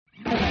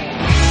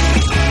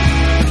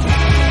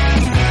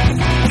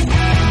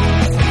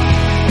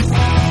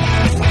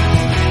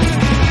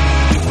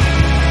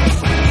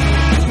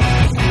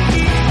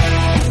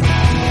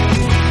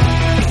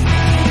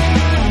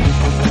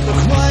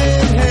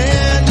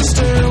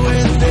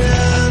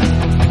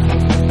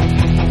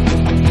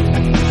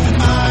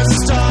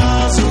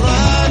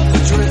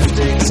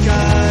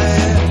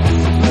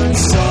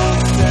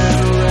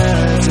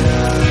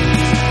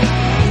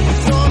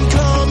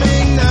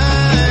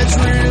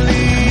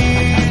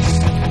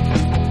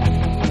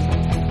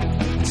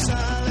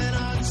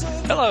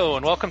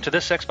and welcome to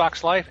this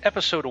Xbox Live,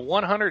 episode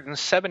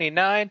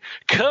 179,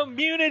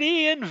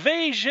 Community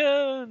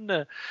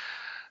Invasion!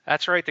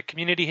 That's right, the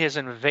community has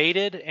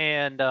invaded,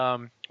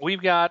 and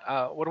we've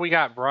got, what do we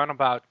got, Bron?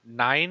 About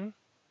nine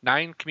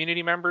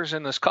community members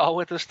in this call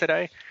with us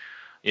today?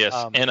 Yes,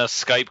 in a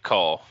Skype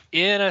call.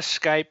 In a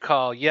Skype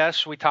call,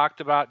 yes. We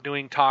talked about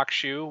doing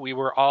TalkShoe. We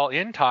were all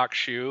in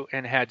TalkShoe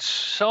and had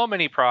so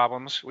many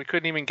problems. We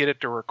couldn't even get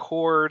it to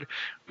record.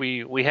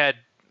 We had...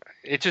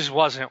 It just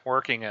wasn't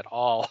working at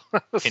all.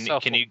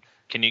 Can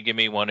you give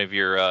me one of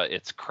your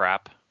it's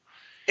crap?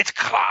 It's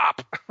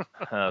crap.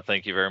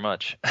 Thank you very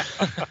much.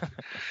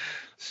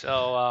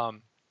 So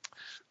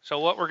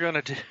what we're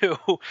going to do,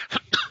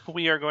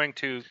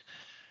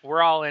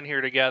 we're all in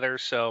here together.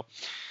 So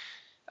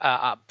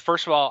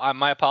first of all,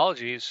 my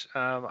apologies.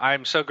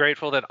 I'm so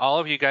grateful that all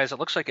of you guys, it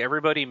looks like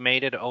everybody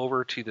made it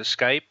over to the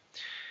Skype,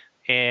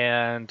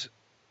 and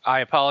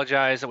I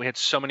apologize that we had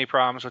so many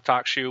problems with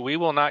TalkShoe. We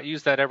will not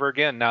use that ever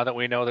again now that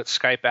we know that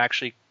Skype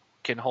actually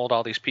can hold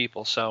all these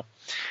people. So,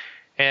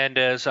 and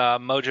as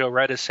Mojo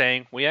Red is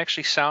saying, we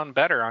actually sound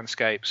better on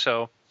Skype.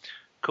 So,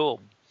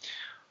 cool.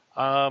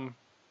 So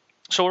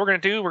what we're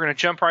going to do, we're going to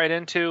jump right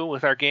into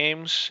with our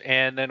games,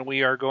 and then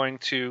we are going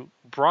to...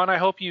 Bron, I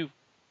hope you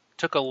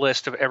took a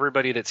list of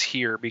everybody that's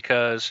here,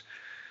 because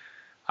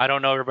I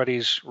don't know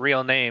everybody's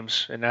real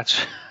names, and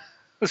that's...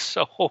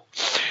 so...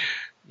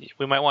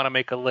 We might want to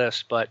make a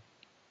list, but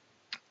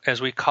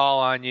as we call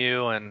on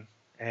you and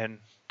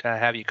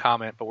have you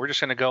comment, but we're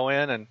just going to go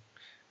in and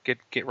get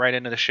right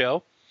into the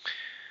show.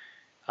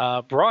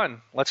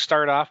 Bron, let's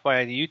start off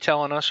by you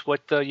telling us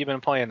what you've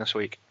been playing this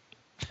week.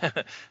 All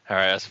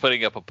right, I was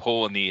putting up a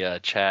poll in the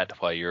chat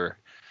while you're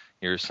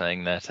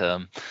saying that.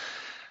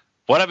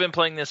 What I've been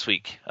playing this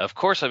week? Of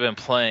course, I've been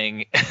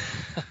playing.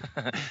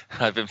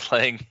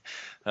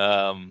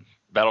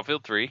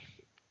 Battlefield 3.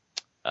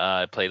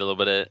 I played a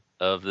little bit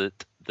of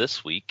it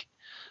this week,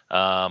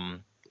 and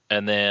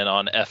then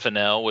on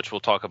FNL, which we'll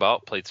talk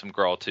about, played some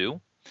Grawl 2,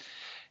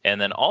 and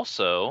then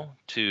also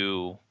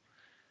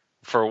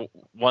for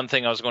one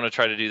thing I was going to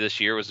try to do this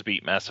year was to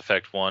beat Mass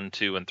Effect 1,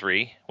 2, and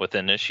 3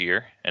 within this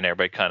year, and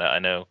everybody I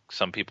know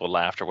some people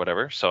laughed or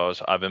whatever, so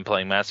I've been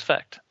playing Mass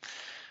Effect,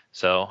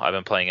 so I've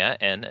been playing it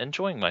and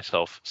enjoying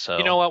myself. So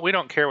you know what? We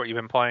don't care what you've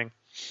been playing.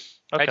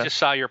 Okay. I just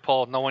saw your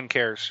poll. No one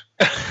cares.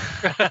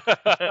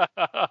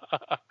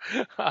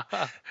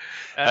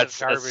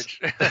 That's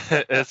garbage.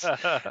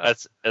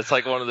 It's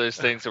like one of those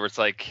things where it's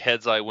like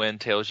heads I win,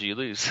 tails you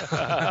lose.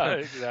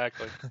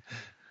 Exactly.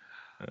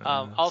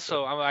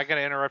 Also, I got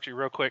to interrupt you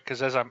real quick,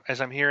 because as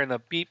I'm hearing the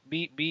beep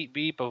beep beep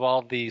beep of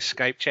all the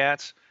Skype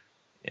chats,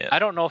 yeah. I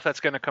don't know if that's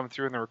going to come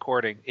through in the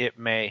recording. It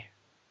may.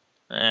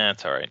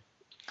 That's all right.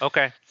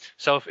 Okay.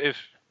 So if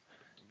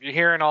you're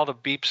hearing all the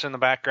beeps in the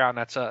background,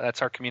 that's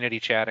our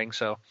community chatting.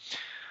 So,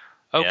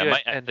 yeah,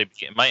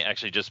 it might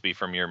actually just be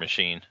from your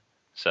machine.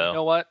 So you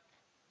know what?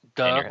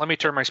 Duh. Let me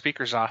turn my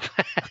speakers off.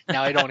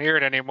 Now I don't hear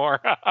it anymore.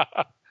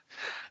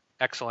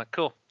 Excellent.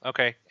 Cool.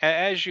 Okay.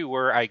 As you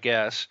were, I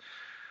guess.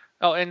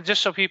 Oh, and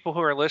just so people who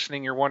are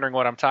listening, you're wondering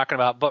what I'm talking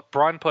about, but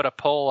Bron put a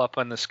poll up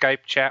on the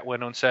Skype chat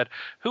window and said,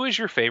 "Who is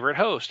your favorite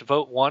host?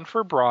 Vote 1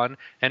 for Bron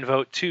and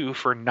vote 2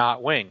 for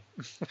Not Wing."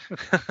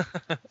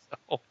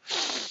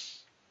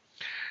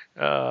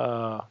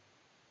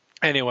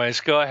 Anyways,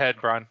 go ahead,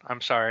 Bron.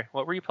 I'm sorry.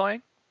 What were you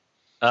playing?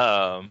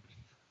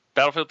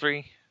 Battlefield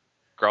 3,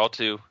 Grawl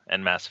 2,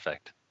 and Mass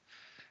Effect.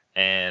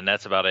 And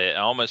that's about it. I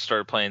almost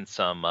started playing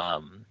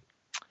some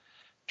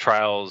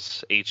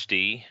Trials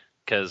HD,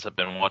 because I've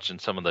been watching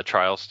some of the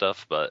Trial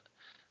stuff, but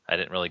I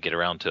didn't really get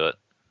around to it.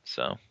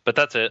 So, but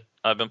that's it.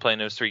 I've been playing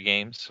those 3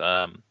 games.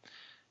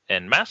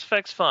 And Mass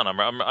Effect's fun.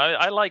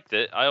 I liked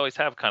it. I always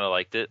have kind of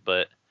liked it,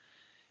 but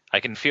I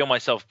can feel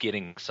myself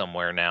getting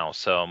somewhere now,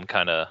 so I'm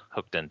kind of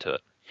hooked into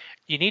it.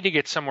 You need to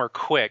get somewhere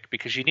quick,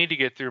 because you need to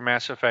get through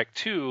Mass Effect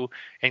 2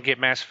 and get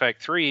Mass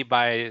Effect 3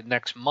 by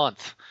next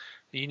month.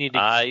 You need to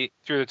get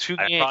through the 2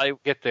 games,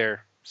 get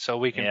there, so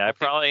we can... Yeah, I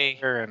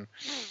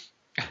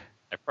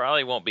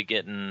probably won't be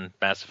getting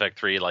Mass Effect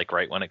 3 like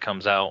right when it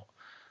comes out.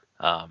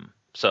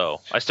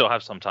 So I still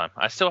have some time.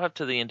 I still have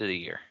to the end of the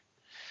year.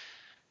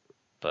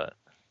 But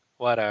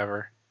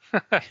whatever.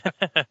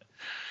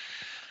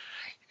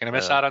 Gonna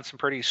miss out on some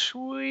pretty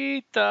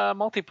sweet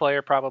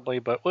multiplayer probably,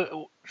 but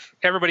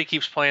everybody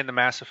keeps playing the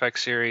Mass Effect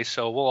series,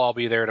 so we'll all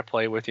be there to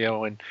play with you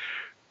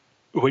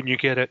when you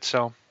get it.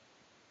 So,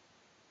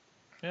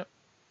 yep.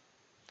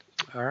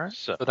 All right.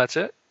 So that's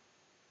it.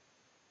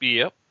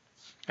 Yep.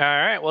 All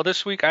right. Well,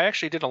 this week I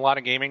actually did a lot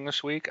of gaming.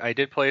 This week I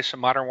did play some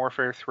Modern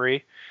Warfare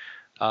 3.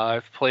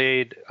 I've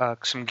played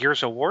some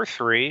Gears of War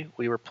 3.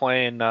 We were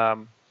playing.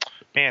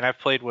 I've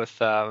played with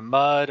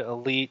Mud,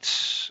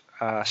 Elites,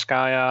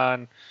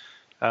 Skyon.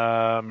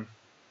 A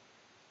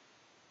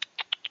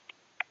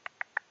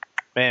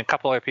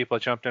couple other people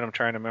jumped in. I'm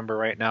trying to remember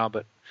right now,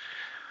 but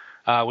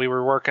we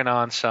were working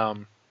on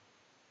some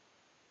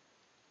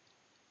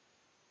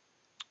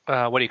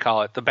what do you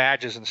call it? The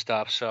badges and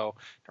stuff. So,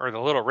 or the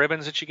little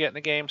ribbons that you get in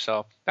the game.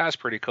 So that was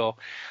pretty cool.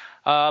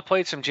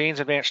 Played some Jane's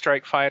Advanced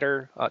Strike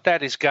Fighter.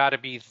 That has got to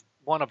be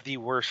one of the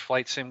worst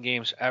flight sim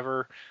games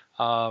ever.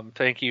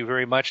 Thank you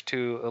very much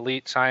to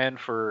Elite Cyan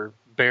for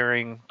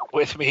bearing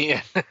with me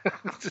and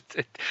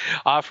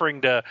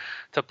offering to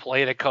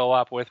play the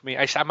co-op with me.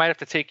 I might have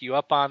to take you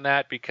up on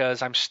that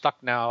because I'm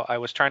stuck now. I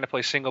was trying to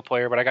play single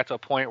player, but I got to a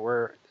point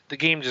where the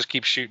game just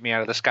keeps shooting me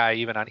out of the sky,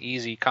 even on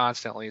easy,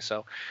 constantly.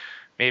 So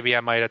maybe I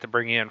might have to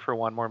bring you in for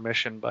one more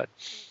mission, but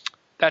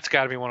that's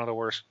got to be one of the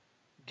worst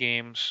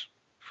games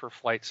for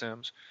flight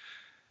sims.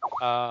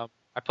 I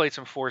played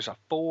some Forza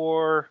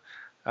 4,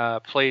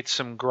 played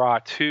some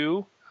GRA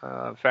 2.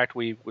 In fact,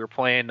 we were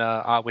playing.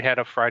 We had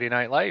a Friday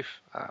Night Live.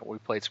 We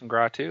played some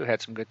GRA 2.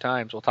 Had some good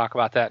times. We'll talk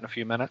about that in a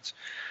few minutes.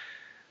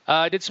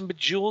 I did some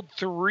Bejeweled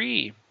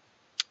 3,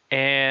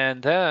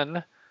 and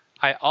then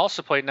I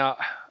also played. Now,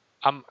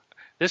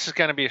 this is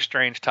going to be a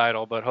strange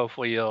title, but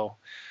hopefully you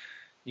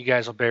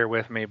guys will bear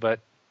with me. But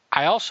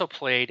I also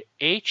played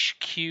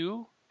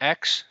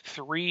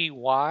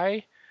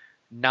HQX3Y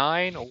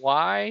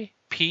 9Y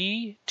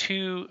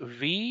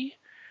P2V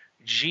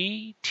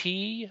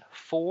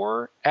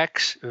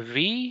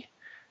GT4XV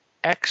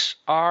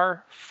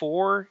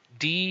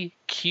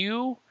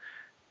XR4DQ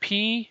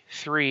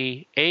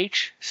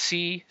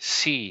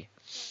P3HCC.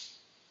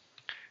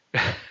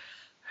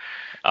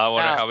 I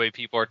wonder how many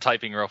people are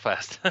typing real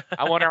fast.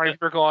 I wonder how many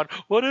people are going,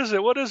 what is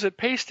it? What is it?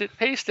 Paste it.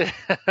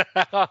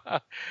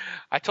 I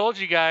told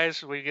you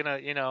guys we're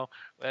going to,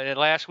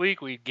 last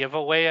week we'd give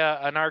away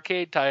an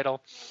arcade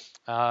title.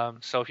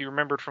 So if you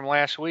remembered from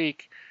last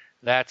week,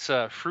 that's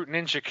Fruit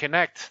Ninja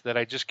Connect that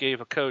I just gave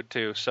a code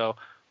to. So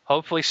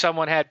hopefully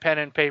someone had pen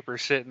and paper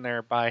sitting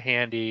there by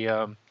handy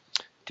to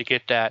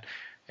get that.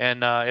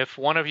 And if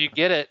one of you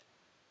get it,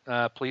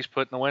 please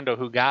put in the window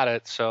who got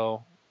it.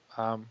 So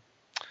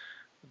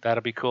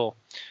that'll be cool.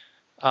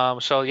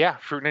 So yeah,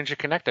 Fruit Ninja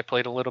Connect. I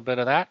played a little bit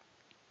of that.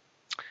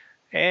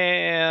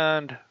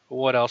 And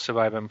what else have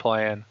I been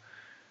playing?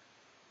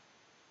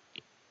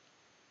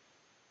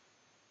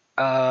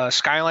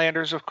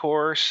 Skylanders, of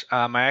course.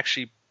 I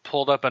actually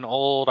pulled up an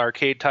old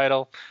arcade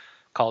title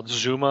called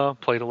Zuma.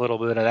 Played a little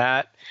bit of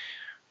that.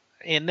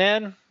 And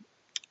then,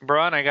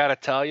 Brun, I gotta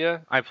tell you,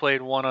 I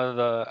played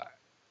a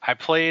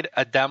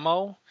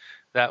demo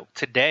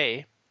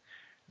today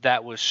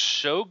that was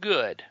so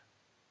good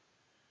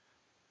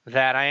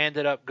that I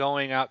ended up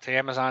going out to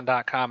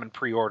Amazon.com and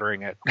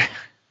pre-ordering it.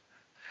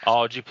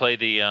 Oh, did you play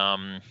the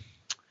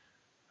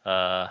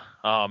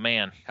oh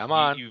man. Come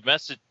on. You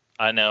messaged.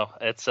 I know.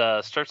 It's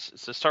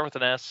start with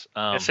an S.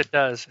 Yes, it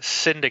does.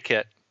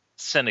 Syndicate.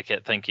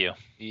 Syndicate, thank you.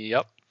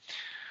 Yep.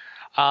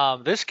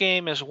 This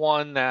game is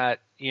one that,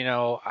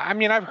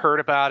 I've heard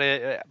about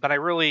it, but I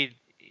really,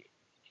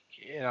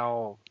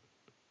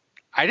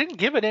 I didn't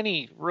give it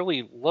any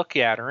really look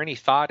at or any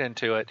thought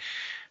into it.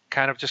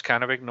 Kind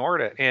of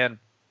ignored it. And,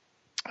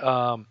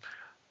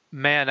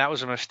 man, that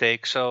was a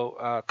mistake.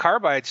 So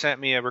Carbide sent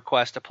me a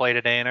request to play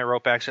today, and I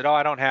wrote back, said,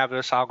 I don't have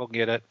this. I'll go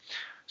get it.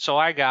 So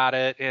I got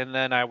it, and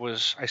then I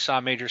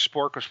saw Major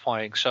Spork was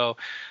playing. So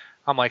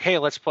I'm like, hey,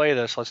 let's play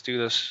this. Let's do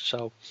this.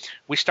 So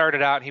we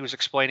started out, and he was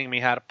explaining me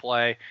how to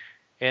play.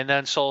 And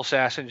then Soul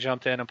Assassin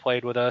jumped in and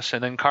played with us.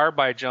 And then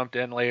Carbide jumped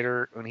in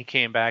later when he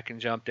came back and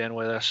jumped in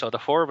with us. So the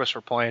four of us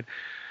were playing.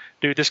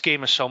 Dude, this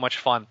game is so much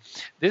fun.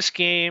 This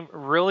game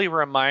really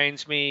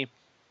reminds me,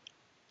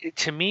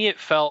 to me, it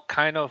felt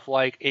kind of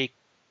like a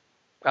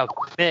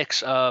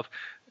mix of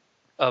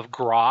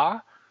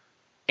GRA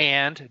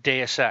and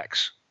Deus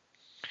Ex.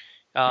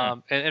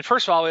 And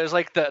first of all, it was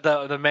like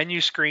the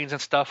menu screens and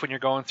stuff when you're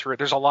going through it.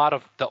 There's a lot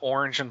of the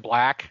orange and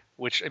black,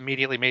 which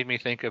immediately made me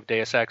think of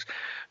Deus Ex.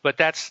 But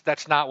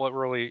that's not what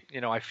really,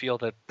 I feel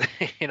that,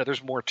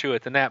 there's more to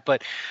it than that.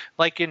 But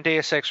like in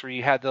Deus Ex, where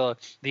you had the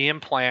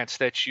implants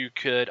that you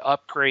could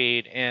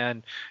upgrade,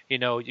 and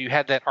you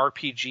had that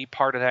RPG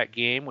part of that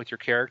game with your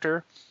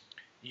character,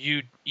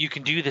 you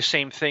can do the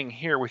same thing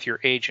here with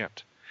your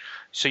agent.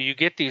 So you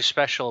get these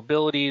special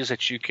abilities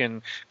that you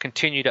can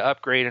continue to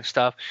upgrade and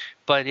stuff,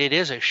 but it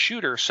is a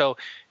shooter. So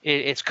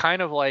it's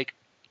kind of like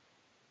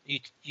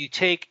you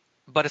take,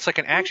 but it's like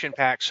an action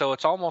pack. So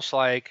it's almost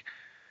like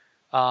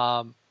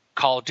Call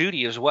of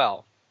Duty as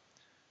well.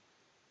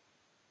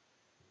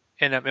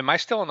 And am I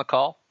still on the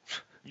call?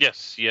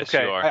 Yes,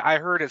 okay. You are. I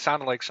heard it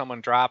sounded like someone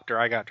dropped or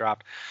I got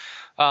dropped.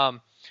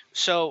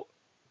 So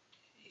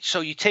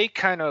you take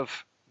kind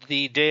of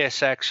the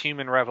Deus Ex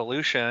Human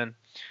Revolution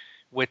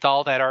with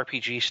all that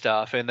RPG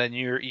stuff, and then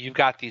you've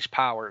got these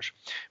powers.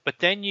 But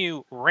then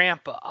you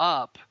ramp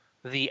up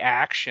the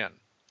action,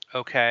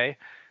 okay?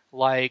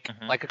 Like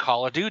a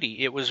Call of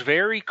Duty. It was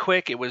very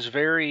quick. It was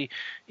very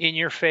in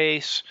your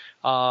face.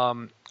 It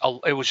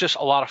was just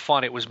a lot of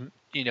fun. It was,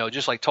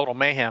 just like total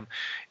mayhem.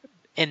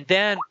 And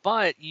then,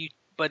 but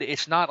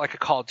it's not like a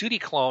Call of Duty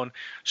clone.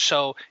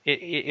 So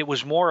it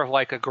was more of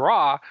like a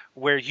GRA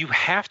where you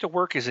have to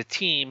work as a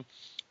team,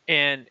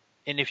 and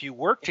if you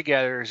work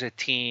together as a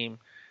team,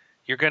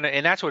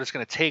 and that's what it's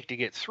going to take to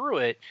get through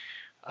it.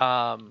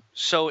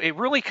 So it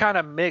really kind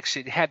of mixed.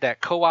 It had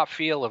that co-op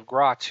feel of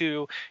GRA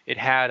 2. It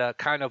had a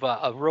kind of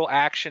a real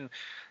action,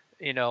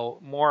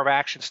 more of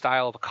action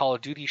style of a Call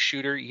of Duty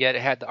shooter, yet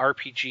it had the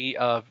RPG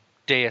of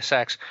Deus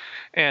Ex,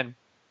 and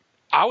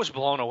I was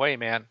blown away,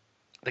 man.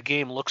 The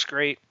game looks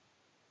great.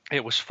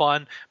 It was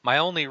fun. My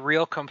only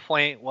real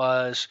complaint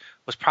was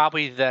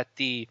probably that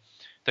the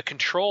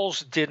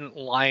controls didn't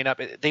line up.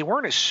 They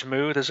weren't as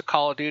smooth as a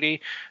Call of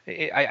Duty.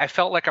 I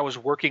felt like I was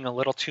working a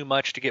little too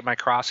much to get my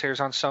crosshairs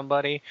on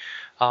somebody.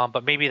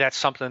 But maybe that's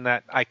something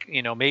that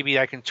maybe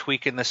I can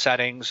tweak in the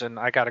settings, and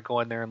I got to go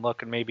in there and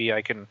look, and maybe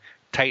I can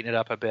tighten it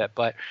up a bit.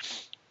 But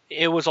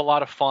it was a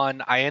lot of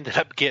fun. I ended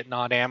up getting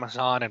on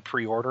Amazon and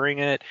pre-ordering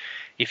it.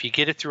 If you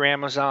get it through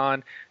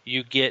Amazon,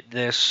 you get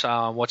this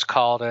what's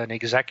called an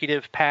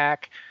executive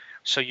pack.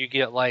 So you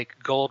get like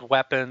gold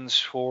weapons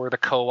for the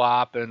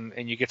co-op,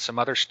 and you get some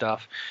other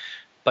stuff.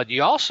 But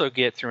you also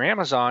get through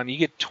Amazon, you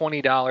get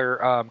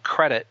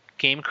 $20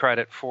 game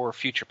credit for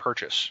future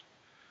purchase.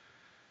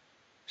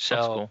 So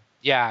That's cool.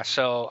 Yeah,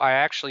 so I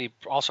actually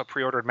also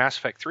pre-ordered Mass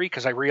Effect 3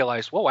 because I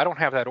realized, whoa, I don't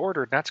have that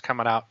ordered, and that's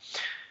coming out.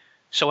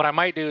 So what I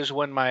might do is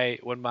when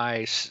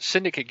my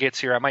Syndicate gets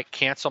here, I might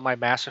cancel my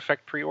Mass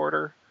Effect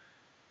pre-order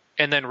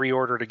and then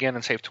reorder it again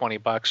and save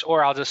 $20,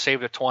 or I'll just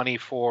save the 20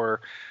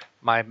 for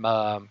my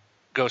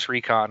Ghost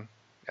Recon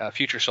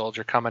Future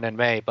Soldier coming in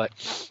May. But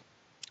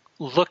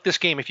look, this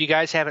game, if you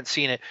guys haven't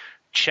seen it,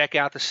 check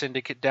out the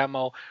Syndicate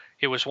demo.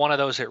 It was one of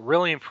those that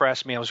really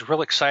impressed me. I was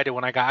real excited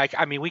when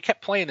we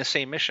kept playing the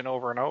same mission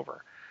over and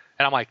over,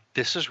 and I'm like,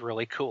 this is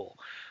really cool.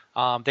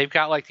 They've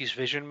got like these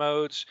vision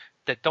modes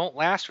that don't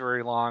last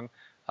very long,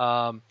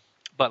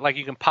 but like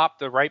you can pop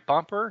the right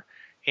bumper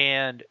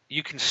and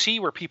you can see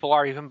where people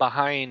are even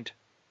behind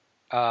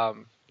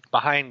cover.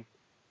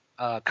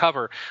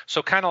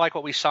 So kind of like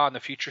what we saw in the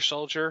Future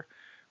Soldier,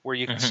 where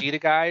you can see the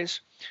guys.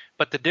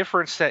 But the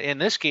difference that in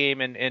this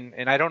game,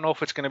 and I don't know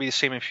if it's going to be the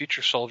same in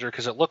Future Soldier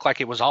because it looked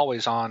like it was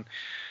always on.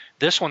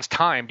 This one's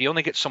timed. You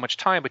only get so much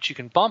time, but you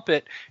can bump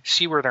it,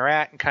 see where they're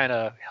at, and kind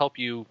of help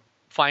you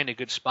find a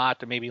good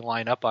spot to maybe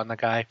line up on the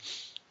guy.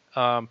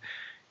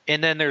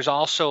 And then there's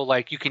also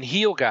like you can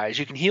heal guys.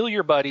 You can heal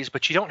your buddies,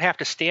 but you don't have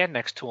to stand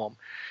next to them.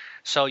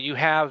 So you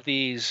have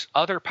these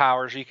other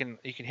powers. You can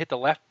hit the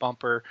left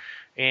bumper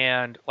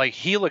and like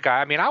heal a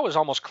guy. I mean, I was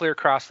almost clear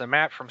across the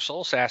map from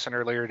Soul Assassin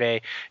earlier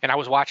today, and I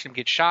was watching him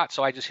get shot.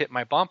 So I just hit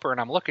my bumper and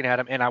I'm looking at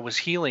him and I was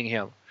healing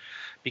him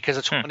because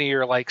it's one of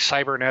your like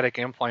cybernetic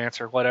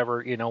implants or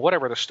whatever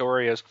the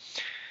story is.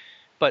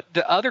 But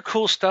the other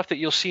cool stuff that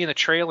you'll see in the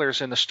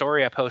trailers and the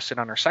story I posted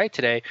on our site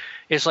today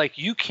is like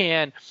you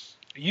can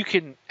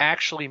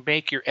actually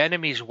make your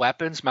enemy's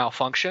weapons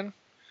malfunction.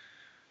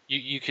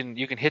 You can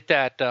hit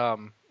that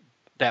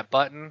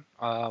button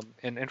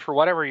and for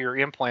whatever your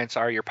implants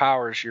are, your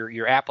powers,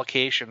 your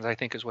applications, I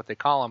think is what they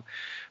call them.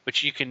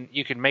 But you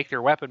can make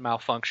their weapon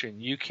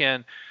malfunction. You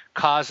can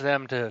cause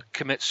them to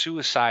commit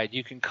suicide.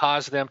 You can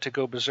cause them to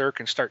go berserk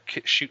and start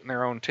shooting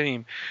their own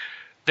team.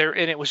 And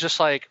it was just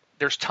like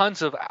there's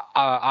tons of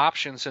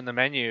options in the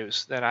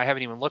menus that I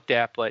haven't even looked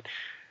at, but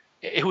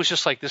it was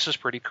just like this is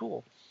pretty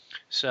cool.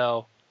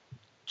 So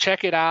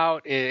check it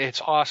out.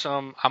 It's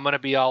awesome. I'm going to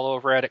be all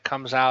over it. It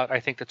comes out, I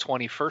think, the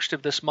 21st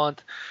of this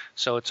month.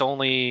 So it's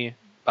only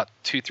about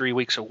 2-3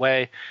 weeks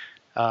away.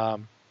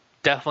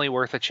 Definitely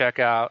worth a check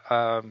out.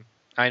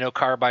 I know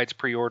Carbide's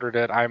pre-ordered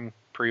it. I'm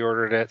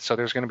pre-ordered it. So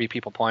there's going to be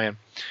people playing.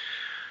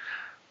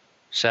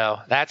 So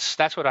that's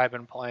what I've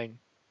been playing.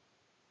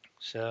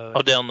 So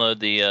I'll download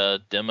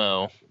the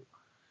demo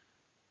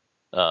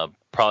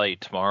probably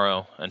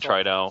tomorrow and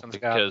try it out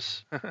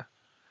because...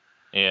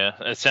 Yeah,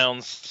 it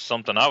sounds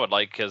something I would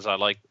like because I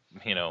like,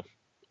 a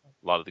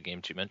lot of the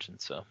games you mentioned.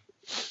 So,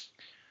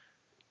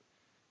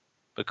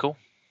 but cool.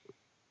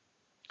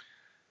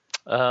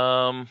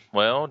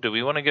 Well, do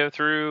we want to go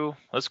through?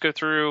 Let's go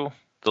through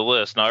the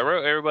list. Now, I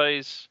wrote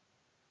everybody's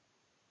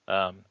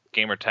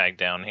gamer tag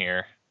down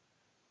here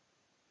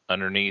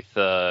underneath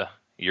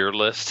your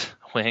list,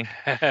 Wing.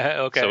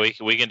 Okay.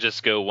 So we can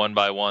just go one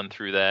by one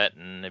through that,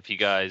 and if you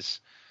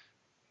guys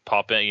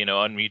pop in,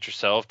 unmute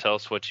yourself, tell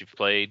us what you've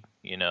played,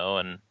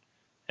 and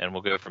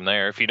we'll go from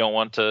there. If you don't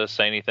want to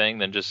say anything,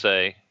 then just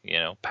say,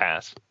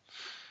 pass.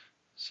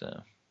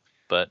 So,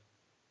 but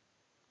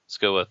let's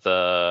go with,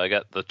 I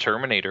got the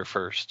Terminator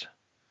first.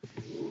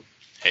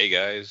 Hey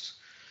guys.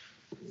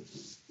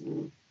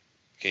 Can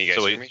you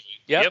guys hear me?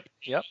 Yep.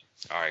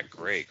 All right,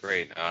 great.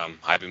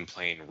 I've been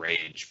playing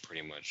Rage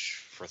pretty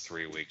much for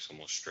 3 weeks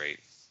almost straight.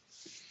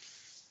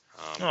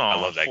 I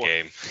love that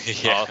game.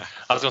 Yeah.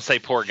 I was going to say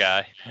poor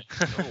guy.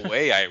 No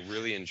way. I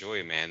really enjoy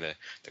it, man.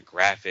 The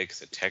graphics,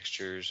 the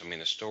textures. I mean,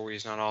 the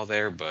story's not all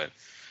there, but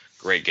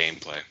great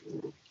gameplay.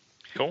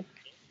 Cool.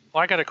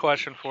 Well, I got a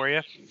question for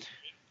you.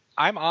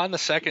 I'm on the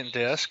second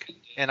disc,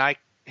 and I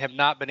have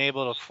not been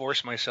able to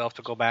force myself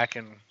to go back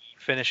and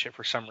finish it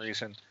for some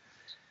reason.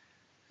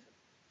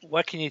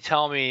 What can you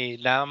tell me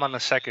now I'm on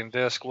the second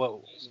disc?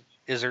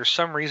 Is there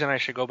some reason I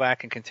should go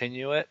back and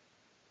continue it?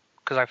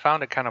 Because I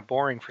found it kind of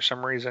boring for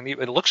some reason.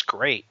 It looks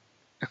great,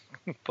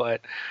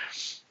 but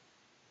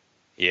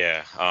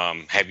yeah.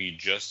 Have you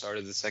just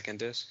started the second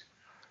disc?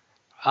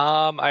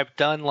 I've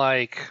done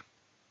like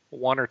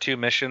 1 or 2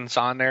 missions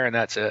on there, and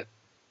that's it.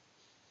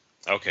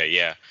 Okay,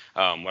 yeah.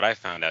 What I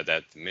found out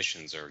that the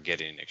missions are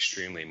getting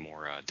extremely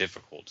more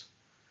difficult,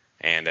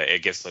 and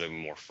it gets a little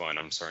bit more fun.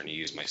 I'm starting to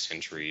use my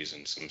sentries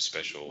and some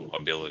special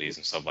abilities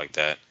and stuff like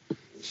that.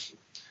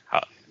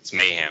 It's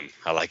mayhem.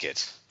 I like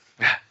it.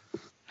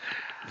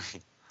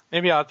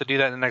 Maybe I'll have to do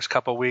that in the next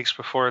couple of weeks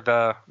before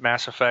the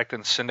Mass Effect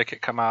and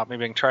Syndicate come out.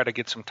 Maybe I can try to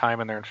get some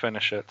time in there and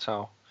finish it.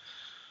 So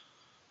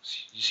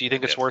you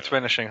think it's worth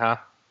finishing, huh?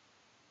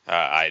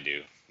 I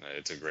do.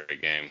 It's a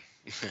great game.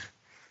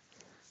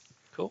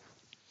 Cool.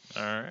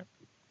 All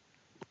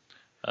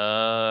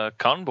right.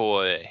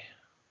 Convoy.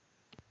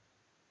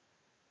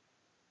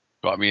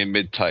 Got me in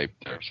mid-type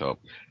there, so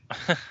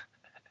I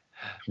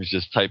was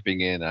just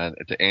typing in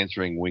to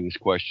answering Wing's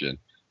question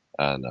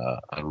on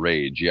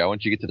Rage. Yeah,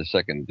 once you get to the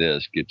second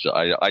disc,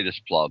 I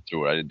just plowed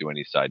through it. I didn't do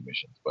any side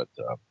missions, but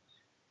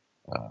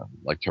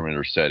like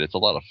Terminator said, it's a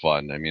lot of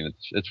fun. I mean,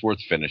 it's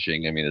worth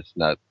finishing. I mean, it's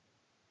not.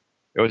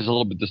 It was a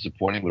little bit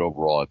disappointing, but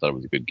overall, I thought it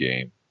was a good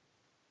game.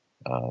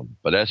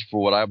 But as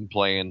for what I'm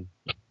playing,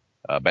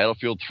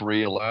 Battlefield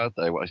 3 a lot.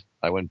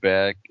 I went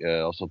back.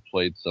 Also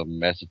played some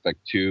Mass Effect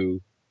 2.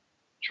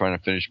 Trying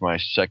to finish my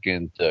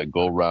second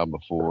go round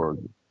before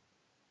the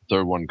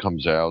third one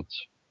comes out.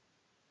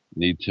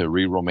 Need to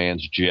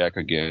re-romance Jack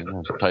again. I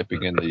was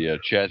typing in the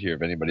chat here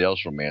if anybody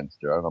else romanced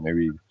her. I don't know,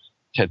 maybe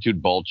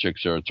tattooed bald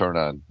chicks are a turn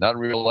on. Not in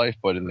real life,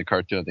 but in the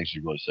cartoon, I think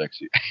she's really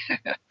sexy.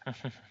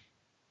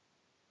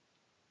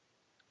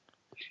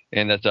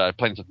 And that's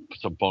playing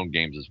some phone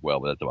games as well,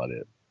 but that's about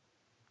it.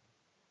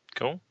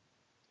 Cool.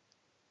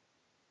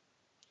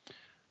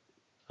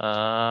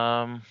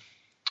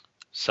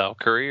 Sal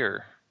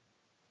Courier.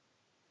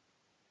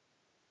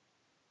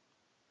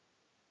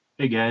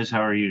 Hey guys, how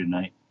are you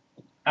tonight?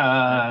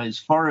 As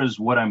far as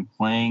what I'm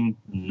playing,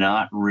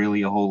 not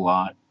really a whole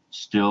lot.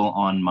 Still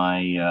on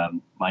my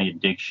my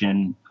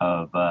addiction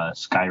of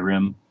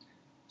Skyrim.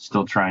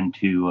 Still trying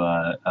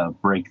to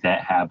break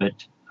that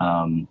habit.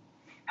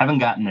 Haven't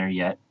gotten there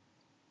yet.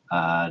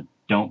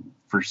 Don't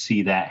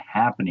foresee that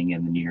happening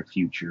in the near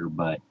future,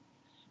 but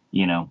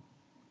you know,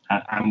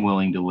 I'm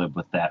willing to live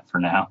with that for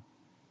now.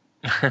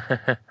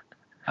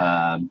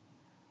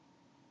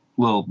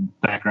 Little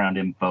background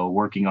info,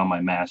 working on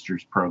my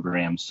master's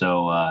program,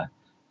 so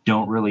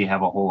don't really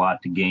have a whole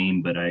lot to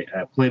game, but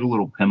I played a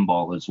little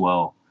pinball as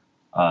well.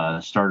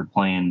 Started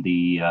playing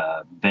the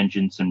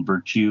Vengeance and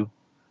Virtue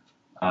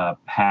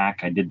pack.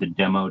 I did the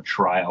demo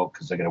trial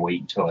because I got to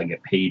wait until I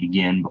get paid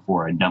again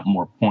before I dump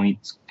more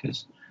points,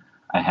 because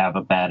I have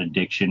a bad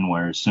addiction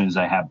where as soon as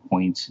I have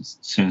points, as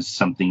soon as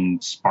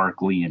something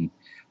sparkly and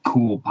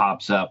cool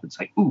pops up, it's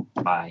like, ooh,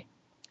 buy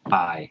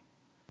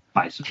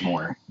some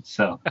more.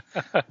 So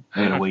I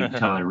gotta wait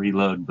until I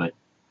reload. But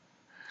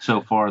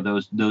so far,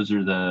 those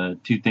are the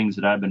two things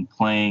that I've been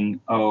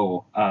playing.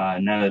 Now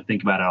that I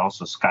think about it,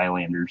 also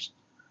Skylanders.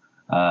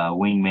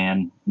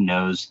 Wingman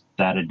knows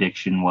that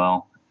addiction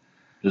well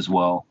as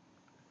well.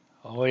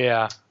 Oh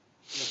yeah.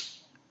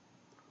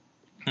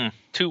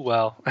 Too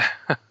well.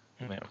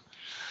 Yeah.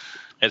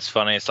 It's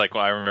funny. It's like,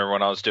 I remember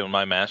when I was doing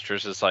my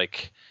master's, it's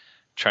like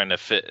trying to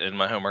fit in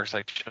my homework. It's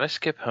like, should I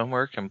skip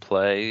homework and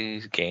play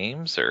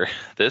games or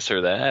this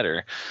or that?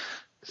 Or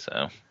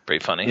so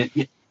pretty funny.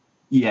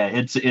 Yeah,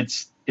 it's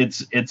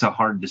a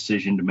hard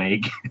decision to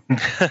make.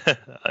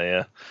 Oh,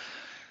 yeah.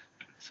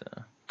 So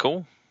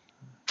cool.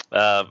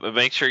 But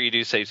make sure you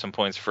do save some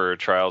points for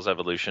Trials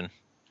Evolution.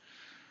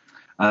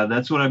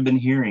 That's what I've been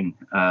hearing.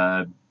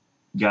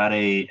 Got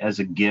as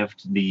a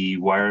gift the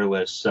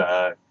wireless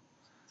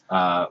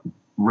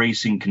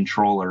racing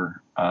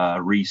controller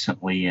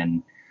recently,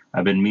 and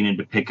I've been meaning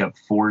to pick up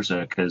Forza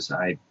because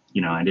I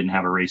didn't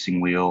have a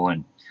racing wheel,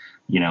 and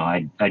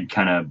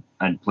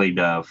I'd played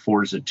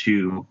Forza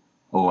 2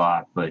 a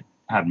lot, but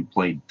haven't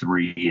played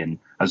 3, and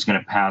I was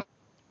gonna pass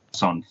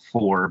on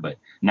 4, but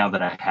now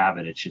that I have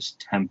it, it's just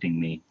tempting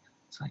me.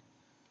 It's like,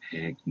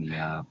 pick me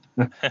up.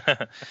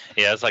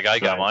 Yeah, it's like I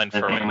got mine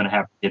for. I'm gonna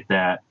have to get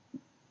that.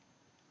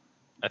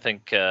 I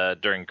think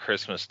during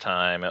Christmas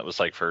time it was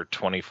like for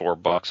 $24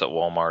 at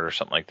Walmart or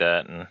something like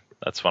that, and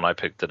that's when I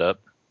picked it up.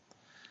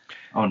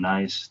 Oh,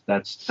 nice.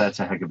 That's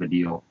a heck of a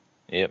deal.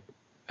 Yep.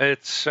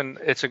 It's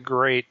a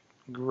great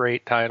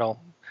title.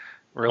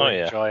 Really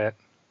enjoy it.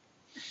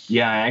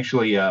 Yeah, I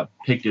actually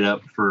picked it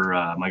up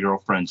for my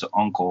girlfriend's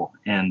uncle,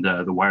 and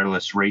the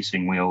wireless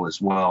racing wheel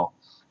as well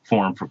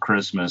for him for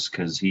Christmas,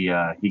 because he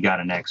got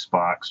an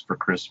Xbox for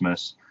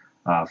Christmas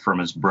from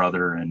his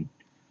brother, and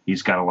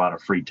he's got a lot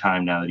of free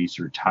time now that he's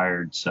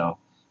retired. So,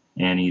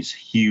 and he's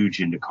huge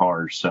into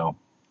cars, so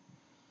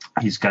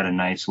he's got a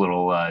nice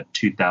little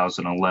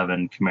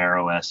 2011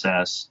 Camaro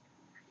SS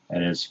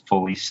that is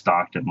fully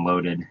stocked and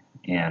loaded.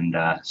 And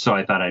so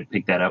I thought I'd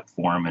pick that up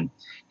for him, and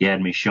he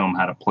had me show him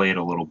how to play it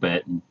a little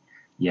bit. And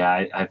yeah,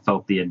 I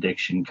felt the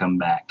addiction come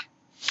back.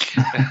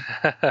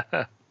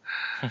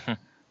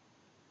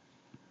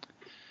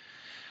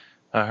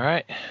 All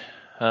right.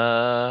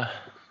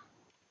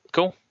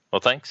 Cool.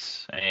 Well,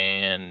 thanks.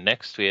 And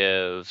next we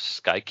have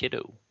Sky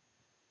Kiddo.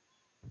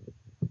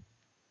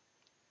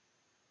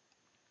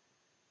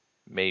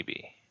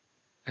 Maybe.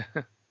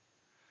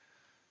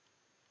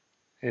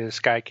 Is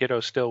Sky Kiddo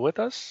still with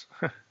us?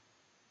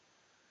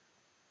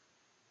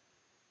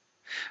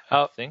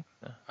 I think.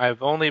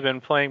 I've only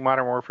been playing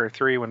Modern Warfare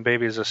 3 when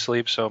baby's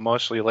asleep, so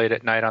mostly late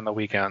at night on the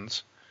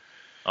weekends.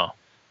 Oh.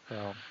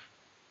 So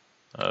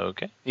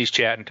Okay. he's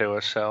chatting to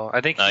us, so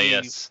I think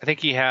Yes. I think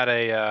he had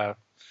a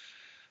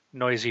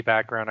noisy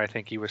background. I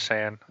think he was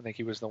saying. I think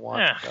he was the one.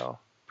 Yeah. So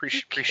Who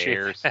appreciate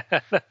cares? it.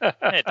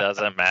 It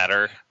doesn't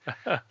matter.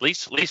 At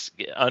least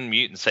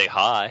unmute and say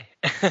hi.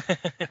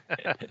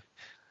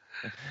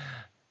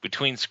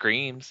 Between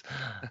screams.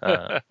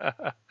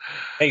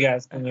 Hey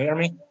guys, can you hear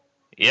me?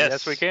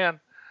 Yes. we can.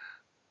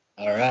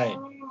 All right.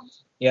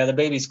 Yeah, the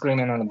baby's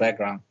screaming on the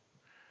background.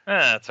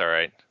 That's all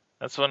right.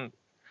 That's when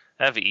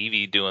I have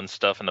Evie doing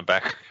stuff in the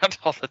background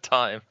all the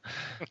time.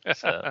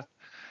 So,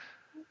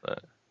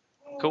 but,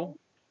 cool.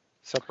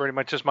 So pretty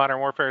much just Modern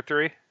Warfare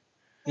 3.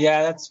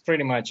 Yeah, that's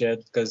pretty much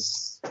it.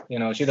 Because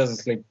she doesn't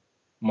sleep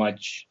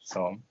much,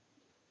 so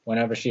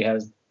whenever she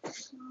has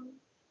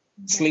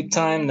sleep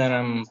time, then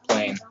I'm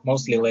playing.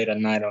 Mostly late at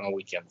night on the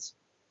weekends.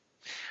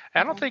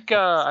 I don't think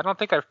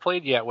I've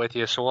played yet with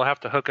you, so we'll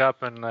have to hook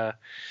up and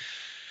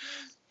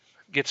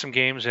get some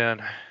games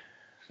in.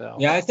 So.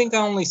 Yeah, I think I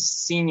only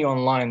seen you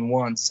online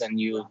once, and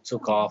you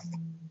took off.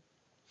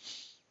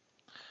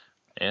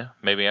 Yeah,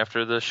 maybe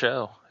after the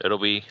show. It'll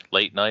be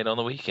late night on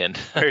the weekend.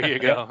 There you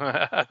go.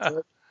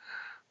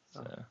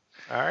 So,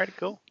 all right,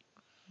 cool.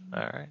 all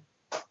right.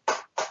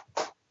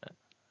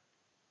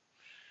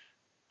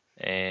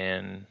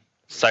 And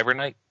Cyber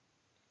Knight.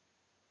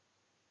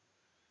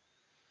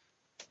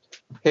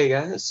 Hey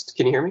guys,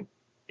 can you hear me?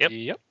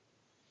 Yep.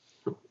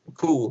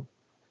 Cool.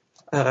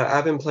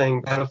 I've been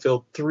playing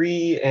Battlefield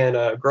 3 and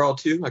Grawl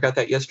 2. I got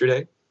that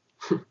yesterday.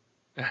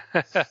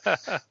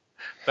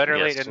 Better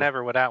Yes. late than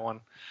never with that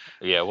one.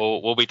 Yeah,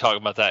 we'll be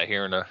talking about that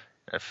here in a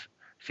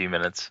few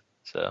minutes.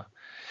 So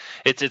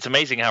it's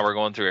amazing how we're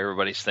going through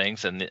everybody's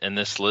things, and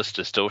this list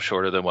is still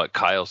shorter than what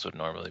Kyle's would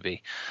normally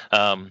be.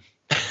 All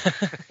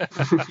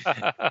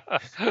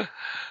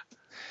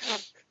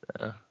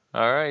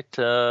right.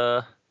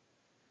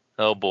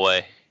 Oh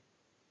boy,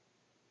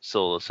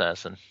 Soul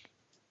Assassin.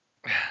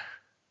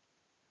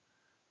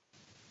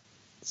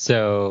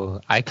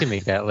 So I can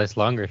make that list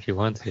longer if you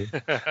want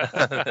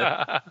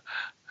to.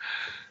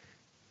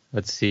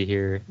 Let's see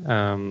here.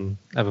 I've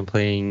been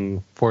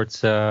playing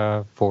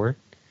Forza 4,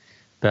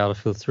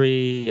 Battlefield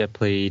 3. I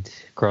played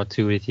Grawl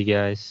 2 with you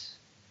guys.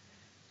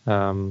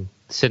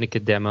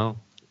 Syndicate demo,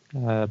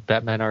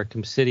 Batman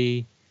Arkham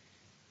City,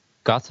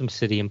 Gotham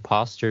City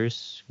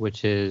Imposters,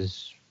 which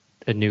is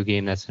a new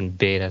game that's in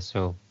beta,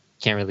 so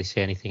can't really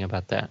say anything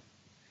about that.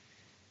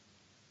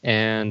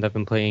 And I've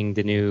been playing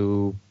the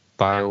new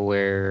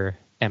BioWare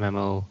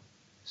MMO,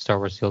 Star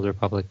Wars: The Old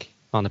Republic,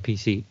 on the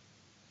PC.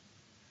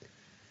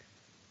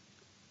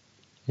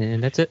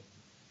 And that's it.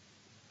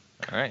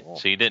 All right.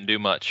 So you didn't do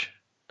much.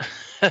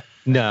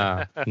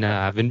 Nah,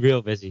 I've been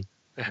real busy,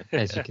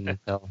 as you can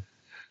tell.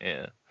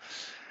 Yeah.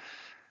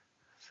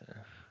 So,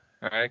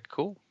 all right.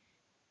 Cool.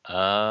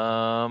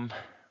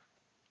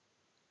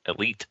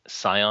 Elite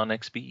Scion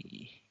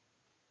XB.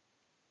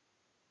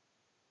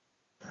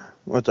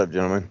 What's up,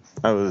 gentlemen?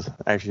 I was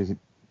actually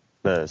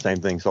the same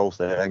thing Soul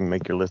said. I can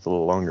make your list a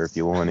little longer if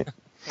you want it.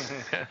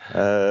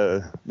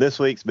 This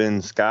week's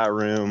been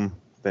Skyrim,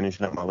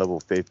 finishing up my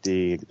level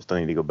 50. Still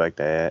need to go back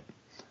to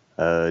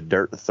that.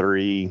 Dirt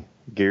 3,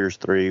 Gears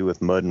 3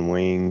 with Mud and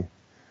Wing.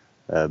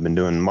 Been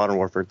doing Modern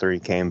Warfare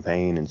 3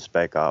 campaign and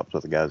Spec Ops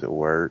with the guys at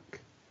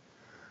work.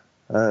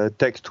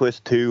 Text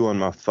Twist 2 on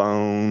my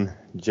phone,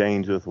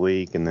 James with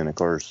Week, and then, of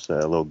course, a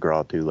little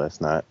Grawl 2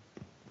 last night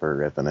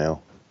for FNL.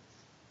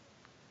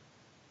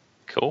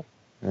 Cool.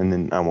 And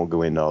then I won't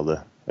go into all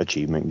the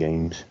achievement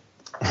games.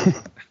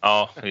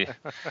 Oh, yeah.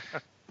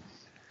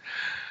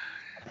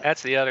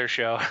 That's the other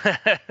show.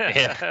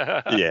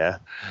 Yeah. Yeah.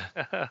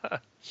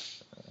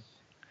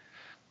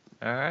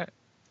 All right.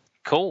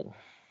 Cool.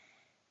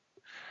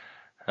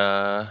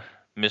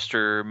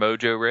 Mr.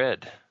 Mojo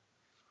Red.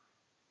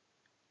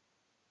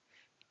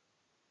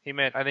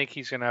 I think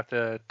he's going to have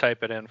to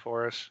type it in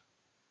for us.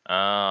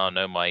 Oh,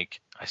 no, Mike.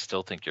 I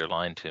still think you're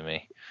lying to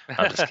me.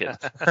 I'm just kidding.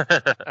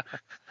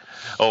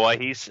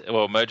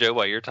 Mojo,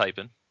 while you're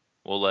typing,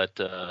 we'll let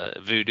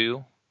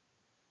Voodoo's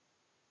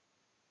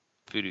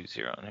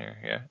here on here.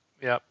 Yeah.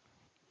 Yep.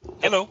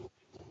 Hello.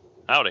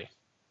 Howdy.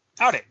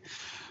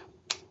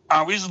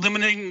 Are we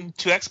limiting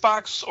to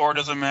Xbox, or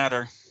does it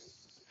matter?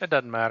 It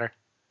doesn't matter.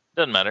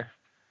 Doesn't matter.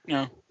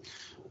 Yeah.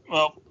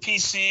 Well,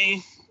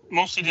 PC,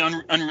 mostly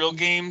the Unreal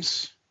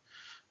games.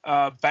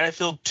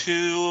 Battlefield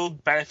 2,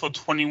 Battlefield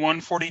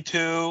 2142,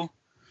 a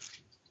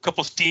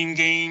couple Steam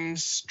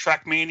games,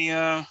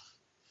 Trackmania,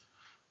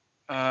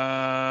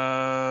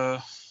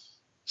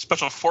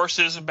 Special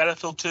Forces of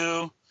Battlefield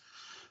 2.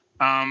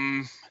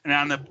 And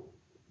on the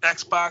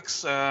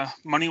Xbox,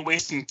 Money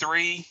Wasting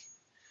 3.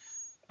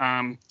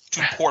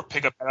 Too poor to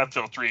pick up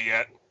Battlefield 3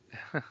 yet.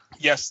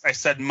 Yes, I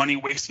said Money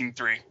Wasting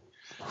 3.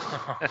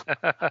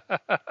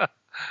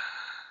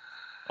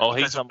 Oh,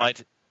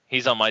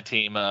 he's on my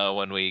team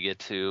when we get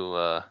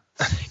to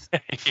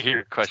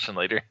Your question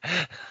later.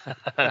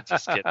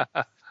 Just kidding.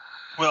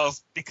 Well,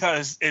 it's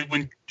because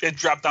when it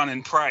dropped down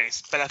in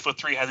price, Battlefield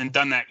 3 hasn't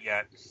done that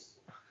yet.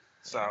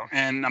 So,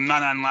 and I'm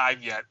not on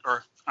live yet,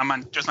 or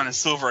I'm just on a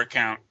silver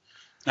account,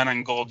 not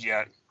on gold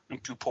yet. I'm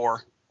too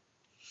poor.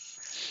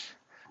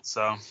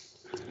 So,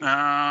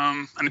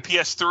 on the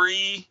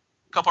PS3, a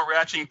couple of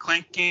Ratchet and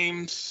Clank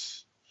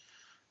games,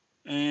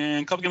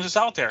 and a couple games of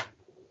Solitaire.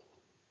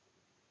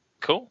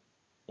 Cool.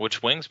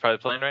 Which Wing's probably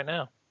playing right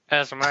now.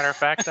 As a matter of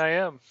fact, I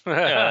am.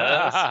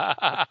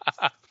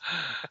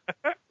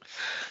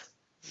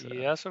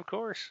 Yes, of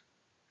course.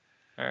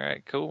 All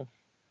right, cool.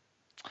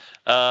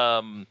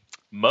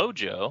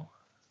 Mojo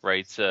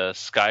writes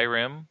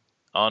Skyrim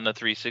on the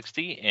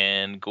 360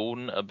 and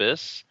Golden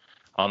Abyss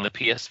on the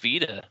PS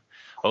Vita.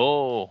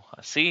 Oh,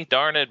 see,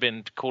 darn, it'd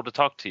been cool to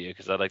talk to you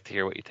because I'd like to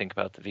hear what you think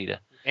about the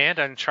Vita. And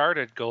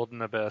Uncharted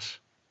Golden Abyss.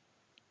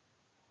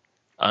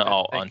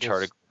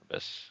 Uncharted Golden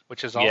Abyss.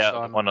 Which is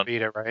also on the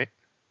Vita, right?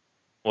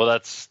 Well,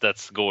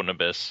 that's Golden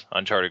Abyss.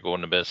 Uncharted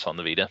Golden Abyss on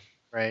the Vita.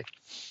 Right.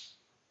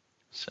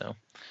 So,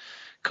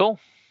 cool.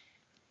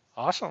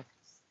 Awesome.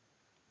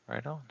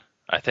 Right on.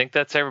 I think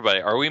that's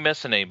everybody. Are we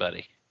missing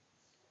anybody?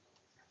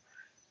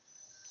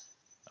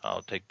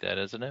 I'll take that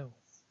as a no.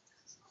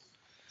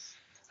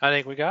 I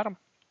think we got them.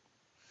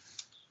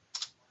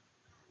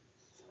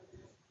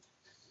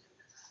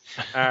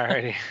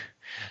 Alrighty.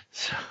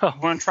 So,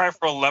 want to try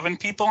for 11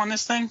 people on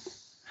this thing?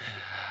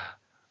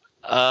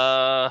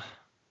 I'd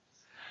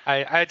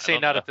say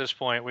not at this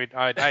point.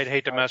 I'd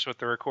hate to mess with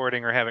the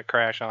recording or have it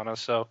crash on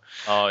us. So.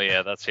 Oh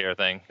yeah, that's the other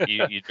thing.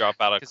 You drop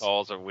out of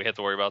calls, or we have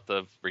to worry about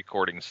the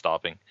recording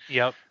stopping.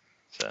 Yep.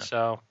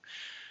 So.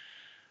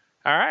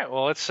 All right.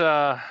 Well, it's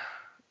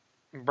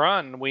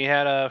Brun. We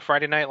had a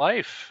Friday Night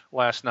Life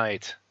last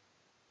night.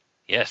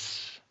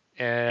 Yes.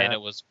 And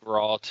it was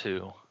Graw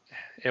 2.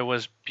 It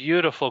was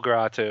beautiful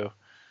Graw 2.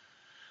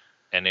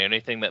 And the only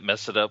thing that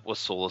messed it up was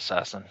Soul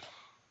Assassin.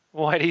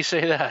 Why do you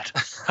say that?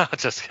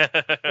 Just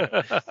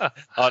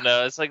oh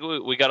no, it's like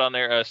we got on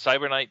there.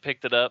 Cyber Knight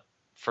picked it up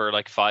for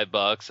like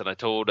 $5, and I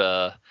told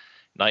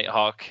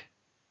Nighthawk,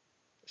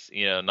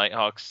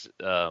 Nighthawk's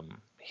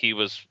he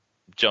was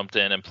jumped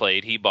in and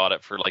played. He bought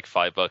it for like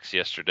 $5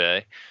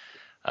 yesterday.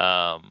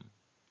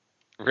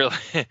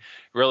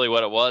 Really,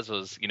 what it was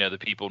the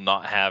people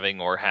not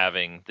having or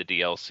having the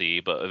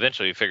DLC, but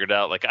eventually we figured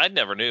out. Like I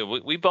never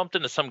knew. We bumped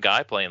into some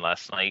guy playing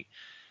last night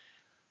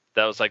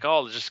that was like,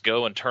 "Oh, just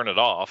go and turn it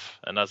off."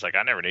 And I was like,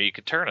 "I never knew you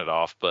could turn it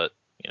off." But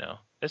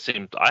it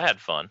seemed I had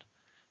fun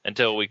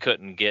until we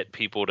couldn't get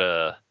people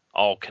to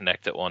all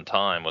connect at one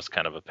time. Was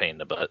kind of a pain in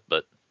the butt,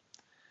 but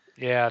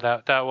yeah,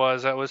 that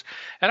was,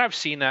 and I've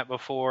seen that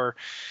before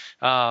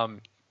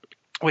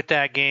with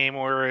that game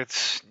where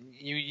it's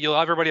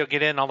everybody will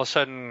get in, all of a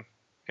sudden,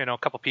 a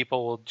couple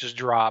people will just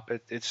drop.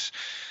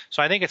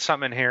 So I think it's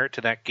something inherent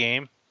to that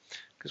game.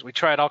 Because we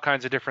tried all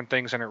kinds of different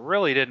things, and it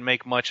really didn't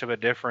make much of a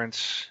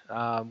difference.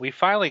 We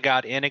finally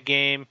got in a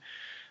game.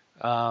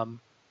 I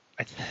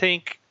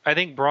think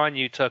Braun,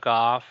 you took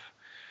off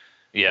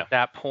at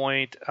that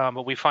point,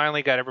 but we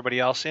finally got everybody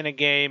else in a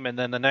game, and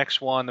then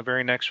the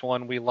very next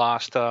one, we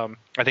lost. I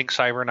think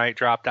Cyber Knight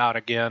dropped out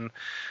again.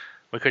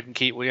 We couldn't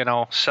keep,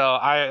 So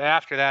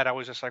after that, I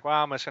was just like, well,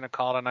 I'm just going to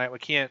call tonight. We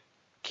can't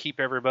keep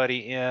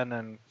everybody in,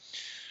 and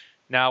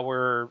now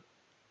we're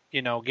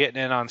getting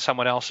in on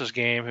someone else's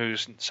game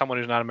someone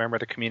who's not a member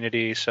of the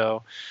community.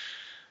 So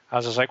I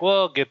was just like,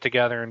 well, get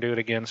together and do it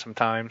again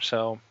sometime.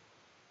 So,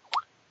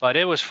 but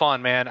it was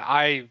fun, man.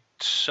 I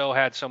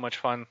had so much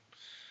fun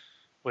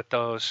with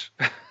those.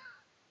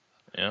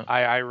 Yeah.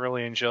 I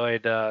really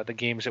enjoyed the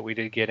games that we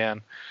did get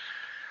in.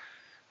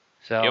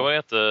 So yeah, we'll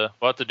have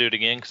to do it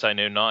again because I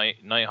know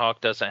Nighthawk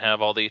doesn't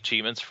have all the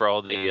achievements for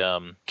all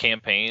the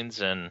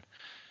campaigns, and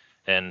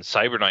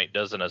Cyber Knight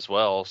doesn't as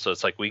well. So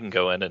it's like we can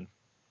go in and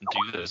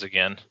do those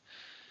again.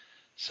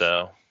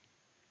 So,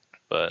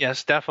 but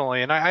yes,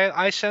 definitely. And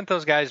I sent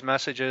those guys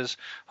messages.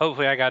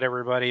 Hopefully I got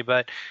everybody,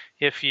 but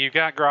if you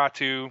got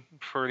Gratu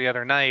for the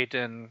other night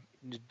and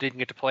didn't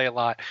get to play a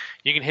lot,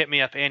 you can hit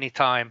me up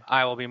anytime.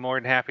 I will be more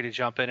than happy to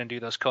jump in and do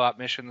those co-op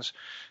missions.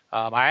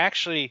 I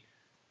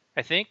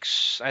think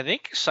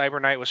Cyber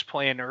Knight was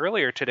playing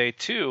earlier today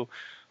too.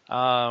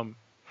 And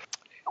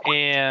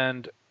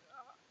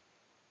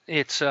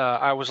it's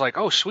I was like,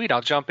 oh sweet,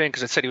 I'll jump in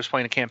because it said he was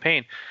playing a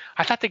campaign.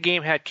 I thought the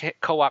game had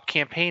co-op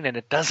campaign, and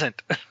it doesn't.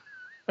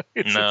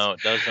 It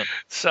doesn't.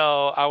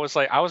 So I was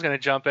like, I was going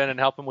to jump in and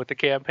help him with the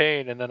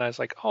campaign, and then I was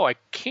like, oh, I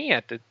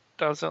can't. It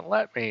doesn't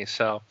let me.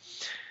 So,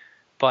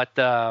 but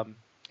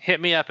hit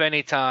me up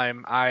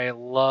anytime. I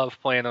love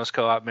playing those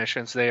co-op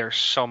missions. They are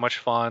so much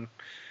fun.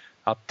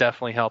 I'll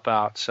definitely help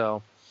out.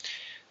 So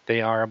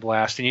they are a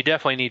blast, and you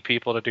definitely need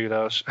people to do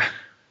those.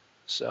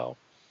 So.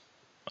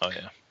 Oh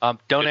yeah.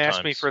 Don't Good ask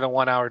times. me for the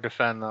 1 hour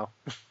defend though.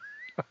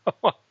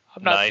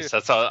 I'm not nice.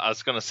 That's all I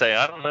was going to say.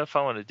 I don't know if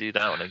I want to do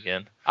that one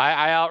again.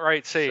 I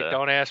outright say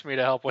don't ask me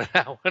to help with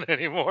that one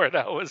anymore.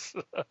 That was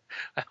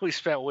we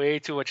spent way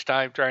too much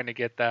time trying to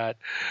get that.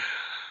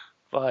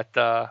 But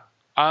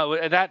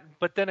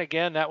But then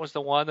again, that was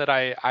the one that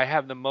I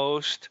have the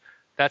most.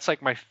 That's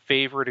like my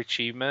favorite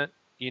achievement.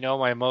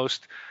 My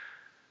most.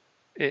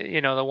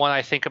 The one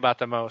I think about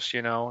the most.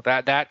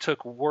 That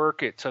took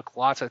work. It took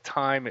lots of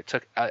time. It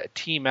took a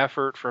team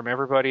effort from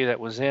everybody that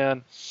was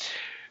in.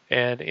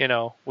 And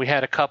we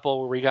had a couple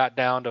where we got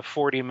down to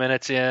 40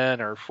 minutes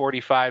in or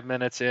 45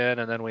 minutes in,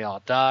 and then we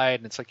all died.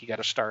 And it's like you got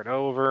to start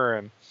over.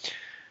 And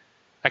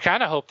I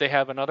kind of hope they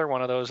have another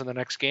one of those in the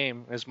next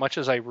game. As much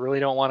as I really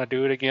don't want to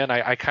do it again,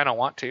 I kind of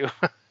want to.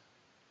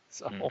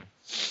 So,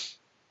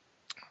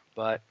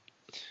 but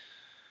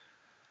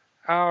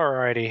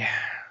alrighty.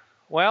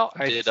 Well,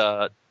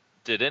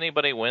 did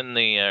anybody win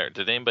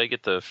did anybody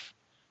get the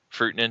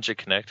Fruit Ninja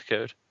Connect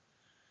code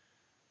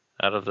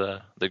out of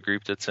the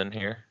group that's in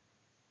here?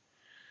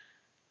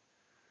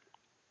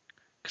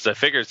 Because I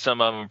figured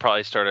some of them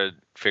probably started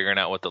figuring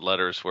out what the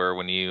letters were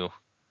when you,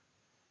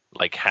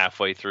 like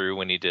halfway through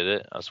when you did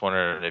it. I was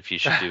wondering if you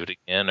should do it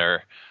again,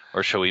 or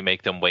should we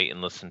make them wait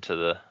and listen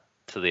to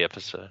the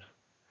episode?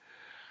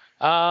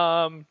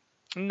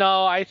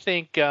 No, I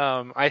think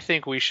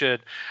we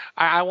should.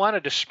 I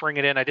wanted to spring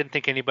it in. I didn't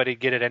think anybody'd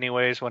get it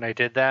anyways when I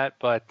did that,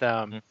 but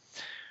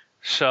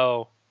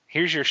so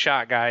here's your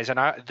shot, guys. And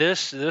I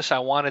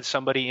wanted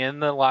somebody in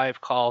the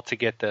live call to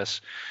get this.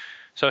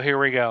 So here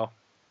we go.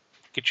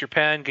 Get your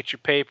pen, get your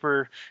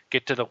paper,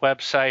 get to the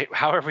website,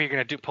 however you're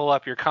going to pull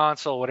up your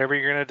console, whatever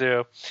you're going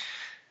to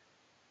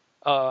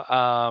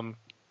do.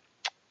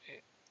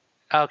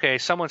 Okay,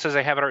 someone says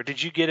I have it already.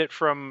 Did you get it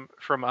from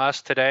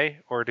us today,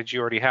 or did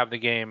you already have the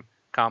game,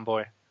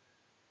 Conboy?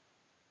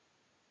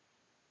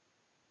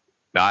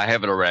 No, I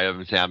have it already.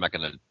 I'm not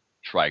going to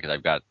try because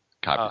I've got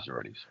copies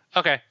already. So.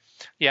 Okay.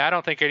 Yeah, I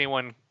don't think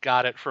anyone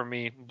got it from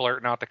me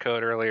blurting out the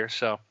code earlier,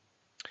 so...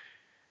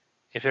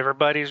 If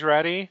everybody's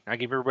ready, I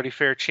give everybody a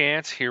fair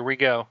chance. Here we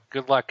go.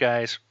 Good luck,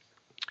 guys.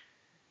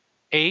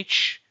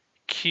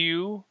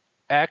 HQX3Y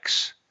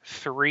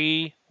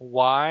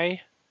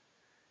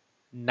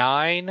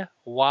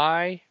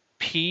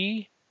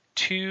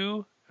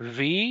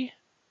 9YP2V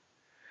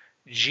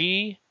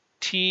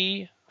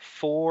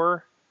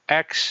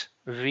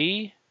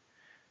GT4XV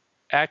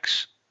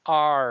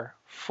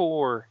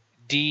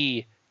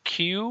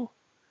XR4DQ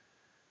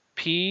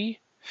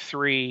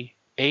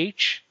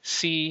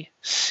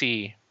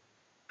P3HCC.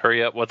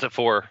 Hurry up. What's it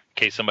for? In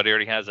case somebody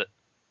already has it.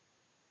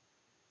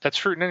 That's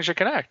Fruit Ninja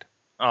Connect.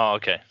 Oh,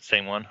 okay.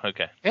 Same one.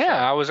 Okay.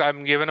 Yeah,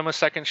 I'm giving them a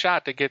second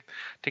shot to get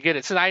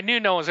it. Since I knew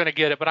no one was going to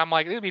get it, but I'm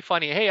like, it'd be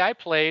funny. Hey, I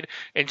played,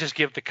 and just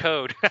give the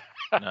code.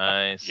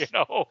 Nice.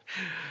 So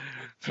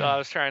I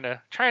was trying to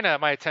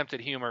my attempt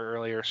at humor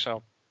earlier.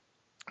 So,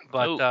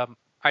 but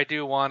I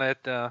do want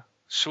it.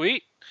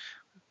 Sweet.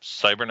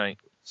 Cyber Knight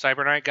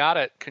got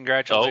it.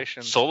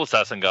 Congratulations. Oh, Soul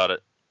Assassin got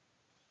it.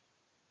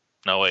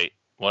 No, wait.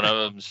 One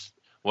of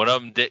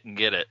them didn't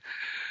get it.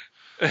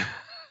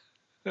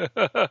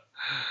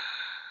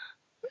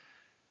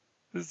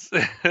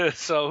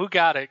 So who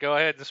got it? Go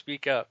ahead and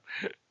speak up.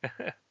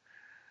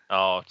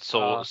 Soul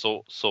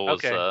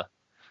okay. was.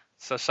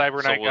 So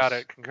Cyber Knight got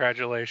it.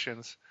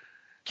 Congratulations.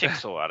 Kick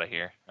Soul out of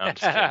here. I'm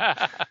just kidding.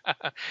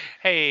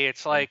 Hey,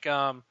 it's like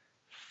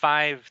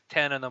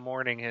 5:10 in the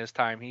morning his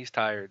time. He's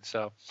tired,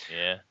 so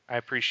yeah. I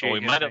appreciate. We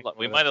might have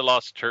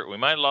lost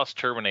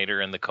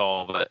Terminator in the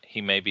call, but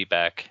he may be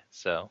back.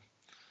 So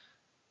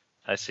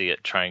I see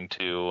it trying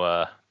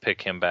to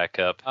pick him back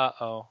up.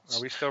 Are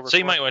we still recording? So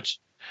you might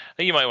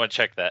want to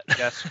check that.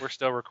 Yes, we're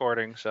still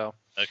recording. So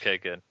okay,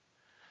 good.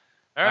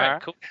 All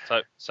right, cool.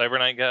 So Cyber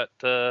Knight got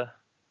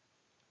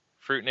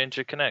Fruit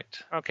Ninja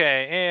Connect.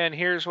 Okay, and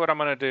here's what I'm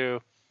gonna do.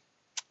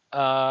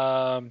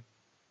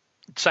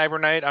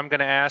 Cyber Knight, I'm going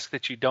to ask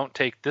that you don't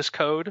take this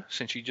code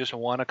since you just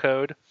won a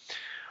code.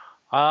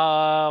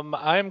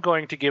 I'm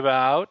going to give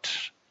out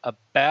a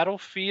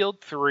Battlefield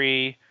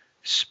 3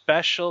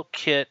 special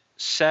kit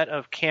set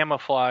of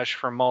camouflage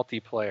for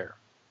multiplayer.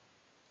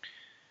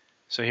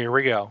 So here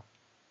we go.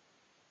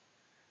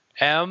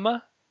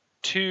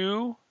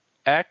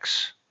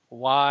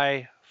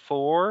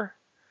 M2XY4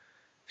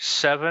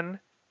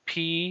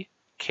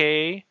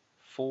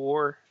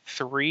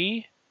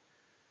 7PK43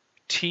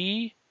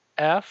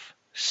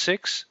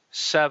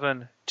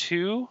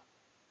 TF672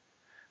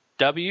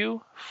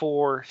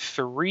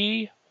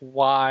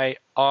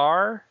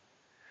 W43YR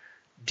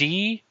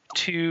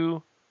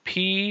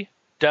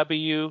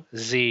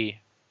D2PWZ.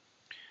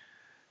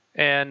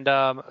 And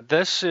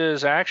this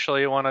is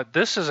actually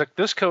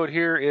this code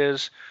here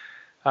is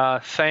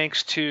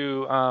thanks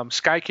to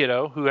Sky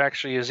Kiddo, who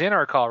actually is in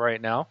our call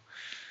right now.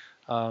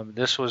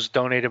 This was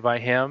donated by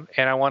him,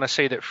 and I want to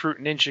say that Fruit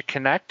Ninja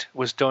Connect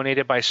was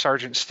donated by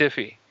Sergeant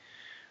Stiffy.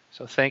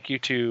 So thanks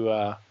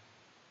to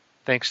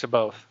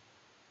both.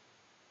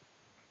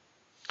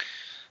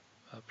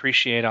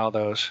 Appreciate all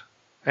those.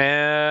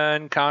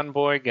 And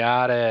Convoy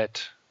got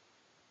it.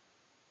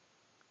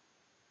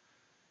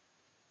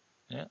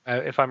 Yeah.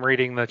 If I'm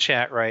reading the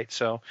chat right,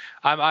 so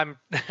I'm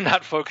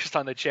not focused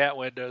on the chat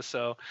window.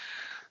 So,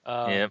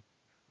 yeah.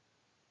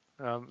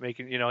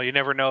 making, you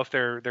never know if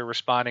they're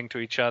responding to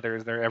each other.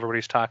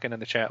 Everybody's talking in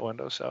the chat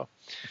window. So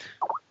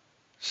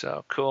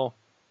cool.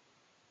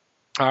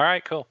 All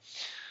right, cool.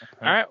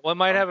 All right, we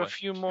might have a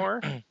few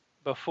more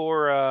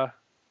before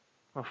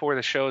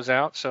the show's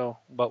out.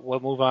 But we'll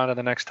move on to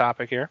the next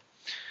topic here.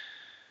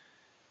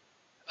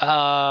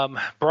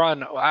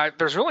 Brun,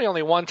 there's really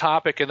only one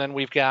topic, and then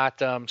we've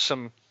got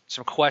some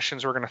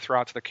questions we're going to throw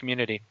out to the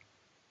community.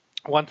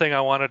 One thing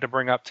I wanted to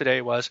bring up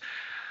today was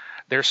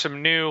there's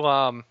some new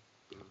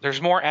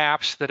there's more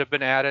apps that have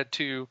been added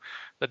to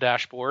the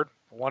dashboard.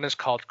 One is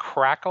called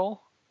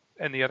Crackle,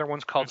 and the other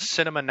one's called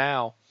Cinema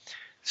Now.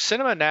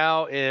 Cinema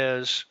Now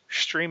is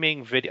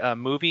streaming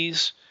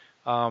movies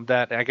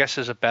that I guess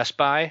is a Best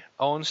Buy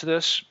owns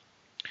this.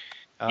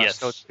 Yes.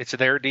 So it's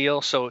their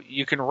deal. So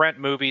you can rent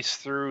movies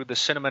through the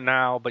Cinema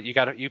Now, but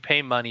you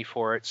pay money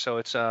for it. So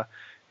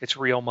it's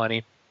real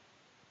money.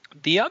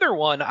 The other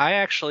one, I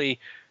actually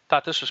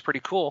thought this was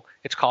pretty cool.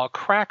 It's called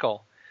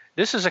Crackle.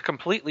 This is a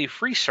completely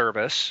free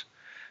service,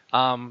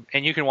 and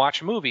you can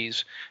watch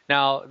movies.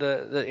 Now,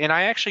 and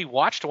I actually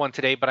watched one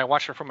today, but I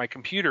watched it from my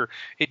computer.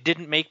 It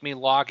didn't make me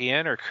log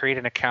in or create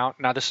an account.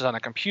 Now, this is on a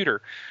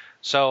computer.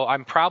 So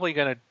I'm probably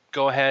going to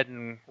go ahead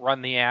and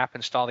run the app,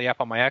 install the app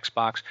on my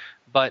Xbox.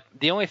 But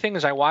the only thing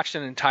is I watched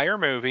an entire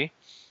movie,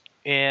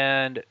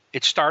 and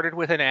it started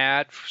with an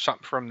ad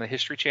from the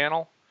History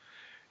Channel.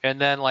 And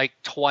then like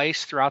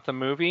twice throughout the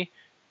movie,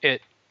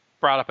 it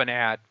brought up an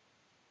ad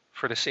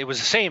for this. It was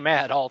the same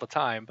ad all the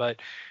time,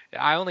 but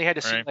I only had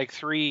to see like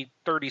 3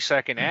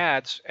 30-second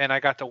ads, and I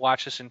got to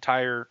watch this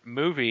entire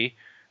movie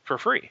for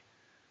free.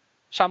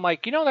 So I'm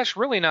like, that's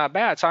really not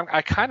bad. So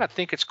I kind of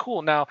think it's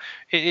cool. Now,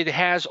 it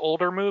has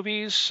older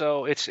movies,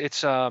 so it's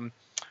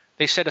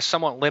they said a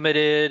somewhat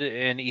limited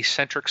and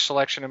eccentric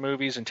selection of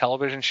movies and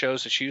television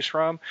shows to choose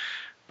from.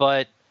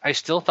 But I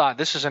still thought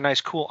this is a nice,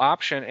 cool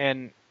option,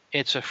 and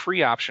it's a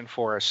free option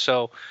for us.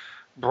 So,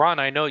 Bron,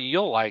 I know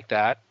you'll like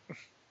that.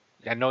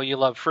 I know you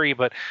love free,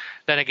 but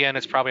then again,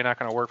 it's probably not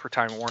going to work for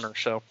Time Warner.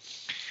 So,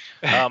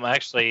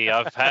 actually,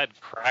 I've had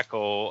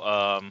Crackle.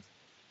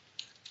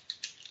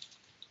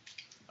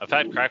 I've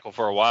had Crackle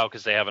for a while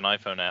because they have an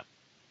iPhone app.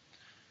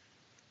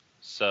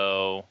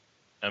 So,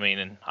 I mean,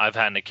 and I've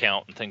had an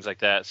account and things like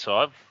that. So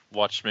I've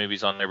watched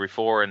movies on there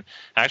before. And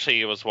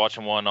actually, I was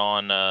watching one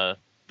on the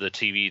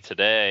TV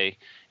today.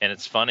 And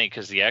it's funny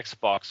because the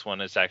Xbox one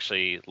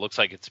looks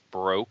like it's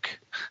broke,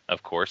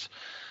 of course.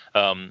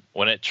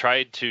 When it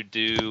tried to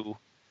do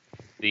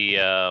the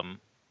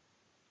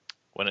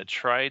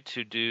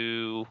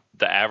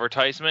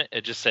advertisement,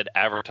 it just said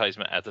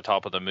advertisement at the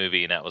top of the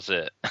movie, and that was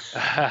it.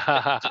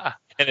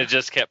 And it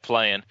just kept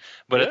playing.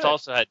 But Good. It's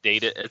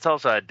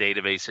also had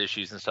database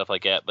issues and stuff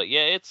like that. But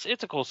yeah, it's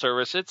a cool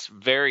service. It's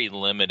very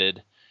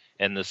limited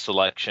in the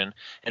selection.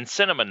 And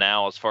Cinema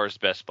Now, as far as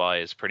Best Buy,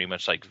 is pretty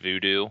much like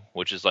Vudu,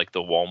 which is like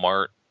the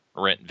Walmart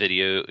rent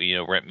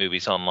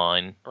movies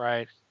online.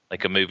 Right.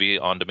 Like a movie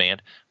on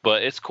demand.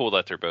 But it's cool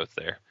that they're both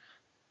there.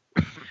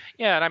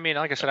 Yeah, and I mean,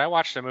 like I said, I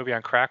watched the movie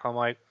on Crackle. I'm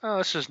like, oh,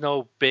 this is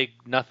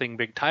nothing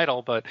big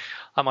title, but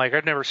I'm like,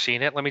 I've never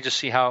seen it. Let me just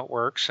see how it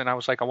works. And I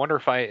was like, I wonder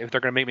if they're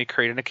going to make me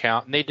create an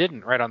account, and they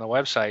didn't right on the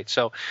website.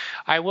 So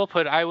I will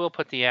put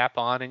the app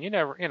on,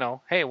 and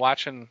hey,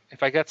 watching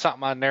if I get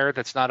something on there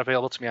that's not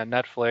available to me on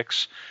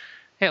Netflix,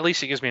 at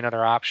least it gives me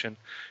another option.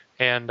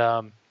 And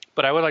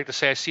but I would like to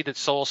say I see that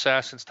Soul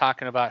Assassin's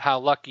talking about how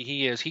lucky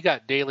he is. He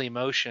got Daily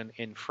Motion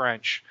in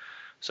French,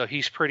 so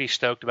he's pretty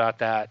stoked about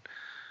that.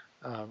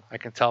 I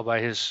can tell by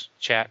his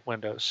chat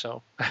windows.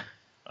 So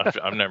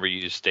I've never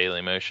used Daily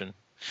Motion.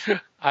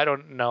 I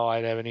don't know.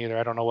 I haven't either.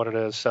 I don't know what it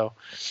is. So,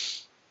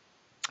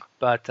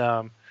 but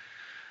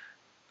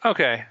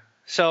okay.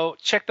 So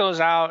check those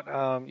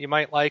out. You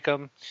might like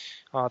them.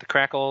 The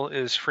Crackle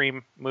is free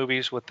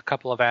movies with a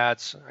couple of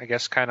ads, I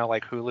guess, kind of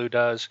like Hulu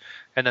does.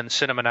 And then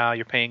Cinema Now,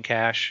 you're paying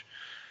cash.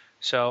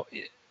 So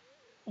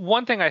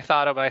one thing I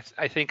thought of, I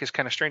think is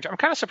kind of strange. I'm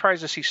kind of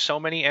surprised to see so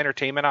many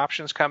entertainment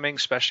options coming,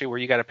 especially where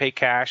you got to pay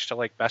cash to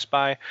like Best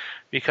Buy,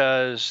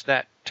 because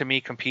that to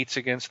me competes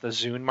against the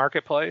Zune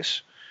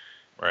marketplace.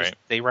 Right.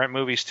 They rent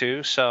movies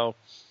too. So,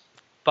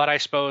 but I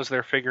suppose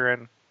they're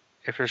figuring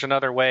if there's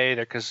another way,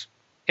 because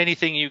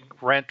anything you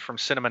rent from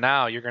Cinema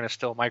Now,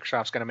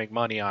 Microsoft's going to make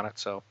money on it.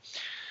 So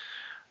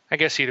I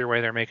guess either way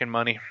they're making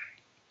money.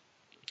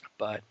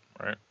 But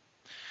right.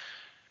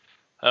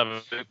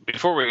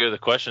 Before we go to the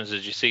questions,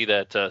 did you see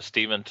that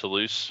Stephen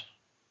Toulouse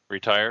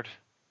retired?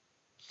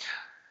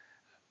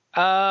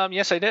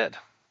 Yes, I did.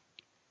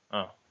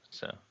 Oh,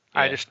 so yeah,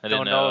 I just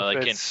don't know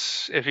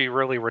if he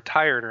really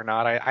retired or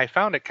not. I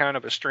found it kind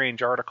of a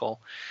strange article,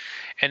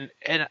 and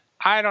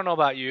I don't know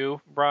about you,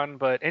 Brun,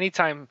 but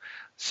anytime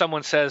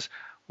someone says,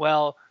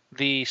 "Well,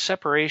 the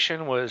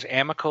separation was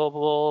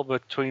amicable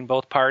between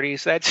both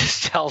parties," that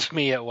just tells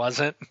me it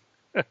wasn't.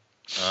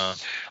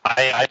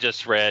 I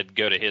just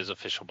go to his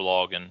official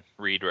blog and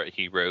read what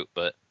he wrote,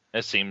 but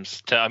it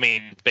seems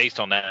based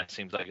on that, it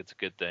seems like it's a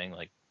good thing.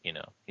 Like,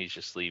 he's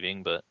just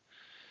leaving, but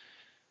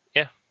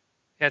yeah.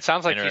 Yeah, it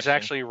sounds like he's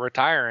actually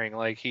retiring.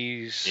 Like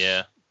he's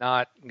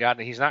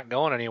he's not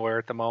going anywhere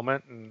at the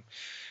moment, and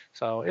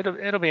so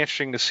it'll be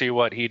interesting to see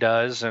what he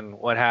does and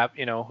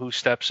who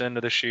steps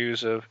into the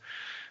shoes of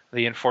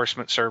the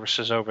enforcement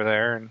services over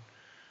there, and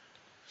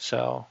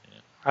so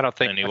I don't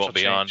think and he much won't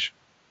will be on. change.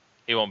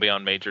 He won't be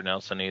on Major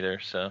Nelson either.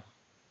 So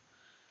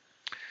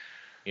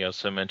he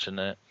also mentioned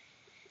that.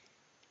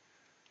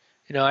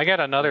 I got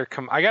another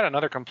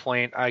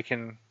complaint I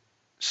can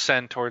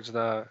send towards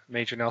the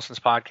Major Nelson's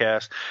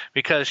podcast,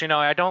 because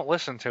I don't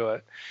listen to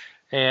it.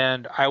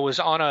 And I was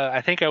on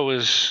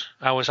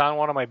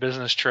one of my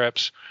business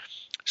trips,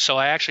 so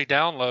I actually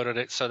downloaded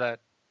it so that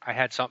I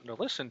had something to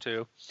listen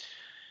to.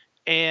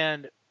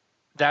 And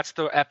that's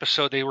the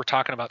episode they were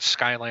talking about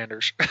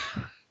Skylanders.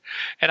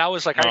 And I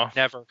was like, I've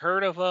never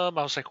heard of them.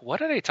 I was like,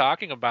 what are they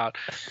talking about?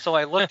 So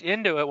I looked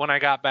into it when I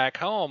got back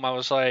home. I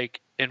was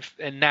like, and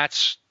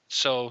that's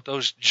so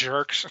those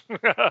jerks.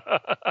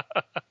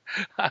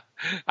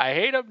 I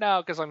hate them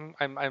now because I'm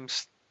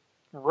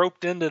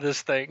roped into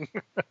this thing.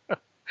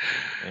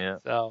 Yeah.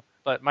 So,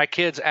 but my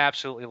kids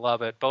absolutely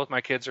love it. Both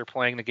my kids are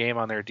playing the game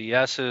on their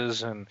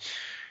DSs, and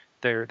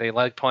they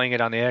like playing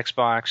it on the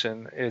Xbox,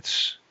 and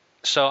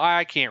so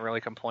I can't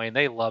really complain.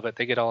 They love it.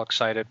 They get all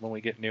excited when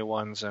we get new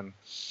ones, and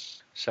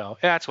so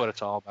that's what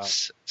it's all about.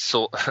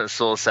 Soul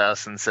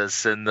Assassin says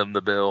send them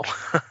the bill.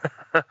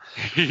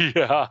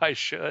 Yeah, I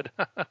should.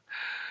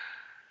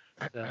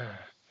 All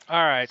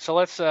right, so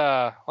let's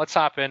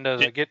hop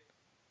into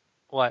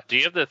what? Do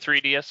you have the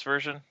 3DS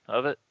version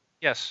of it?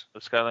 Yes.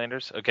 Of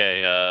Skylanders?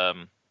 Okay.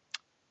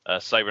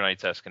 Cyber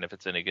Knight's asking if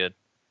it's any good.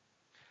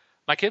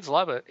 My kids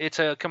love it. It's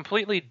a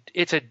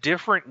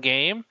different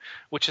game,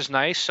 which is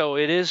nice. So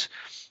it is,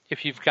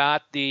 if you've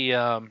got the,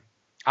 I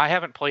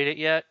haven't played it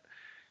yet,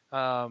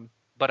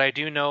 but I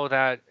do know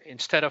that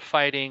instead of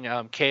fighting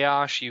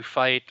Chaos, you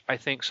fight, I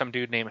think, some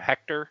dude named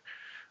Hector.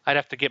 I'd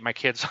have to get my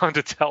kids on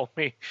to tell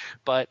me,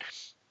 but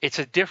it's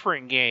a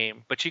different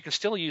game. But you can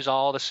still use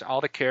all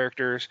the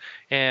characters.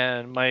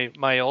 And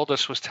my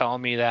oldest was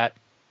telling me that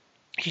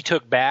he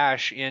took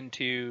Bash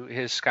into the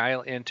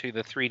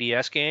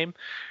 3DS game,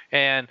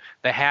 and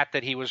the hat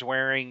that he was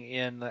wearing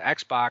in the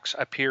Xbox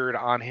appeared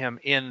on him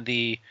in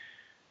the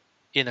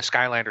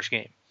Skylanders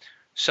game.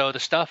 So the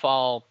stuff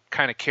all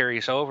kind of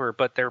carries over,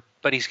 but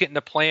he's getting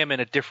to play him in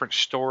a different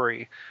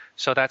story.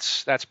 So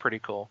that's pretty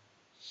cool.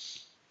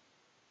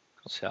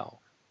 So,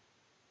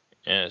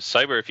 yeah,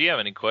 Cyber, if you have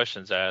any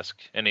questions, ask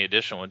any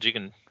additional ones. You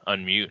can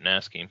unmute and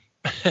ask him.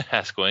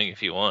 Ask Wing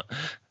if you want.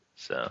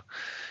 So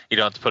you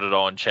don't have to put it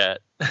all in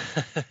chat.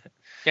 Yeah,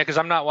 because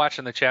I'm not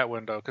watching the chat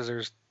window because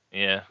there's but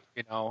yeah.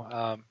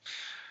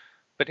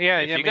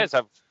 If you guys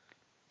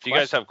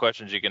have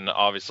questions, you can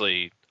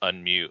obviously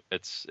unmute.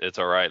 It's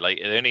all right. Like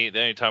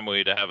any time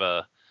we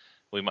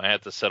might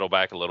have to settle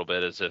back a little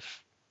bit, as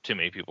if too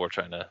many people are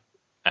trying to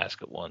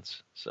ask at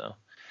once. So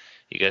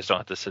you guys don't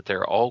have to sit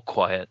there all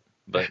quiet.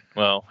 But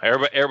well,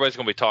 everybody's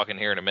gonna be talking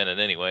here in a minute,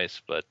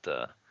 anyways. But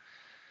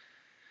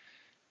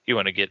you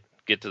want to get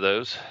to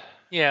those?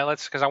 Yeah,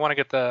 because I want to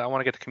get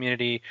the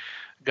community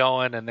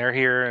going, and they're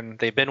here, and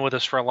they've been with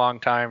us for a long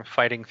time,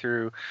 fighting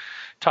through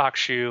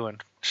TalkShoe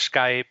and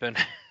Skype, and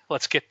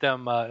let's get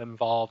them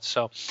involved.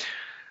 So,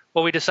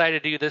 what we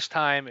decided to do this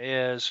time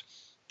is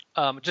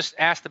just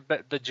ask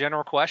the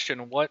general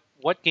question: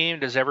 what game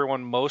does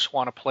everyone most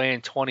want to play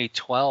in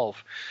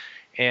 2012?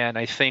 And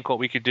I think what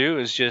we could do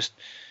is just,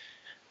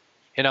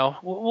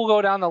 we'll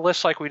go down the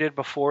list like we did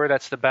before.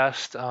 That's the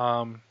best.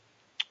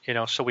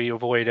 So we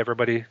avoid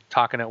everybody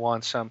talking at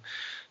once. So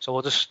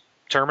we'll just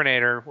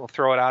Terminator. We'll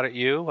throw it out at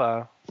you.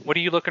 What are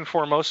you looking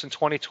for most in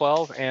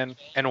 2012, and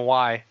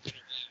why?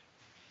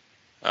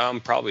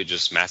 Probably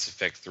just Mass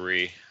Effect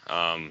 3,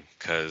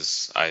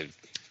 because I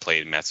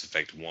played Mass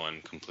Effect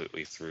 1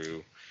 completely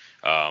through.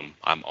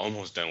 I'm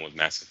almost done with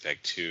Mass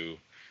Effect 2.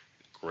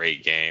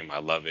 Great game. I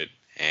love it.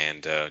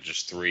 And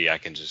just 3, I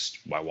can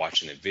by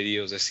watching the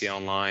videos I see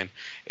online,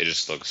 it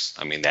just looks,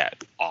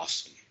 that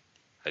awesome.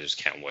 I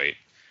just can't wait.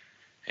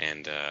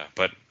 And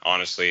but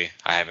honestly,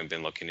 I haven't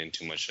been looking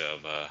into much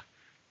of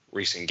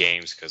recent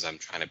games because I'm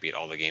trying to beat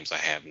all the games I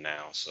have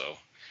now. So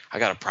I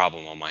got a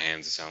problem on my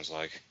hands, it sounds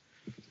like.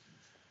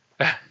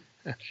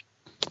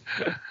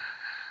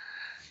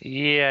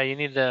 Yeah, you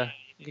need to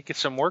get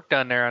some work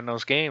done there on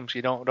those games.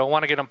 You don't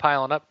want to get them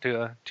piling up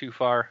too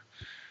far.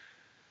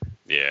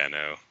 Yeah, I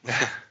know.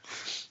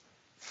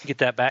 Get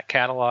that back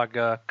catalog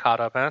caught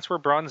up, and that's where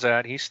Brun's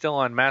at. He's still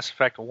on Mass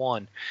Effect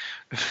 1.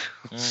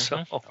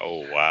 So.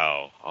 Oh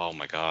wow! Oh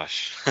my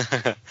gosh!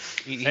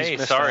 Hey,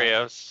 sorry,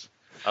 I was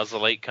a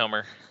late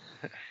comer.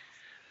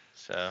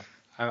 So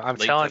I'm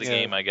late telling to the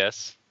game, I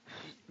guess.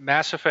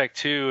 Mass Effect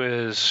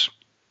 2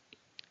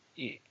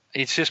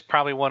 it's just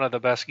probably one of the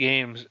best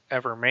games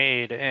ever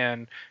made,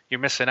 and you're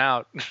missing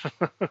out.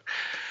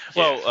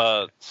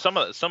 Well, some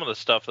of the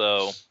stuff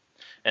though.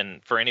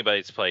 And for anybody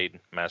that's played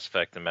Mass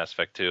Effect and Mass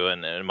Effect 2,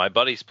 and my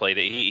buddy's played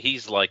it,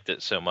 he's liked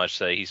it so much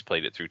that he's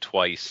played it through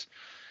twice.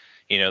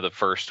 The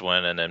first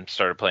one, and then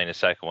started playing the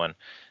second one.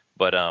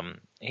 But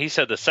he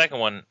said the second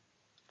one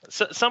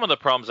some of the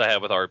problems I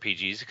have with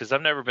RPGs, because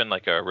I've never been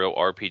like a real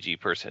RPG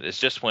person, it's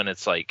just when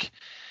it's like,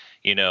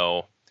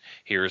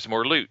 here's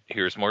more loot,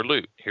 here's more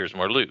loot, here's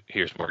more loot,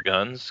 here's more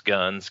guns,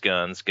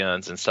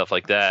 and stuff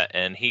like that.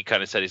 And he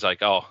kind of said, he's like,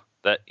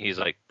 that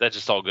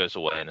just all goes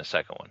away in the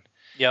second one.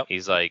 Yep.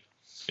 He's like,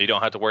 you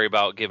don't have to worry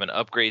about giving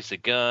upgrades to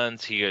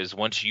guns. He goes,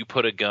 once you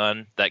put a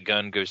gun, that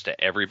gun goes to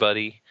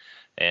everybody.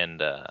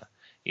 And,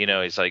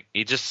 he's like,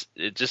 it just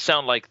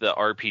sounded like the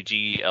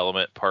RPG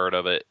element part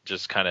of it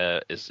just kind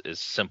of is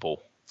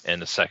simple in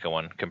the second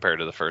one compared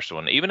to the first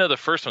one. Even though the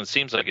first one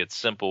seems like it's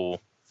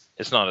simple,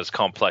 it's not as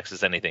complex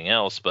as anything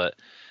else, but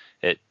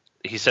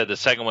he said the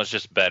second one's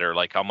just better.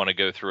 Like, I'm going to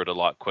go through it a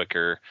lot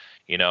quicker.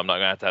 I'm not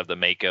going to have the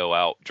Mako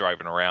out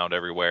driving around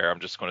everywhere. I'm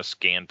just going to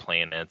scan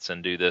planets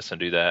and do this and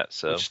do that.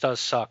 So, which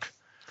does suck.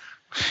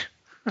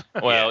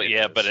 Well,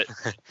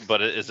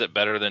 but is it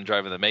better than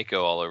driving the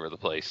Mako all over the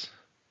place?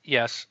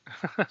 Yes.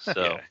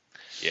 So,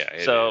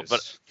 it so,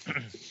 is.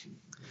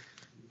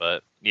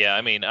 but yeah,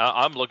 I mean,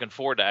 I'm looking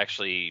forward to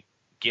actually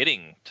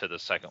getting to the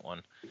second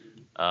one.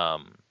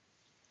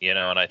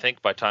 And I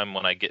think by the time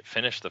when I get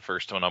finished the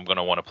first one, I'm going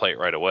to want to play it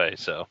right away.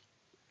 So,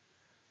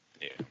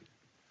 yeah.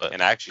 And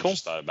I actually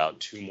just thought about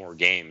 2 more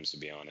games, to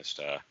be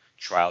honest.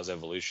 Trials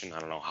Evolution. I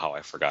don't know how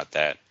I forgot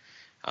that.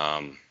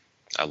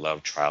 I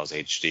love Trials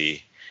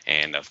HD,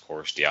 and of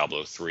course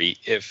Diablo 3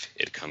 if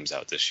it comes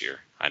out this year.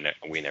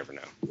 We never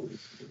know.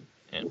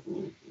 Yeah.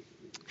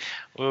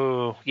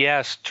 Ooh,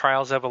 yes,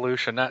 Trials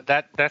Evolution.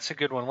 That's a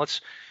good one.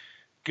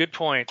 Good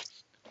point.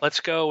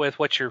 Let's go with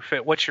what's your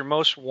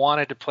most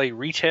wanted to play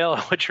retail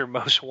and what your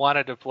most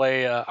wanted to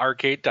play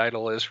arcade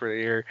title is for the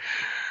year.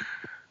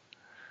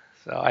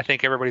 So I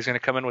think everybody's going to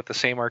come in with the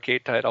same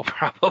arcade title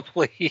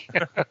probably.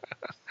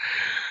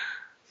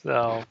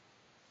 So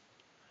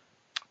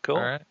cool.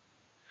 All right.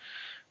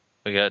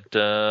 We got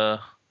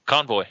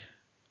Convoy.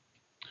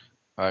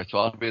 All right, so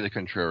I'll be the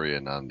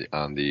contrarian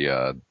on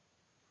the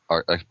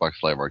Xbox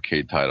Live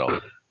Arcade title.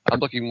 I'm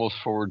looking most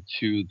forward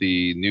to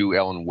the new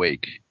Alan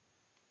Wake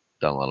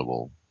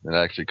downloadable. It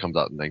actually comes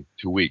out in like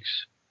 2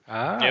 weeks.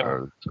 Ah.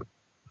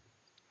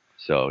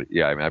 So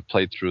yeah, I mean, I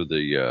played through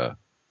the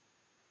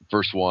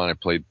first one. I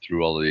played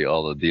through all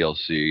the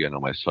DLC. I know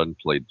my son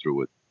played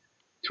through it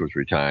 2 or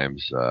 3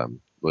 times.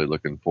 Really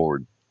looking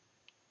forward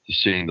to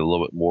seeing a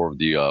little bit more of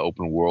the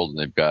open world, and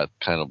they've got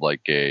kind of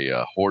like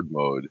a horde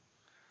mode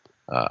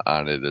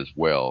on it as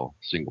well,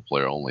 single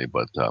player only.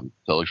 But that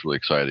looks really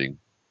exciting.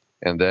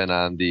 And then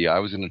I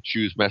was going to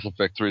choose Mass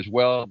Effect 3 as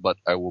well, but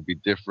I will be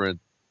different.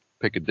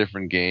 Pick a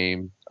different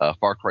game,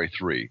 Far Cry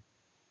 3.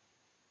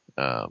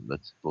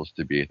 That's supposed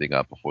to be, I think,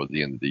 out before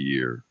the end of the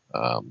year.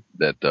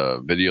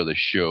 That video they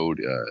showed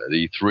at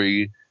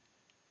E3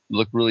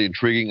 looked really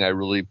intriguing. I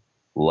really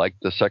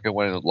liked the second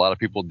one. A lot of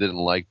people didn't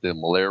like the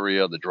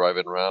malaria, the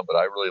driving around, but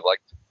I really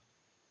liked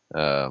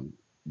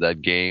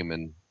that game.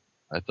 And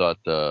I thought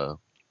the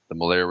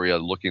malaria,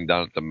 looking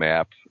down at the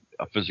map,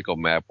 a physical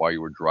map while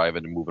you were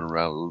driving and moving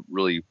around,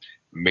 really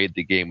made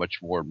the game much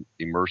more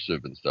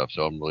immersive and stuff.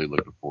 So I'm really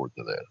looking forward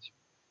to that.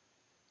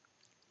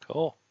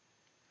 Cool.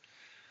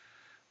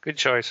 Good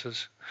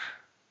choices.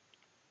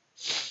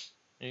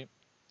 Yep.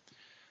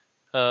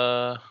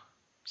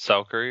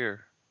 Valkyrie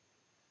or?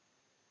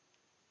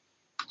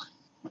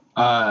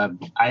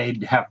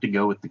 I'd have to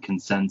go with the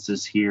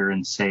consensus here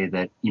and say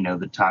that,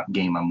 the top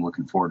game I'm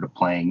looking forward to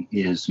playing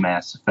is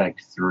Mass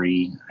Effect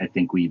 3. I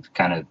think we've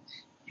kind of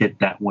hit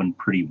that one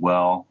pretty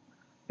well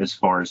as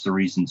far as the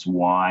reasons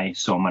why.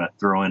 So I'm going to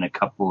throw in a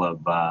couple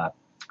of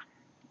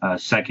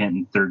second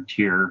and third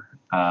tier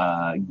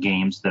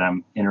games that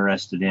I'm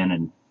interested in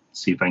and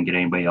see if I can get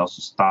anybody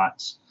else's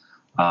thoughts.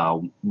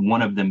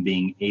 One of them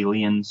being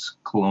Aliens,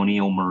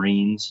 Colonial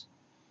Marines.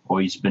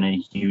 Always been a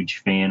huge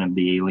fan of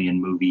the Alien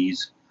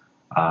movies.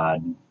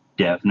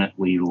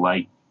 Definitely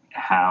like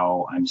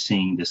how I'm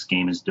seeing this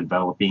game is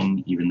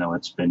developing, even though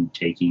it's been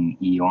taking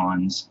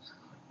eons.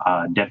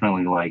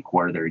 Definitely like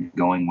where they're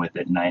going with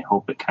it, and I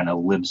hope it kind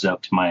of lives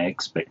up to my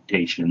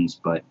expectations,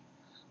 but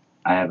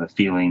I have a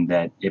feeling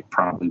that it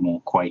probably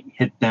won't quite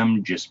hit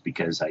them just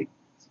because I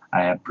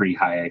have pretty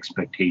high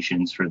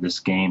expectations for this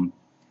game.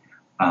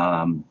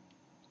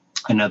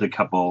 Another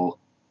couple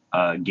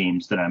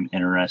games that I'm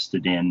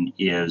interested in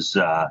is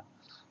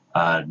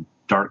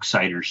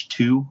Darksiders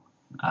 2.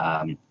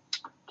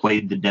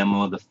 Played the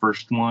demo of the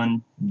first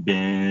one,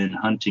 been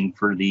hunting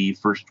for the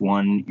first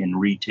one in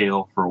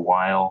retail for a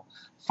while,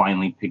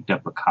 finally picked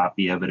up a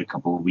copy of it a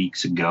couple of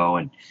weeks ago,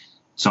 and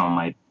it's on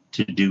my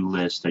to-do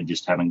list. I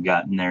just haven't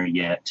gotten there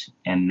yet.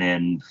 And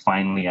then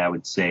finally, I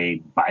would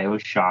say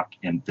BioShock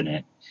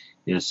Infinite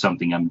is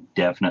something I'm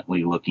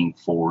definitely looking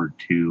forward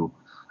to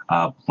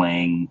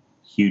playing.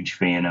 Huge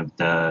fan of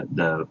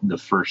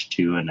the first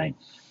two, and I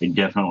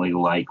definitely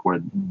like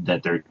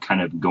that they're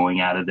kind of going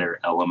out of their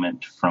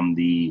element from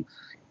the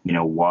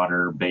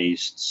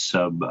water-based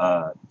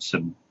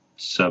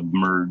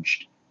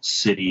submerged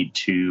city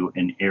to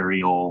an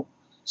aerial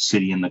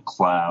city in the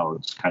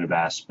clouds kind of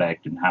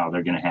aspect, and how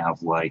they're going to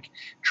have like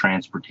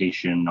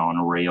transportation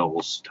on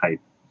rails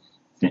type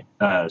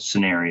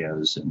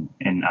scenarios,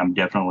 and I'm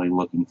definitely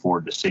looking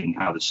forward to seeing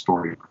how the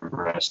story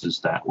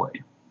progresses that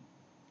way.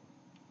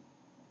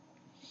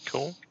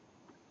 Cool.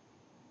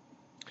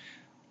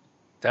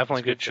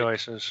 Definitely good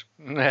choices.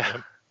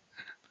 Yeah.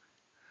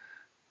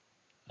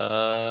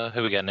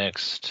 Who we got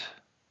next?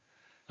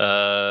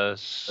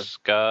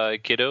 Sky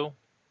Kiddo.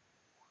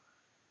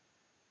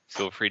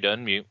 Feel free to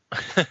unmute.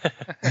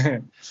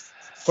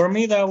 For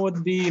me, that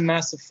would be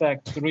Mass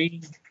Effect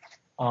 3.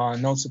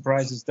 No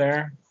surprises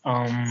there.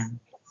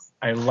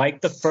 I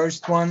liked the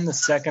first one. The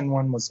second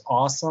one was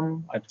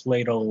awesome. I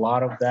played a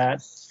lot of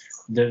that.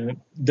 The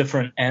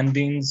different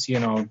endings,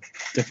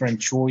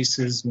 different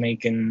choices,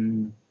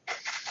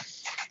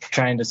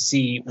 trying to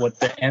see what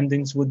the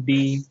endings would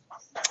be.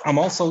 I'm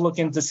also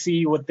looking to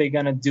see what they're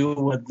going to do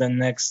with the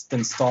next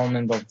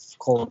installment of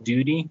Call of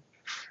Duty,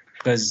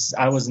 because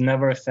I was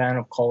never a fan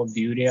of Call of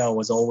Duty. I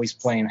was always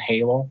playing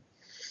Halo,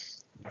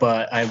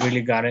 but I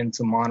really got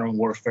into Modern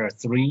Warfare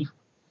 3,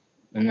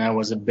 and that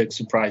was a big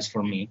surprise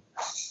for me.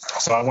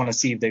 So I want to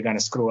see if they're going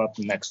to screw up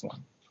the next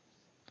one.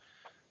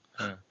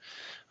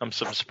 I'm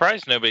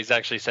surprised nobody's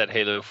actually said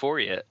Halo 4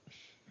 yet.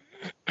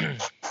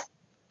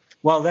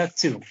 Well, that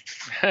too.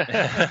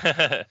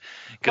 Because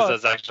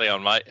that's actually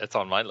on my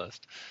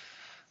list.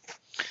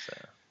 So.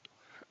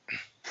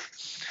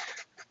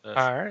 All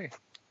right.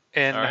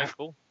 And all right,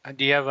 cool.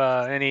 Do you have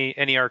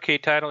any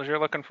arcade titles you're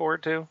looking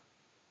forward to?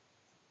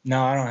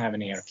 No, I don't have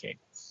any arcade.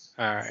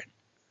 All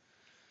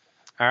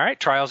right.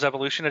 Trials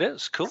Evolution it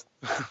is. Cool.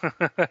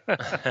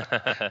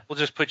 We'll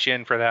just put you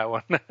in for that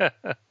one.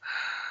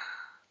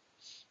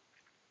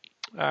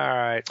 All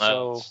right.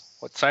 So,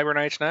 what, Cyber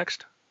Knight's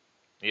next?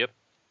 Yep.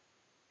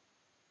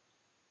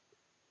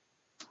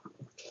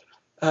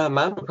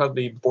 Mine would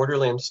probably be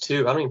Borderlands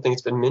 2. I don't even think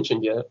it's been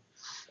mentioned yet.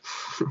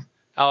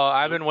 Oh,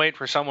 I've been waiting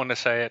for someone to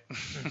say it.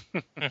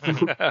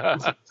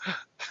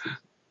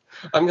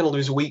 I'm going to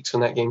lose weeks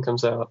when that game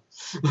comes out.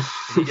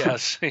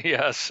 Yes.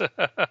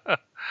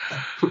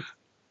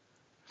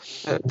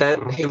 That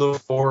and Halo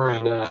 4,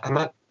 and I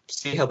might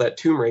see how that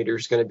Tomb Raider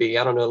is going to be.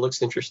 I don't know. It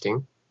looks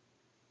interesting.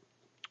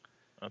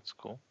 That's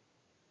cool.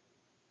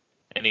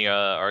 Any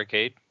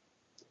arcade?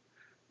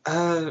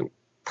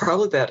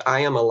 Probably that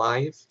I Am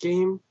Alive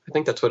game. I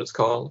think that's what it's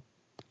called.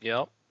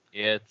 Yep.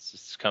 Yeah, it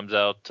comes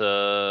out, 2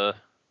 or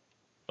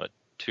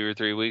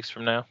 3 weeks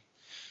from now?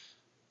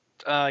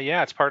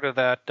 Yeah, it's part of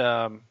that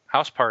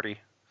house party.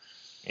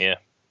 Yeah.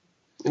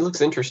 It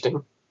looks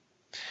interesting.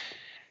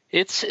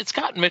 It's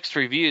got mixed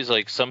reviews.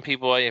 Like, some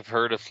people I have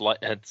heard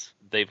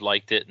they've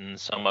liked it, and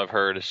some I've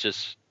heard it's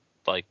just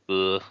like,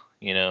 ugh,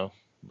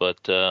 But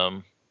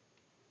we'll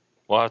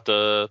have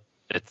to.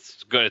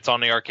 It's good. It's on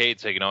the arcade,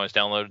 so you can always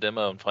download a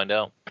demo and find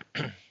out.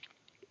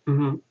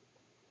 Mm-hmm.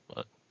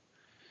 But,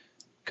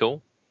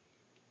 cool.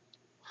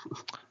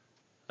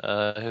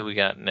 Who we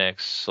got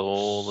next?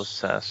 Soul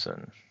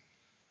Assassin.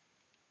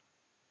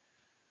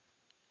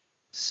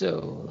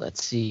 So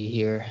let's see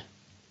here.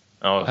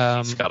 Oh,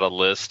 he's got a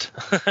list.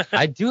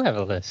 I do have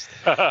a list,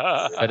 but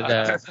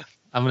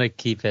I'm gonna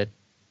keep it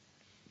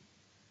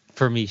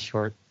for me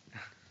short.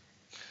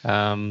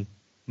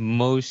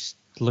 Most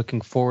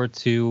looking forward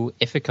to,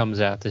 if it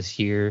comes out this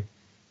year,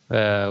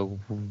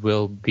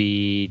 will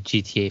be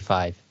GTA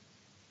 5.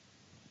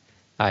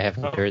 I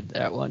haven't heard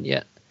that one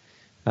yet.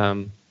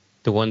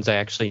 The ones I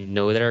actually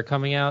know that are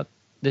coming out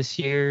this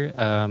year,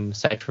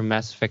 aside from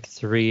Mass Effect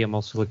 3, I'm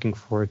also looking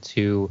forward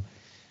to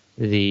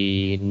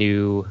the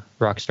new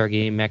Rockstar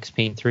game, Max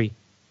Payne 3.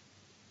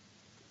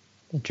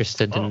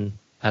 Interested in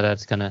how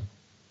that's going to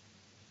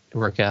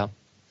work out.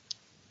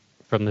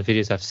 From the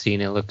videos I've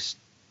seen, it looks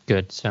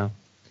good. So,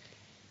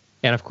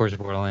 and of course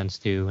Borderlands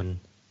 2 and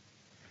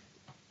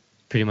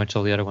pretty much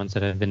all the other ones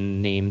that have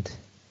been named.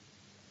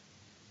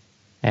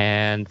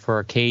 And for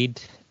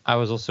arcade, I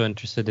was also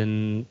interested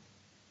in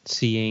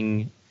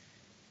seeing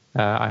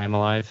I Am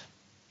Alive.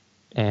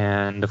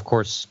 And of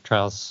course,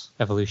 Trials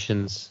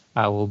Evolutions.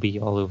 I will be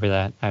all over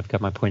that. I've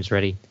got my points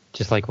ready,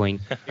 just like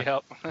Wayne.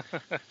 Yep.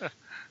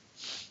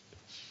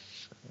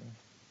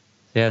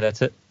 Yeah,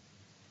 that's it.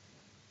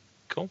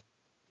 Cool.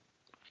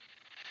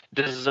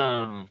 Does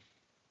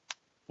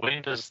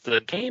Wayne, does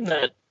the game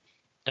that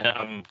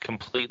I'm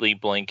completely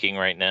blanking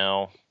right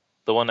now,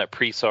 the one that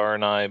Presar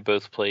and I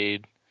both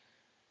played,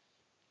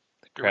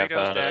 the crap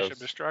Doritos out Dash of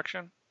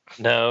Destruction?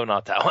 No,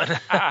 not that one.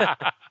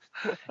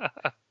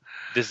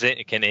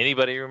 Can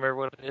anybody remember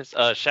what it is?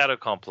 Shadow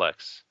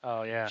Complex.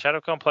 Oh, yeah.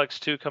 Shadow Complex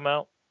 2 come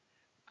out?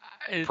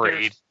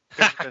 Braid.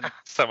 There's been...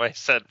 Somebody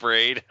said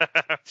Braid.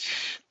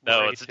 No,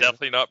 Braid it's 2.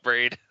 definitely not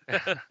Braid.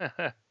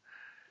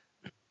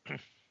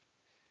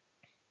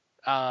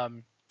 I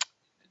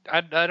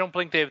don't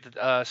think they've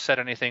said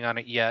anything on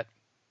it yet.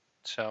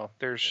 So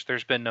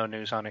there's been no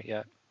news on it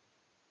yet.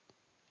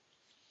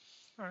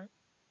 All right.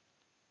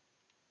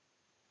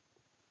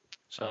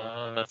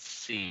 So let's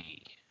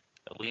see.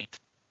 Elite.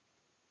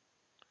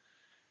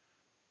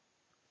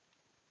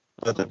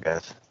 What's up,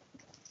 guys?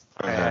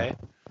 Hey.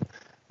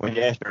 When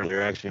you asked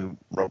earlier, I actually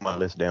wrote my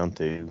list down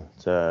too.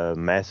 It's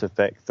Mass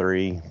Effect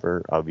 3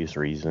 for obvious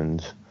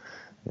reasons.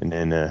 And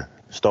then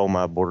stole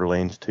my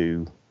Borderlands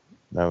 2.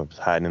 I was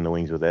hiding in the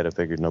wings with that. I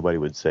figured nobody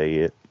would say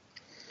it.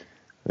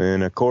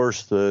 And of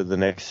course, the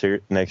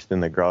next in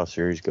the Graw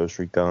series, Ghost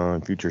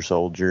Recon, Future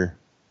Soldier.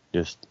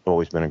 Just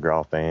always been a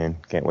Graw fan.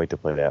 Can't wait to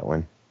play that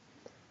one.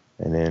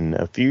 And then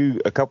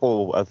a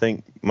couple I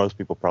think most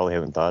people probably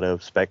haven't thought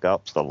of. Spec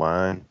Ops: The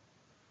Line.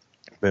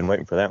 Been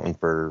waiting for that one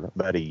for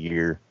about a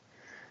year.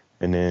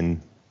 And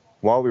then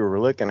while we were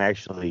looking,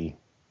 actually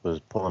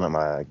was pulling up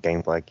my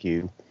Gamefly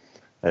queue.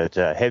 It's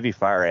Heavy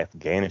Fire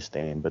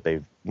Afghanistan, but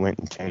they've went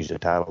and changed the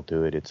title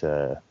to it. It's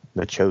The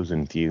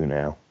Chosen Few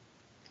now.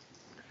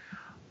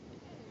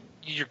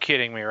 You're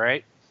kidding me,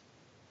 right?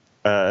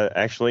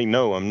 Actually,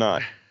 no, I'm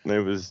not. It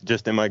was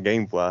just in my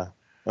Gamefly.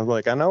 I was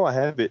like, I know I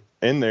have it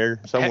in there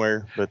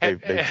somewhere, but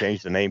they've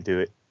changed the name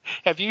to it.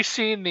 Have you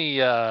seen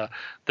the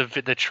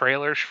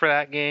trailers for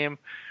that game?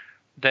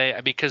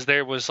 Because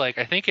there was I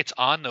think it's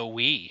on the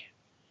Wii.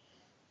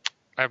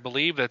 I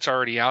believe that's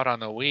already out on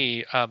the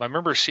Wii. I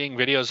remember seeing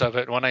videos of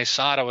it. When I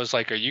saw it, I was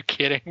like, "Are you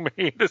kidding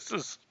me?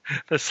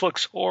 This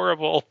looks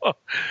horrible."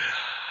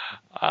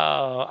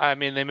 I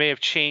mean, they may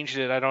have changed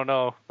it. I don't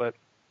know, but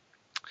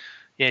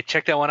yeah,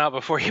 check that one out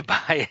before you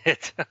buy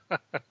it.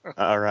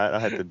 All right, I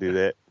had to do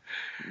that.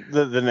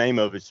 The name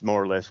of it's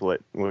more or less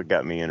what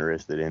got me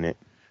interested in it.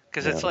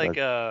 Because it's like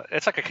a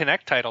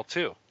Kinect title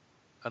too,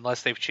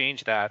 unless they've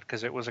changed that.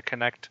 Because it was a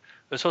Kinect. It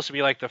was supposed to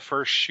be like the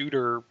first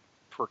shooter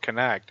for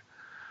Kinect.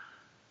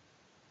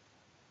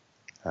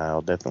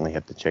 I'll definitely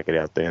have to check it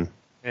out then.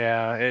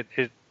 Yeah,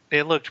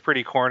 it looked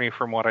pretty corny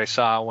from what I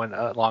saw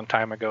a long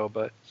time ago,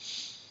 but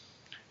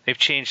they've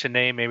changed the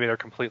name. Maybe they're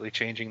completely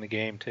changing the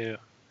game too.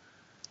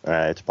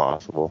 It's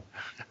possible.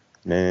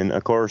 And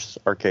of course,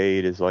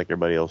 arcade is like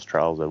everybody else.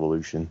 Trials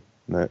Evolution.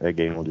 That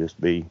game will just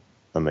be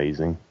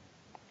amazing.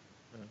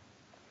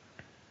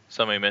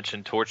 Somebody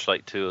mentioned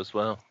Torchlight 2 as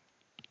well.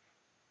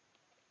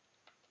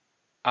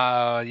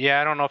 Yeah,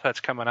 I don't know if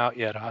that's coming out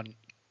yet on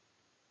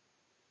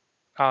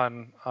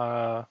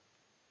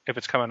if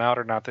it's coming out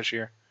or not this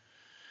year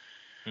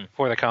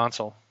for the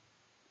console.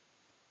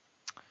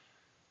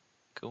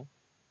 Cool.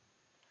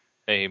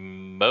 Hey,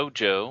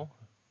 Mojo,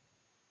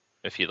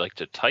 if you'd like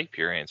to type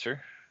your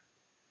answer,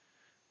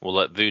 we'll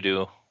let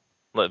Voodoo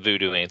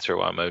answer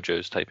while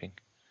Mojo's typing.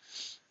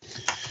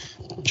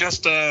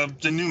 Just the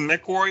new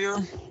Mech Warrior,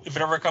 if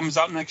it ever comes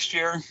out next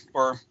year,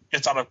 or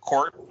it's out of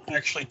court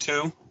actually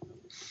too.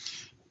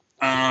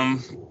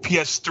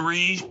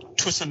 PS3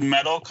 Twisted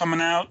Metal coming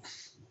out.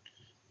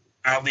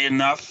 Oddly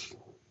enough,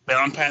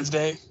 Valentine's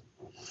Day.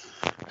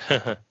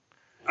 The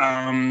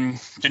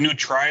new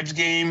Tribes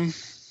game.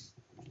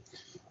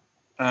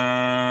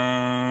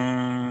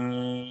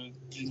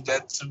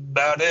 That's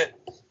about it.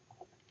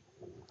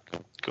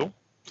 Cool.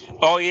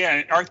 Oh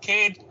yeah,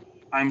 arcade.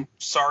 I'm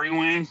sorry,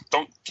 Wayne.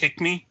 Don't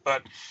kick me,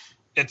 but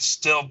it's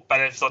still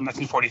Battlefield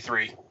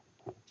 1943.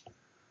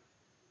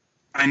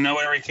 I know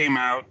it already came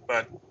out,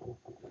 but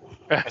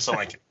I still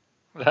like it.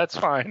 That's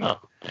fine. Oh,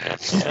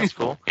 that's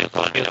cool.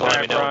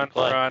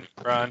 Run,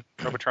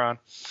 Robotron.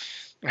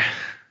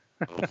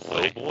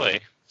 Oh boy.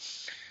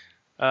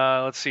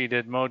 Let's see.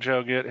 Did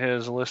Mojo get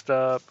his list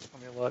up?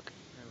 Let me look.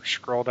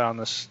 Scroll down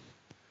this.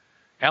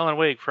 Alan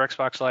Wake for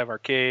Xbox Live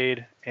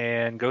Arcade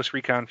and Ghost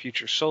Recon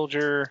Future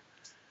Soldier.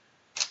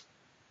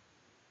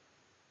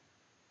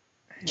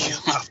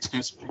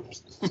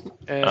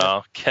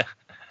 Okay.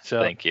 So,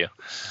 thank you.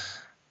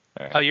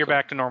 Right, you're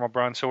back to normal,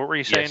 Brun. So what were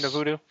you saying to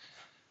Voodoo?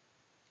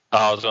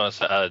 I was going to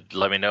say,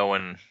 let me know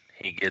when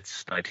he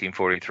gets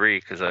 1943,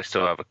 because I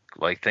still have,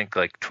 I think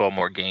 12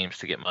 more games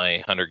to get my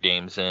 100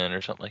 games in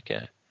or something like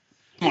that.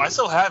 Well, I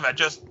still have it.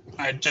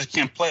 I just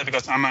can't play it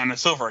because I'm on a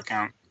silver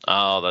account.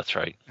 Oh, that's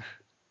right.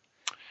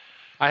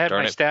 I had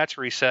my stats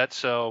reset,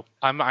 so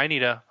I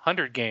need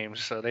 100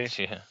 games. So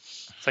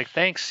it's like,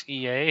 thanks,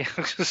 EA.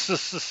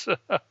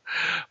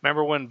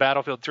 Remember when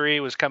Battlefield 3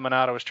 was coming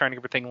out? I was trying to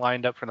get everything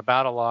lined up for the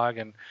battle log,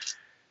 and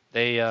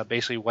they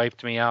basically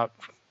wiped me out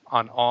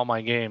on all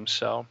my games.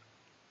 So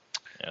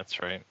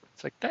that's right.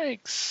 It's like,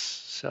 thanks.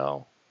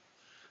 So,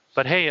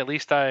 but hey, at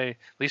least my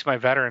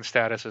veteran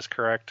status is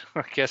correct.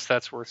 I guess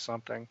that's worth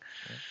something.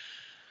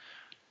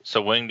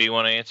 So, Wing, do you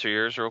want to answer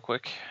yours real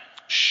quick?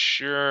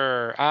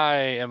 Sure. I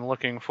am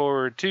looking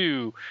forward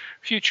to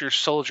Future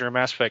Soldier,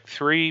 Mass Effect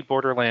 3,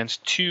 Borderlands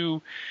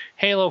 2,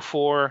 Halo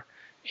 4,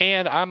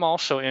 and I'm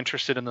also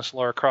interested in this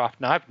Lara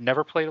Croft. Now, I've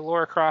never played a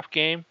Lara Croft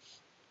game,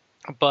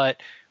 but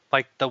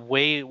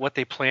what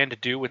they plan to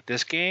do with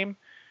this game,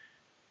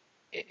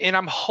 and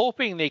I'm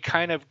hoping they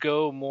kind of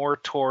go more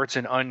towards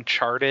an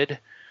Uncharted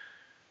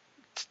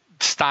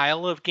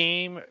style of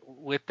game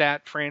with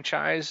that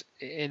franchise.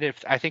 And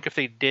I think if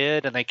they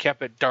did and they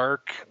kept it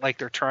dark like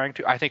they're trying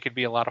to, I think it'd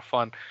be a lot of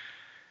fun.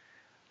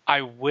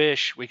 I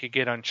wish we could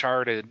get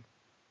Uncharted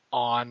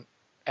on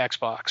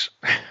Xbox.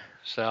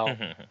 So,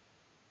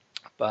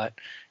 but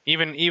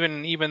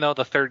even though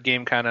the third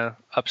game kind of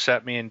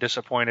upset me and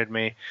disappointed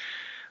me,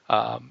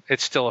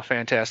 it's still a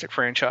fantastic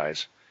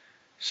franchise.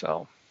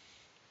 So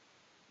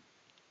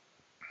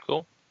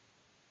cool.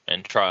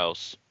 And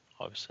Trials,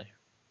 obviously.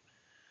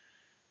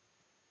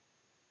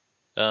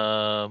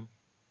 Mine's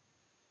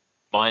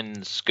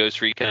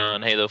Ghost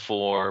Recon, Halo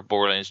 4,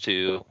 Borderlands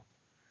 2,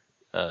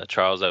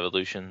 Trials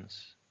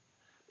Evolutions.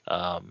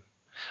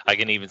 I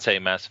can even say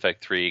Mass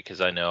Effect 3 because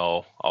I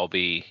know I'll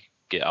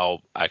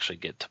actually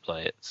get to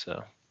play it.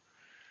 So,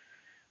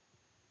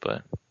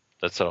 but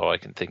that's all I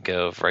can think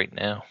of right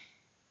now.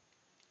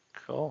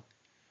 Cool.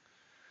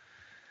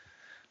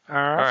 All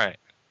All right. right.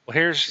 Well,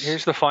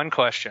 here's the fun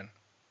question.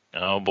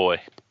 Oh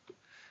boy.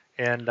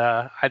 And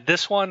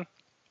this one,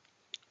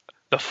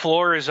 the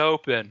floor is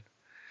open.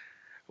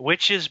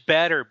 Which is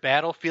better,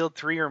 Battlefield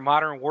 3 or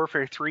Modern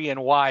Warfare 3,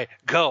 and why?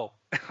 Go.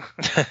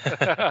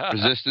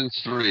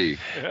 Resistance 3.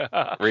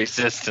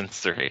 Resistance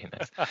 3.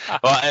 Well,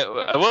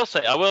 I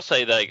will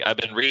say that I've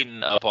been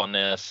reading up on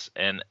this,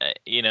 and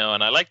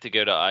and I like to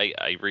go to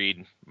I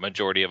read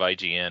majority of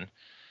IGN.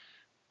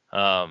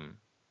 I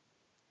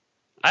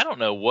don't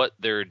know what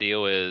their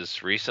deal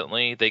is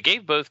recently. They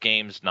gave both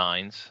games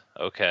 9s.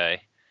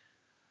 Okay.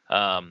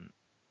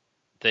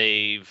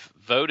 They've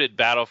voted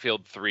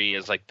Battlefield 3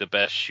 as like the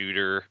best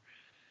shooter,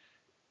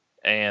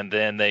 and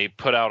then they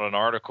put out an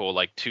article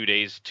like 2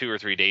 or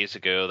 3 days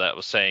ago that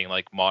was saying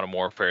like Modern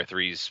Warfare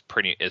 3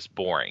 is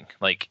boring.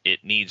 Like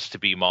it needs to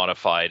be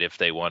modified if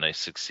they want to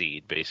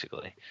succeed.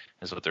 Basically,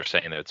 is what they're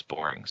saying, that it's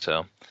boring.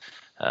 So,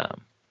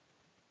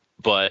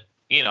 but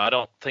I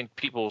don't think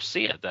people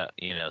see it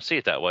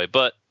that way.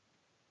 But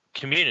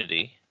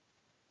community,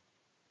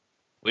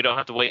 we don't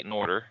have to wait in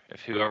order.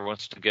 If whoever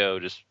wants to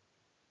go, just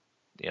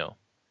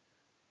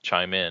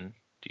chime in.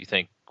 Do you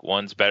think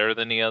one's better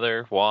than the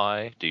other?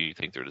 Why? Do you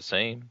think they're the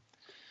same?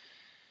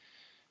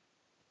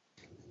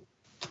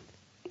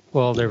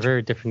 Well, they're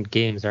very different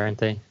games, aren't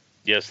they?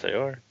 Yes, they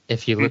are.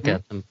 If you look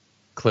at them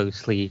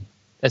closely,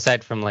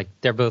 aside from like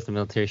they're both a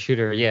military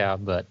shooter, yeah,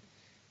 but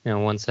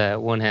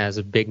one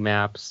has big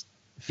maps,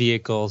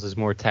 vehicles, is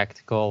more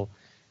tactical,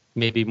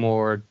 maybe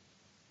more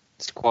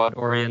squad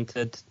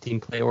oriented, team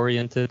play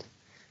oriented.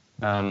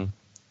 But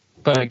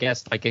I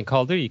guess like in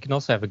Call of Duty, you can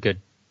also have a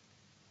good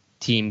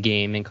team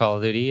game in Call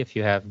of Duty if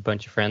you have a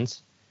bunch of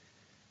friends.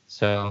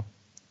 So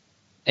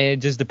it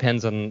just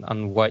depends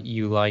on what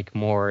you like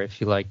more.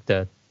 If you like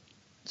the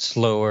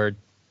slower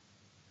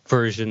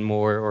version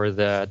more, or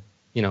the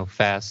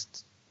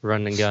fast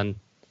run and gun.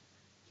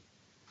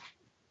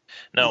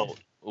 No,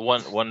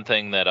 one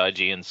thing that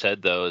IGN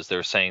said though is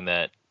they're saying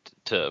that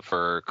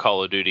for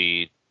Call of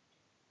Duty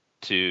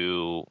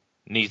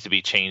needs to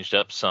be changed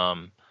up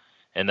some,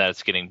 and that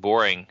it's getting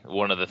boring.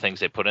 One of the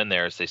things they put in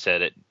there is they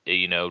said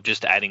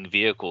just adding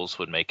vehicles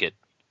would make it,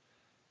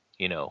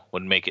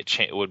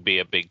 would be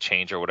a big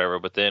change or whatever.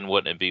 But then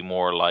wouldn't it be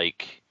more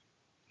like,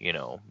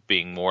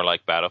 being more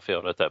like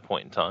Battlefield at that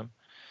point in time?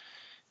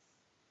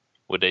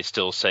 Would they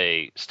still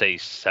stay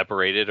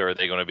separated, or are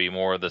they going to be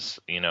more of this?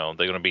 They're going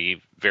to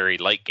be very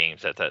light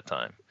games at that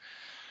time.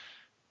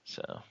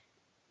 So,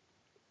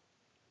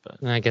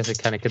 but I guess it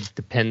kind of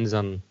depends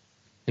on,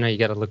 you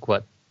got to look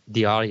what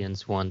the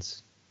audience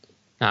wants.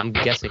 I'm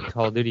guessing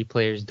Call of Duty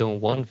players don't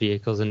want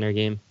vehicles in their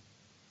game,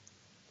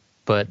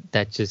 but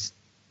that's just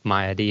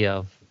my idea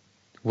of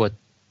what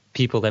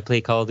people that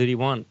play Call of Duty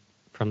want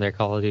from their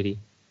Call of Duty.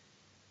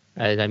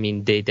 I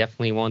mean, they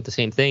definitely want the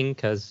same thing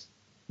because,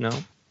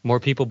 more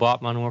people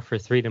bought Modern Warfare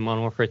 3 than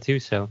Modern Warfare 2,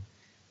 so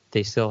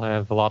they still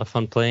have a lot of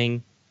fun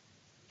playing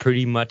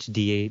pretty much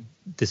the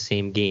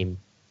same game.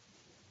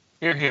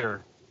 Here,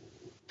 here.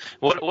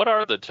 What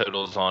are the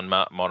totals on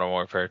Modern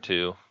Warfare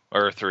 2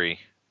 or 3?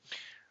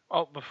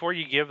 Oh, before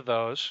you give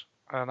those,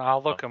 and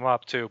I'll look them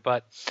up too,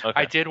 but Okay.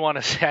 I did want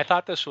to say, I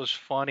thought this was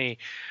funny.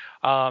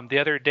 The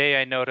other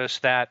day I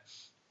noticed that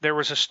there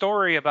was a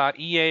story about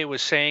EA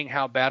was saying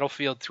how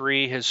Battlefield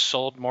 3 has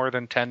sold more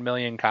than 10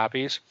 million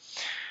copies.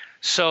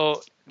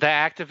 So the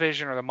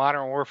Activision or the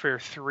Modern Warfare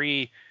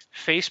 3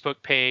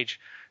 Facebook page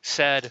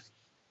said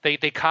they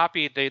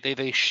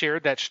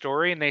shared that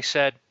story, and they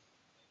said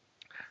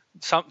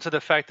something to the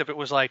effect of it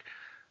was like,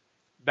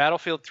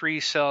 Battlefield 3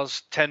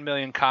 sells 10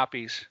 million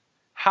copies.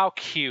 How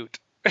cute.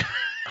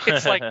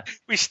 It's like,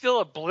 we still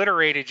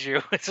obliterated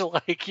you. It's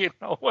like,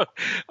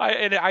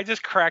 I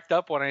just cracked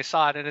up when I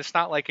saw it, and it's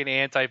not like an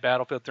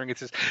anti-Battlefield thing. It's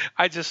just,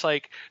 I just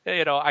like,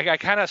 I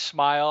kind of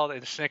smiled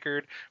and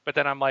snickered, but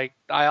then I'm like,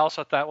 I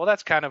also thought, well,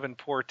 that's kind of in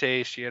poor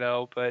taste,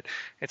 but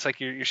it's like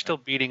you're still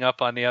beating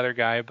up on the other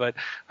guy, but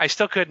I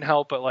still couldn't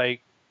help but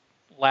like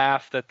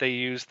laugh that they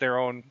used their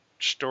own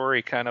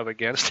story kind of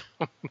against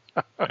them.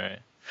 All right.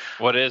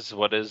 What is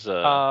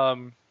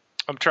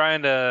I'm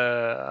trying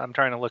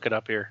to look it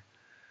up here.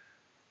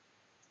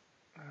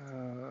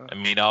 I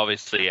mean,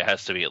 obviously it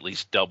has to be at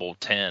least double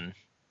 10,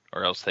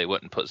 or else they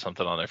wouldn't put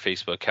something on their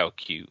Facebook. How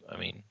cute. I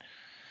mean,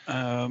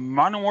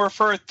 Modern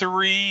Warfare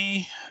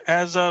 3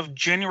 as of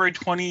January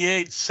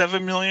 28,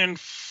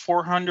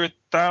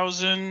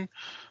 7,400,000.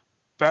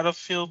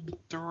 Battlefield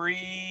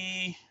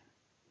 3.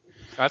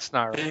 That's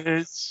not right.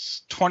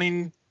 It's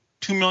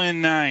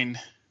 22,000,009.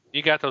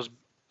 You got those.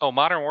 Oh,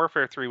 Modern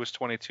Warfare 3 was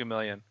 22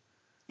 million.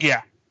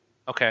 Yeah.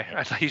 Okay,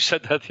 I thought you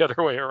said that the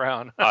other way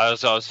around. I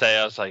was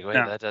like, wait,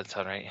 No. that doesn't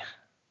sound right.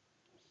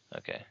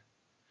 Okay.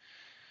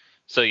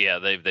 So yeah,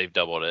 they've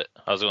doubled it.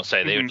 I was gonna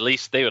say they would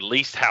at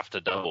least have to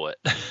double it.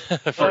 Well,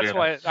 that's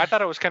why I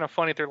thought it was kind of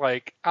funny. They're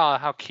like, oh,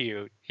 how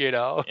cute,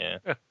 Yeah.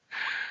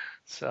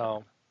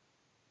 So.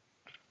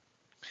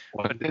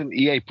 Well, didn't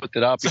EA put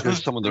that out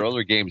because some of their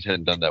other games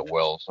hadn't done that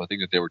well? So I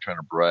think that they were trying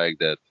to brag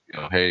that,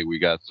 hey, we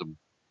got some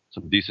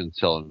decent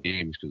selling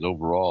games, because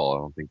overall I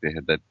don't think they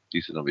had that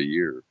decent of a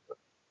year.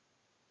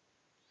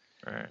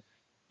 All right.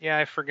 Yeah,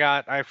 I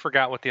forgot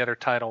what the other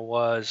title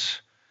was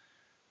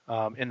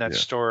in that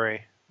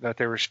story. That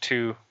there was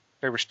two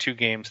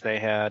games they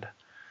had.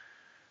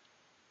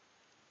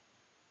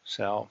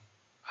 So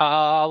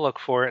I'll look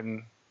for it.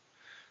 And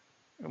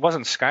it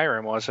wasn't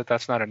Skyrim, was it?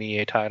 That's not an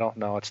EA title.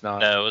 No, it's not.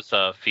 No, it was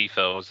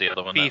FIFA. Was the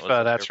other one?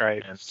 FIFA, that's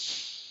right.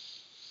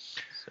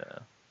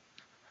 So.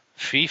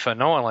 FIFA.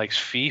 No one likes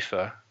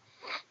FIFA.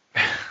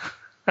 It's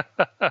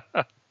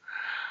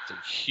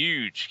a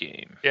huge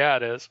game. Yeah,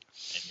 it is.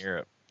 In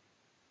Europe.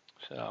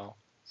 So.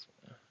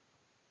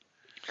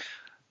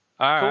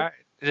 All right.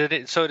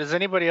 So does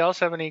anybody else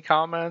have any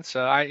comments?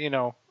 I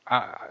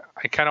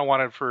kind of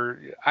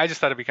I just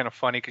thought it'd be kind of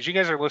funny because you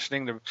guys are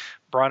listening to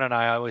Brun and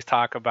I always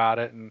talk about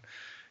it, and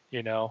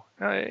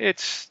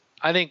I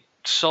think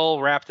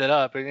Soul wrapped it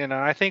up, and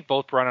I think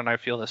both Brun and I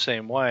feel the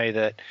same way,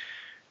 that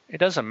it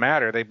doesn't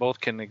matter. They both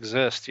can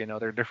exist.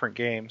 They're different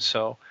games.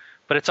 So,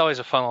 but it's always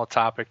a fun little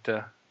topic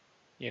to,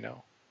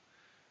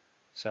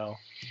 so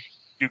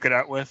duke it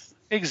out with.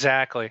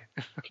 Exactly.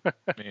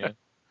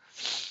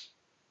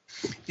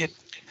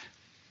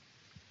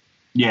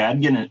 Yeah,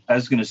 I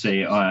was gonna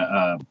say,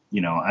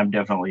 I'm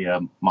definitely a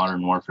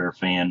Modern Warfare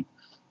fan.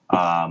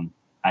 I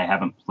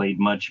haven't played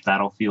much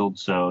Battlefield,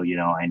 so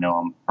I know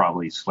I'm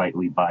probably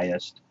slightly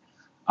biased.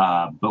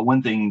 But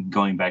one thing,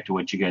 going back to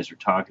what you guys are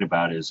talking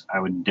about, is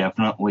I'm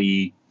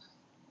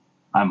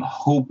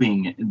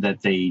hoping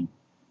that they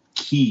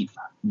keep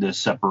the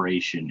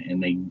separation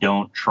and they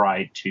don't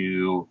try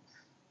to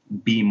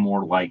be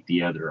more like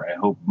the other. I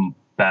hope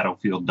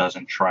Battlefield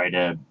doesn't try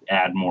to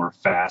add more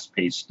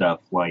fast-paced stuff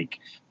like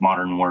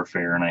Modern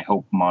Warfare, and I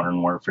hope Modern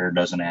Warfare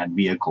doesn't add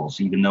vehicles.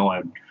 Even though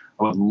I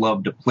would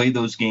love to play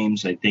those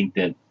games, I think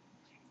that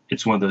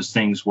it's one of those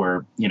things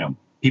where,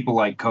 people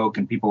like Coke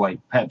and people like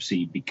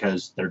Pepsi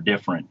because they're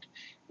different.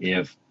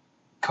 If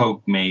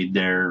Coke made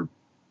their,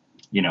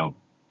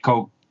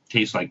 Coke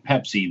taste like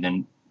Pepsi,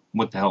 then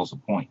what the hell's the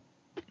point?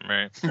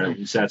 Right. Or at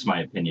least that's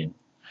my opinion.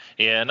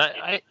 Yeah, and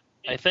I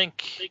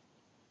think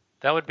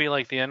that would be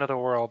like the end of the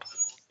world.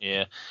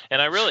 Yeah,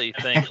 and I really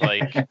think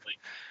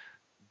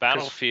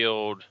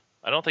Battlefield.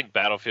 I don't think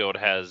Battlefield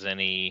has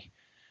any,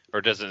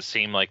 or doesn't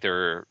seem like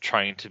they're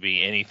trying to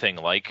be anything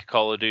like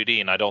Call of Duty,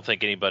 and I don't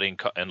think anybody in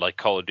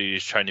Call of Duty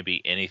is trying to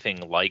be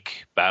anything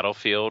like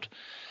Battlefield.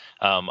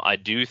 I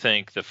do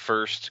think the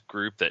first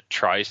group that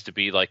tries to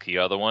be like the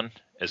other one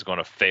is going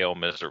to fail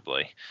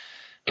miserably,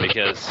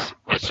 because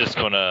it's just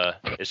going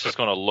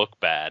to look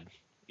bad,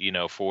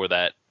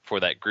 for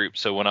that group.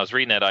 So when I was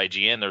reading at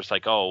IGN, there's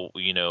like, oh,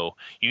 you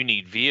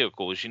need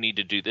vehicles, you need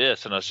to do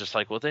this, and I was just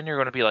like, well, then you're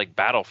going to be like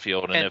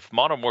Battlefield, and if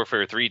Modern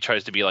Warfare 3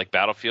 tries to be like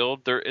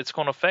Battlefield, it's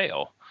going to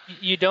fail.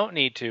 You don't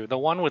need to. The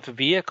one with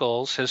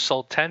vehicles has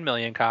sold 10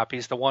 million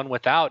copies. The one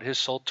without has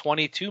sold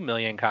 22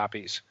 million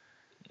copies.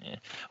 Yeah.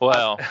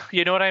 Well,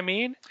 you know what I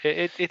mean?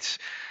 It's.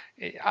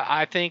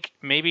 I think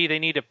maybe they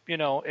need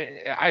to.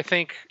 I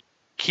think.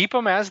 Keep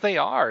them as they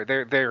are.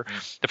 The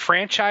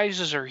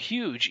franchises are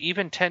huge.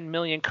 Even 10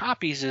 million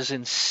copies is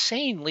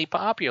insanely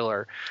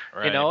popular.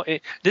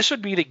 Right. This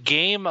would be the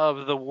game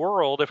of the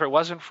world if it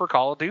wasn't for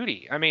Call of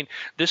Duty. I mean,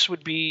 this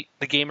would be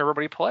the game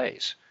everybody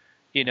plays.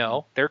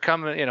 They're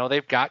coming.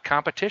 They've got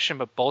competition,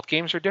 but both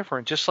games are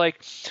different. Just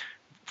like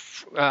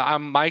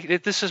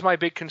this is my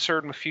big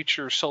concern with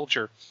Future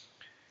Soldier.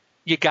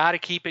 You got to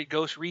keep it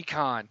Ghost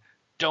Recon.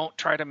 Don't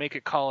try to make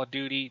it Call of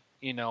Duty.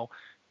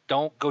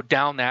 Don't go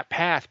down that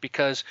path,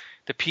 because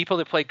the people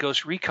that play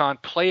Ghost Recon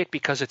play it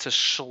because it's a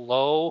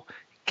slow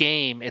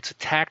game. It's a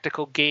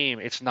tactical game.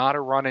 It's not a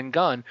run and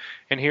gun.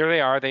 And here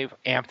they are. They've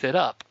amped it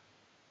up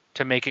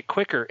to make it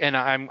quicker. And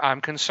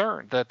I'm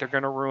concerned that they're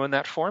going to ruin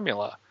that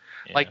formula.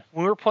 Yeah. Like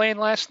we were playing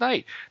last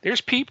night.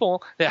 There's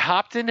people that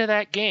hopped into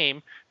that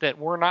game that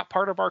were not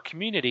part of our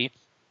community,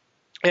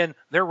 and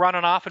they're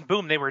running off, and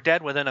boom, they were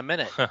dead within a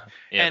minute.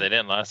 Yeah, they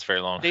didn't last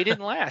very long. They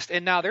didn't last.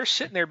 And now they're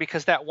sitting there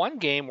because that one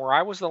game where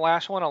I was the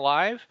last one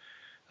alive,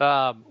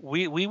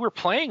 we were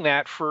playing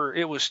that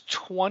it was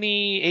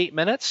 28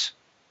 minutes.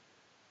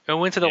 And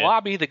went to the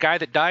lobby. The guy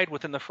that died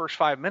within the first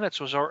 5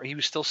 minutes he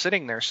was still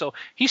sitting there. So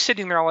he's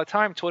sitting there all the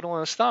time twiddling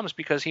his thumbs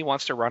because he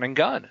wants to run and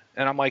gun.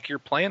 And I'm like, you're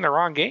playing the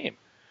wrong game.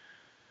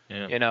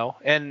 Yeah.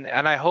 And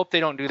I hope they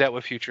don't do that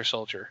with Future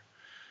Soldier.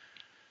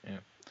 Yeah.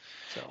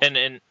 So.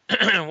 And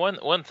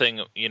one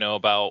thing,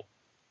 about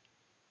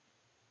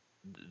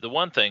the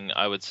one thing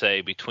I would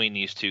say between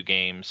these two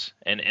games,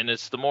 and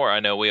it's the more I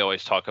know, we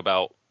always talk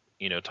about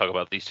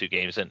these two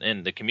games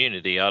in the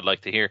community. I'd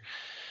like to hear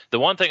the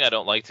one thing I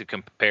don't like to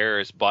compare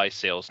is by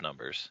sales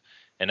numbers,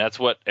 and that's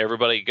what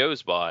everybody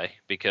goes by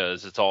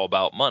because it's all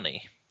about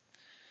money.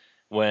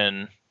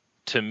 When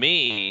to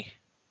me,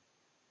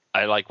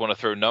 I like want to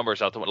throw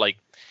numbers out the like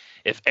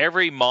if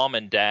every mom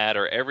and dad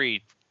or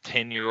every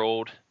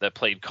 10-year-old that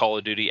played Call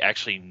of Duty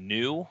actually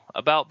knew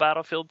about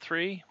Battlefield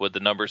 3, would the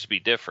numbers be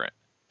different?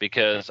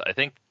 Because I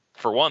think,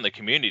 for one, the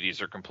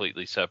communities are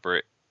completely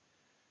separate.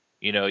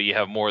 You know, you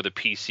have more of the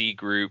PC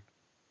group,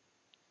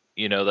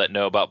 you know, that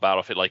know about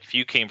Battlefield. Like, if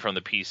you came from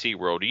the PC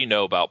world, you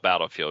know about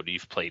Battlefield.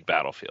 You've played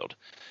Battlefield.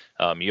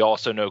 You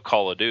also know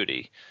Call of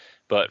Duty.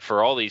 But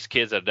for all these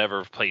kids that have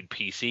never played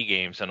PC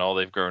games and all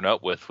they've grown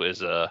up with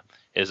is a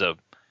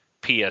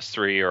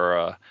PS3 or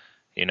a,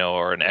 you know,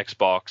 or an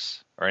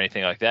Xbox or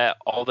anything like that,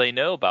 all they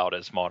know about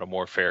is Modern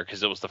Warfare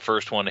because it was the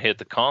first one to hit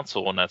the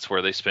console, and that's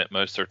where they spent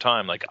most of their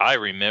time. Like, I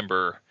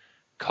remember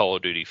Call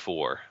of Duty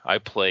 4. I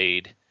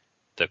played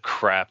the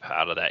crap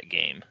out of that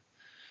game.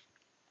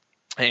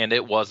 And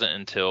it wasn't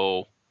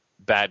until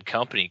Bad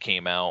Company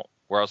came out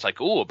where I was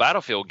like, ooh, a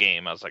Battlefield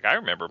game. I was like, I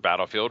remember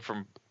Battlefield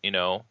from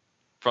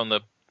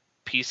the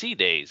PC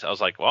days. I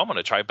was like, well, I'm going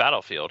to try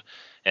Battlefield.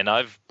 And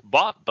I've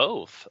bought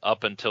both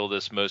up until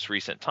this most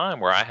recent time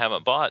where I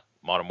haven't bought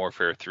Modern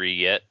Warfare 3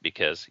 yet,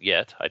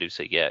 I do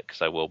say yet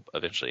because I will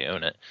eventually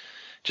own it.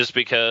 Just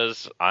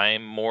because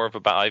I'm more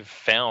of I've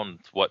found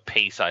what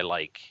pace I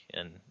like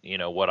and, you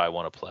know, what I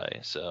want to play.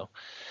 So,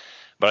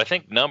 but I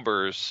think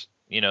numbers,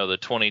 you know, the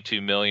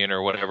 22 million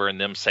or whatever, and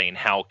them saying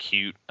how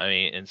cute, I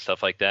mean, and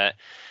stuff like that.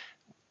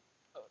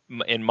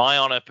 In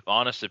my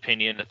honest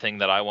opinion, the thing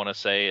that I want to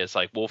say is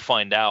like, we'll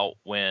find out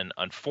when,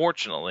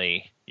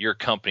 unfortunately, your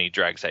company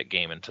drags that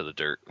game into the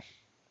dirt.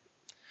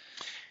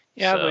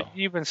 Yeah, but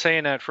you've been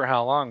saying that for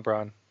how long,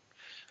 Bron?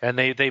 And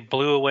they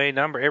blew away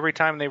number every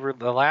time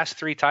the last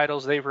 3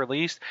 titles they've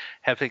released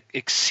have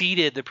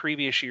exceeded the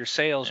previous year's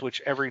sales,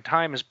 which every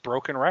time has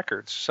broken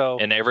records. So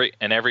and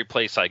every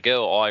place I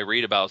go, all I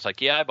read about is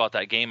like, yeah, I bought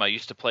that game. I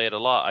used to play it a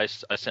lot.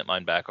 I sent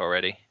mine back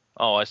already.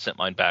 Oh, I sent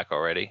mine back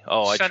already.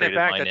 Oh, I traded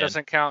back. Mine that in.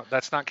 Doesn't count.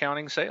 That's not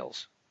counting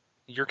sales.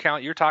 You're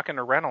talking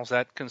to rentals.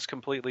 That's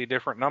completely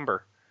different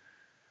number.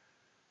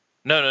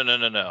 No.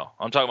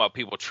 I'm talking about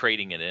people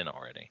trading it in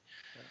already.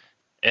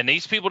 And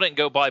these people didn't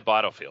go buy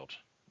Battlefield.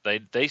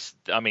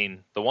 I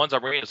mean, the ones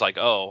I'm reading is like,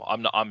 oh,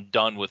 I'm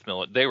done with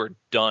they were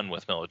done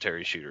with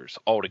military shooters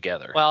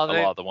altogether. Well, a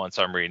lot of the ones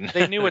I'm reading,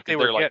 they knew what they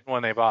were getting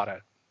when they bought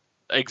it.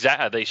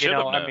 Exactly, they should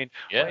have known. I mean,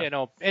 yeah. You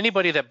know,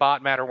 anybody that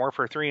bought Modern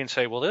Warfare 3 and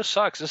say, well, this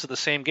sucks. This is the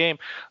same game.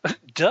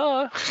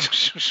 Duh.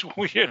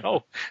 You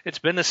know, it's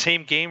been the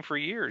same game for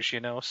years. You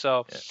know,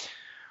 so. Yeah.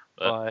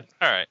 But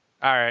all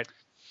right.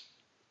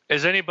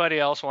 Does anybody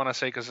else want to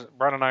say? Because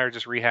Bron and I are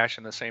just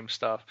rehashing the same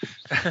stuff.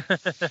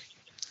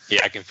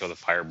 Yeah, I can feel the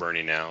fire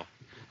burning now,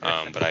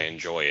 but I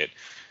enjoy it.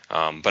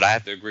 But I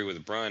have to agree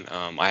with Bron.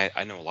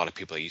 I know a lot of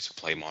people that used to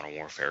play Modern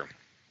Warfare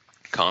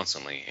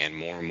constantly, and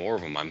more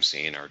of them I'm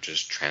seeing are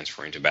just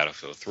transferring to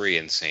Battlefield 3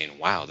 and saying,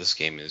 wow, this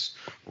game is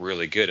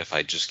really good if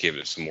I just give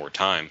it some more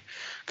time.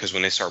 Because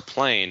when they start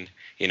playing,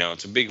 you know,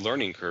 it's a big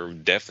learning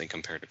curve, definitely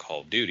compared to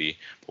Call of Duty.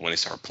 But when they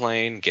start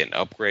playing, getting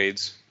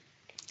upgrades,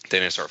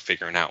 then they start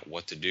figuring out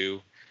what to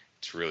do.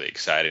 It's really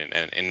exciting.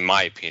 And in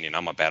my opinion,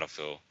 I'm a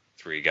Battlefield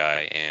 3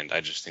 guy, and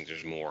I just think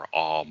there's more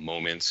awe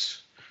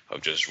moments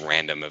of just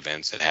random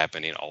events that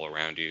happening all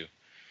around you.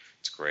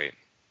 It's great.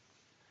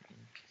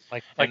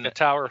 Like the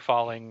tower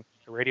falling,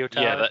 the radio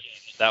tower. Yeah,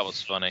 that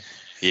was funny.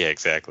 Yeah,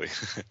 exactly.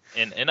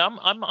 and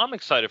I'm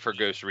excited for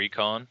Ghost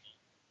Recon,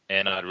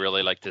 and I'd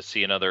really like to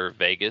see another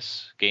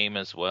Vegas game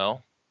as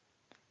well.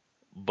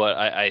 But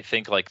I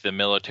think like the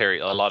military,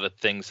 a lot of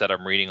things that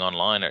I'm reading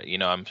online, are, you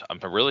know, I'm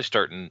really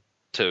starting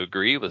to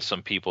agree with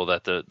some people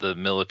that the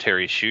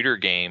military shooter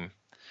game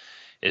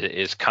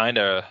is kind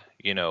of,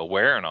 you know,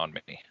 wearing on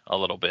me a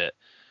little bit.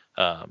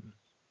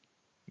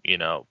 You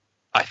know,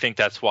 I think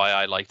that's why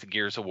I liked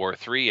Gears of War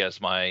 3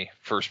 as my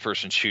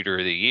first-person shooter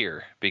of the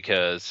year,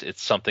 because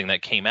it's something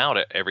that came out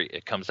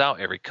it comes out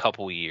every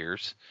couple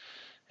years,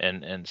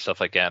 and stuff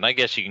like that. And I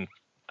guess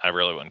I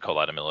really wouldn't call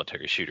that a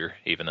military shooter,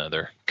 even though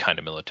they're kind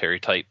of military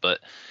type. But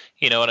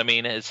you know what I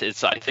mean?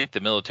 It's I think the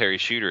military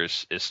shooter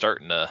is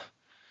starting to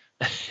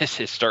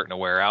is starting to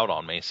wear out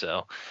on me.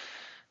 So,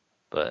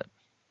 but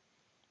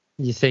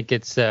you think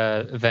it's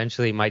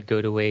eventually might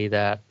go the way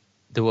that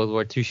the World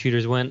War II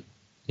shooters went?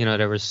 You know,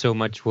 there was so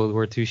much World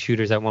War II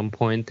shooters at one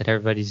point that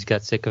everybody's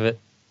got sick of it.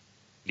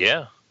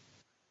 Yeah,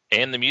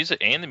 and the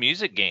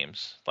music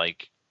games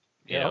like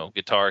you know,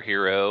 Guitar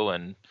Hero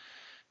and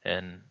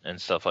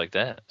stuff like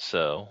that.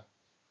 So,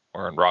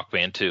 or in Rock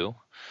Band 2.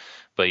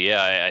 But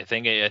yeah, I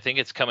think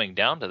it's coming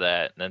down to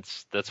that. And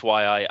that's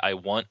why I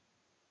want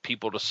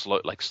people to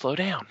slow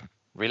down,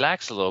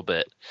 relax a little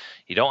bit.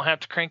 You don't have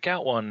to crank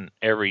out one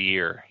every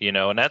year, you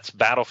know, and that's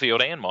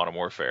Battlefield and Modern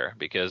Warfare,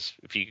 because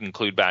if you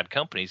include Bad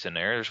Companies in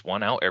there's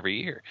one out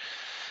every year.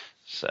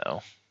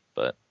 So,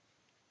 but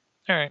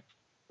all right,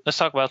 let's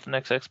talk about the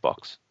next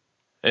Xbox.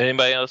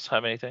 Anybody else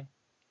have anything?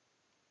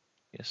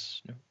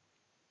 Yes. No.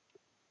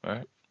 All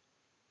right.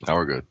 Now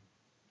we're good.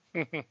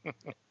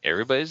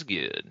 Everybody's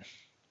good.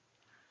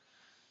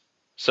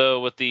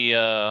 So with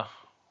the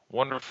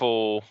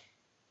wonderful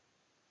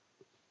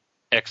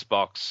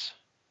Xbox,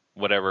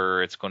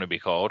 whatever it's going to be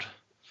called,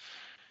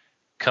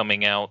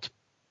 coming out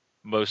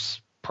most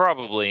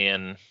probably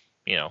in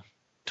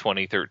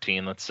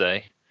 2013, let's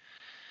say.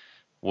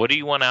 What do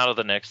you want out of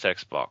the next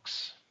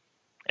Xbox?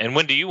 And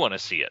when do you want to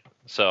see it?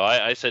 So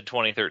I said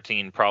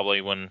 2013,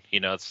 probably when,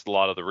 it's a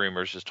lot of the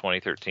rumors is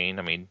 2013.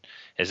 I mean,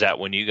 is that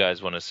when you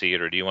guys want to see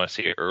it, or do you want to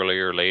see it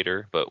earlier or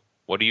later? But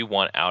what do you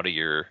want out of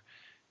your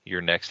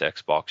next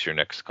Xbox, your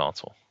next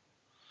console?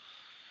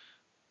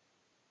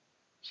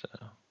 So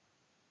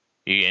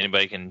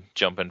anybody can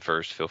jump in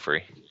first. Feel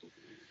free.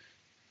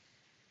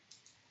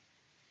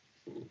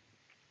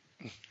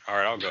 All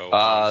right, I'll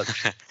go.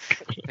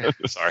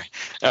 Sorry.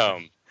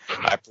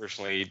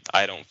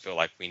 I don't feel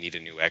like we need a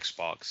new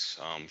Xbox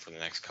for the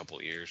next couple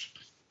of years.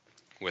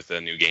 With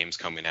the new games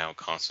coming out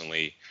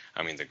constantly,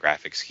 I mean, the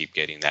graphics keep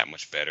getting that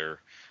much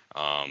better.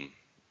 I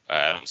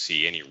don't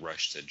see any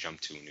rush to jump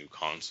to a new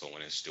console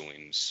when it's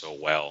doing so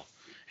well,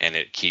 and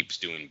it keeps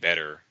doing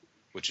better,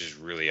 which is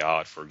really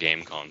odd for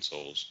game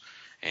consoles.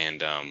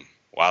 And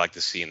what I like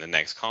to see in the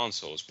next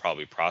console is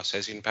probably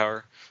processing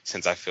power,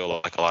 since I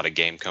feel like a lot of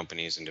game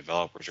companies and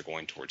developers are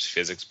going towards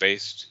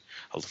physics-based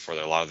for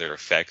a lot of their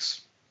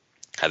effects.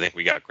 I think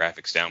we got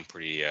graphics down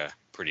pretty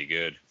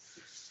good.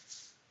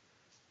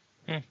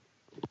 I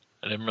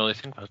didn't really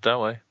think about it that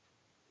way.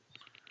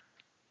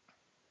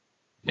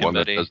 One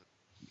that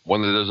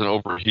doesn't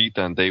overheat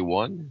on day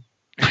one.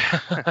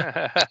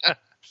 There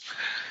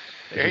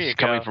you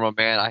go. Coming from a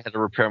man, I had to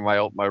repair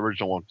my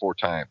original one 4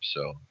 times.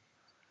 So.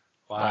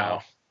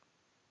 Wow.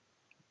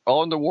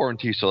 All under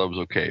warranty, so that was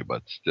okay,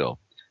 but still.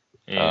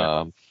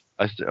 Yeah.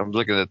 I'm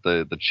looking at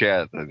the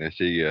chat, and I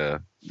see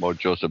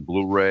Mojo said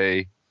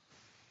Blu-ray.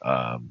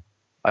 I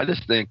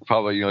just think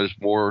probably, there's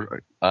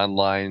more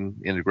online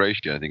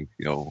integration. I think,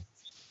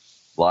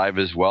 Live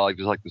as well. I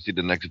just like to see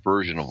the next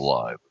version of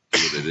Live,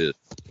 see what it is.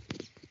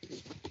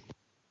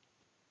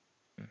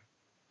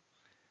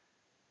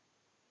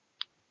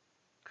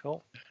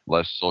 Cool.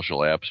 Less social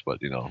apps, but,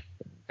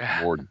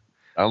 more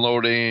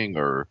downloading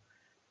or,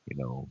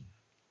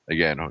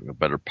 again,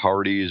 better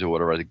parties or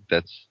whatever. I think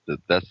that's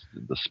the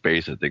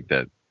space I think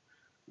that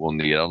we'll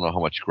need. I don't know how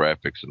much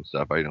graphics and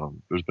stuff.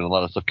 There's been a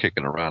lot of stuff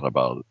kicking around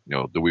about,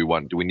 do we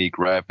need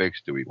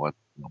graphics? Do we want,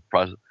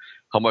 process?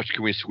 How much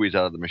can we squeeze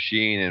out of the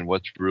machine, and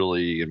what's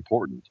really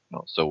important?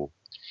 So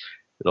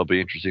it'll be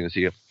interesting to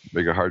see a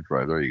bigger hard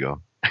drive. There you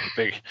go.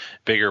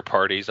 Bigger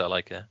parties. I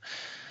like that.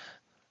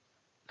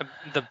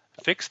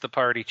 Fix the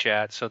party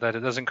chat so that it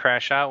doesn't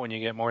crash out when you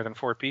get more than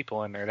 4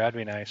 people in there. That'd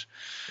be nice.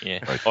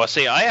 Yeah. Well,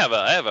 see, I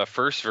have a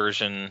first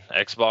version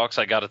Xbox.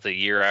 I got it the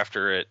year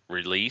after it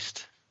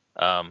released.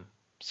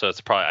 So it's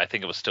probably, I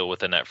think it was still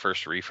within that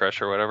first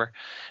refresh or whatever.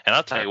 And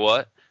I'll tell you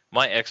what,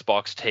 my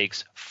Xbox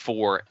takes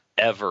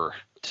forever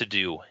to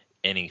do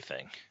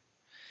anything.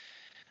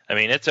 I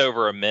mean, it's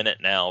over a minute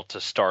now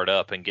to start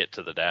up and get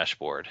to the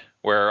dashboard.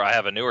 Where I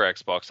have a newer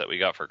Xbox that we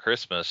got for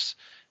Christmas,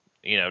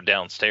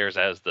 downstairs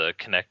has the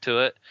connect to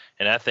it,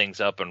 and that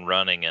thing's up and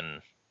running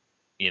in,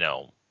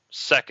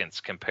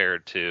 seconds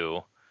compared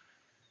to,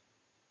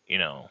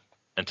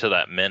 until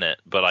that minute.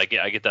 But I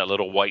get that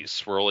little white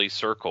swirly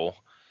circle,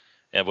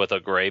 and with a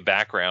gray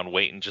background,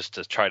 waiting just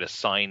to try to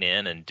sign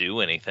in and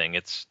do anything.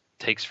 It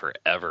takes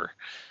forever.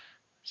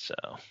 So,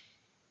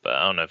 but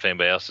I don't know if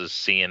anybody else is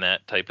seeing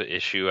that type of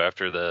issue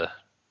after the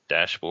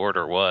dashboard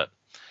or what.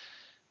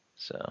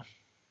 So.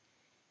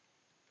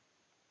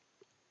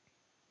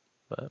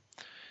 But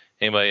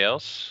anybody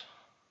else?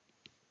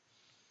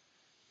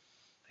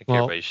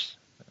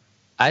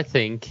 I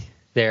think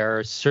there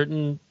are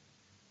certain.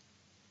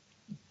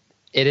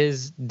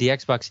 The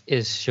Xbox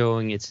is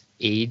showing its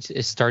age,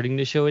 is starting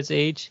to show its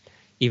age,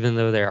 even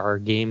though there are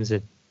games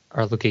that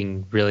are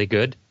looking really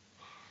good.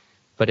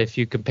 But if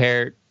you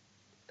compare,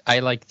 I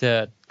like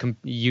to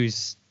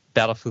use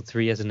Battlefield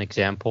 3 as an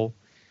example,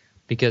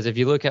 because if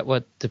you look at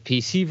what the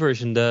PC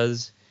version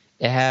does,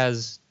 it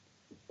has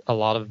a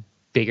lot of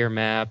bigger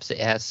maps, it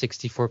has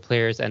 64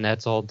 players, and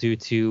that's all due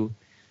to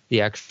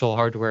the actual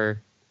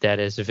hardware that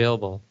is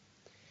available.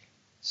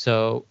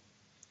 So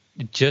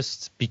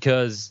just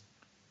because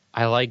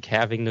I like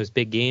having those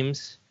big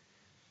games,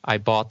 I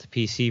bought the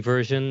PC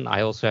version.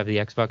 I also have the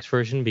Xbox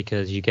version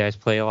because you guys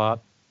play a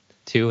lot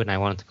too, and I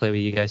wanted to play with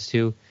you guys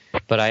too.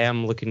 But I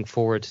am looking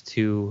forward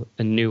to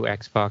a new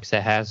Xbox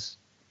that has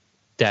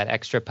that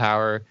extra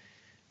power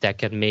that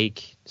can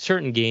make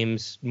certain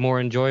games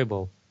more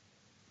enjoyable.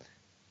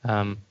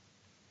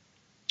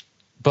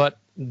 But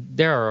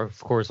there are, of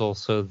course,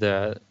 also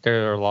there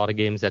are a lot of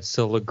games that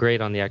still look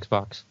great on the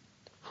Xbox.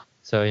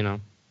 So,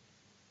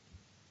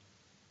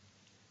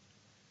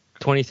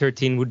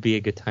 2013 would be a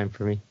good time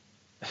for me.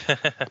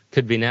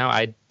 Could be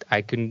now.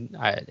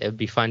 It'd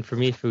be fine for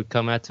me if it would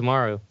come out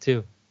tomorrow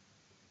too.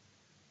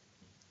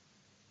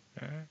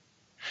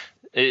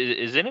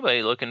 Is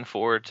anybody looking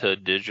forward to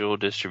digital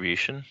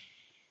distribution?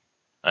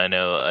 I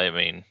know. I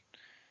mean,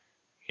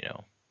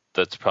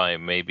 that's probably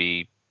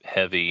maybe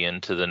heavy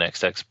into the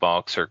next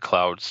Xbox or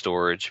cloud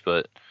storage,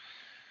 but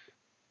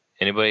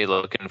anybody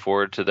looking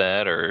forward to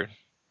that, or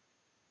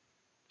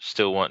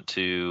still want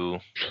to?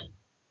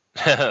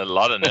 A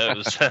lot of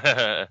no's.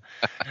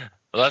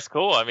 Well, that's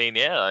cool. I mean,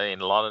 a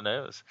lot of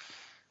no's.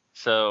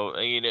 So,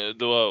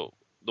 the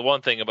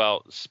one thing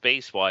about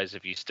space-wise,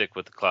 if you stick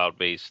with the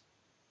cloud-based,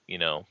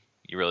 you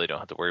really don't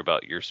have to worry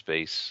about your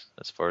space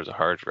as far as a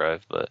hard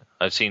drive. But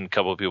I've seen a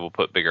couple of people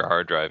put bigger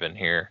hard drive in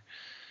here.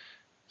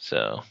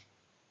 So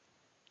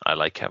I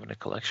like having a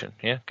collection.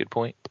 Yeah, good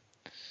point.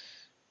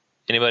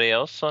 Anybody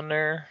else on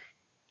there?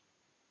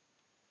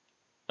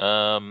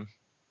 Let's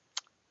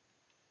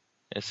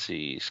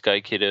see.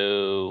 Sky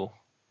Kiddo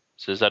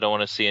says, I don't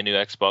want to see a new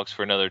Xbox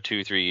for another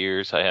 2-3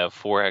 years. I have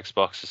 4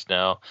 Xboxes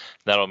now.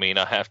 That'll mean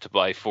I have to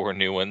buy 4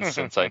 new ones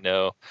since I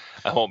know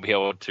I won't be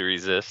able to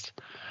resist.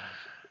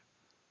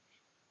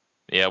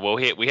 Yeah, well,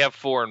 we have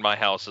 4 in my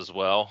house as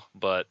well,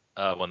 but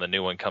when the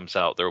new one comes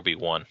out, there will be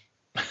 1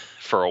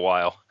 for a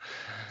while.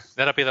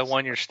 That'll be the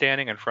one you're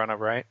standing in front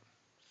of, right?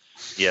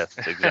 Yes,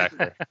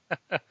 exactly.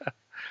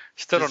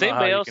 Still don't know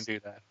how you can do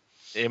that.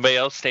 Anybody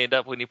else stand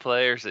up when you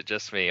play, or is it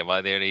just me? Am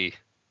I the only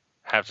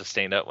have to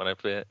stand up when I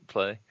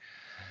play?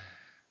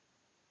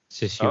 It's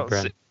just you,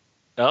 Brent.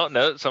 Oh,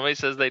 no, somebody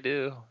says they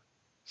do.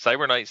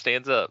 Cyber Knight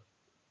stands up.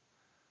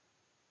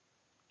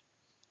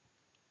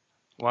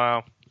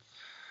 Wow.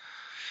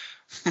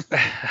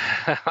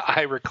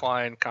 I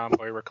recline,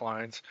 Convoy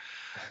reclines.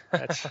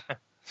 That's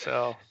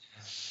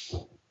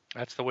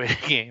the way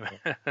to game.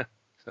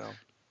 So,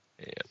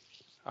 yeah.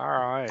 All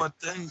right. But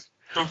then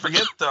don't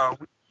forget though,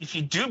 if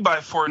you do buy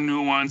 4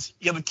 new ones,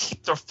 you have to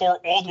keep the 4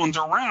 old ones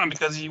around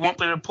because you won't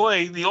be able to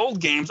play the old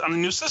games on the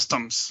new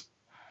systems.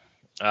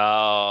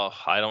 Oh,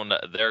 I don't know.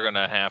 They're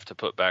gonna have to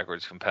put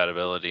backwards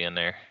compatibility in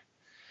there.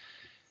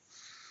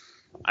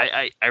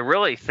 I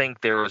really think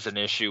there was an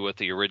issue with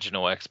the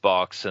original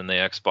Xbox and the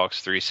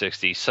Xbox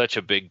 360. Such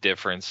a big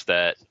difference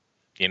that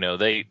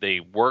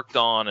they worked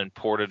on and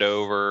ported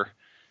over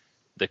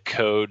the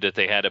code that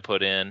they had to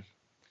put in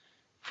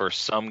for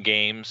some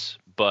games,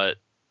 but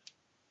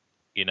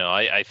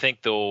I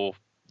think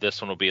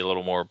this one will be a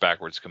little more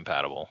backwards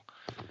compatible.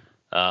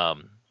 I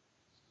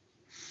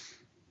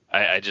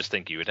just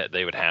think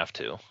they would have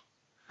to.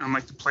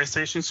 Like the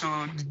PlayStation,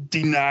 so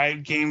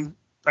denied game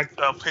like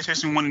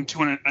PlayStation 1 and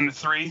 2 and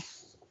 3.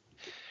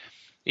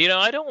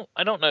 I don't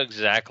know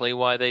exactly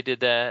why they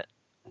did that.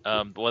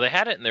 Well, they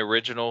had it in the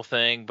original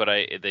thing, but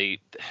the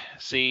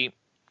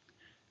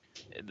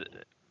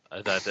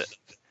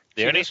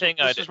only thing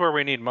this is where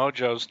we need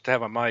Mojo's to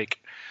have a mic.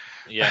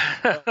 Yeah,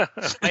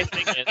 I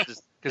think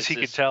because he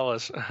could tell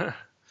us.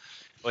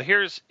 Well,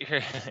 here's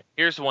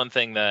one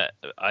thing that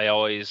I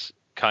always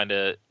kind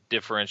of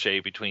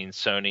differentiate between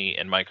Sony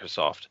and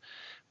Microsoft.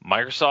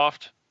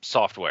 Microsoft,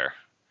 software.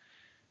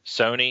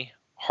 Sony,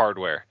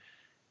 hardware.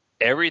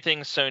 Everything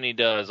Sony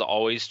does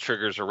always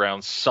triggers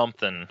around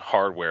something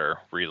hardware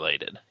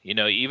related.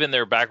 Even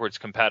their backwards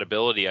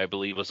compatibility, I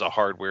believe, was a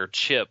hardware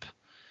chip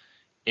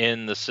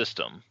in the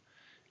system.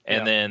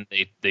 And then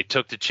they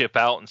took the chip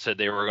out and said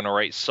they were going to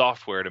write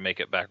software to make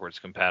it backwards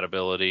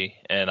compatibility.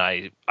 And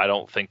I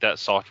don't think that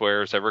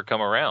software has ever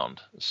come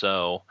around.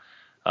 So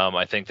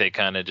I think they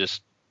kind of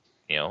just,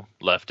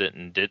 left it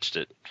and ditched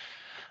it.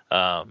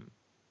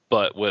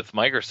 But with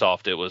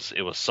Microsoft, it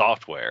was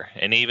software.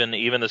 And even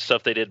the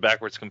stuff they did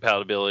backwards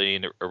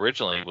compatibility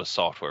originally was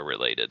software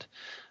related.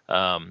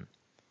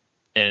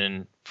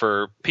 And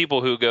for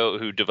people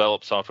who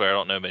develop software, I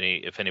don't know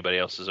if anybody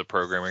else is a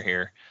programmer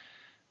here.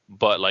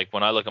 But like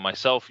when I look at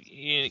myself,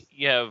 you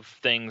have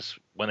things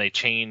when they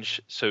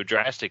change so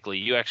drastically,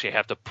 you actually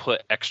have to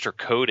put extra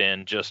code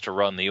in just to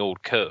run the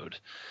old code,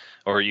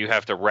 or you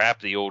have to wrap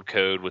the old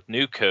code with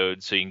new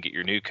code so you can get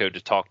your new code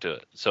to talk to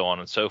it, so on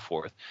and so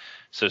forth.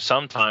 So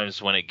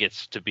sometimes when it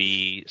gets to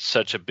be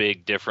such a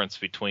big difference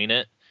between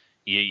it,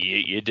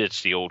 you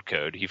ditch the old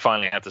code. You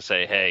finally have to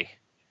say, hey,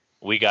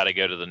 we got to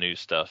go to the new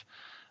stuff.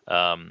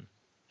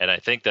 And I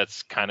think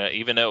that's kind of,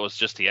 even though it was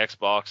just the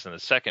Xbox and the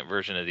second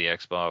version of the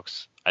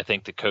Xbox, I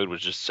think the code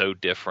was just so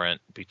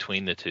different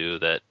between the two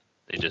that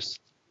they just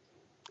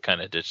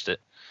kind of ditched it.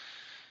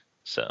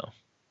 So.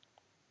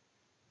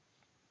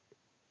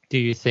 Do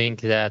you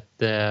think that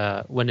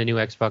when the new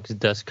Xbox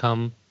does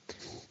come,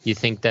 you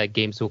think that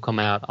games will come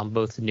out on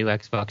both the new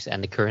Xbox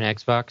and the current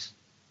Xbox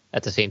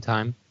at the same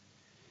time?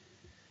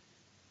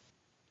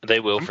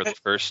 They will probably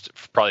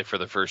for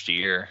the first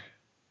year.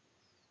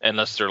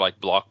 Unless they're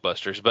like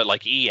blockbusters, but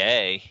like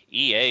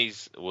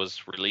EA's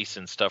was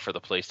releasing stuff for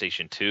the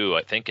PlayStation 2,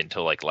 I think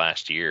until like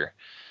last year.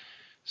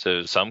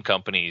 So some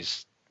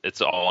companies, it's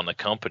all on the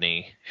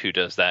company who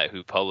does that,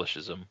 who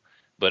publishes them.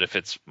 But if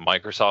it's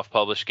Microsoft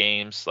published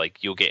games, like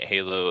you'll get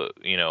Halo,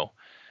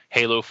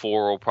 Halo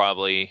 4 will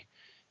probably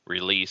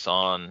release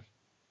on,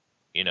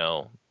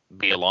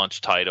 be a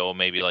launch title,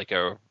 maybe like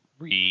a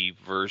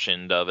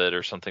re-version of it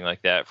or something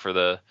like that for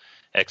the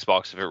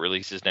Xbox if it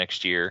releases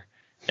next year.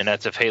 And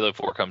that's if Halo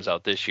 4 comes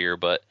out this year,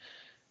 but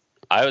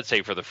I would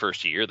say for the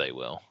first year they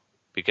will,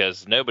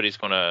 because not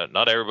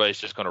everybody's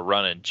just going to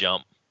run and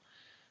jump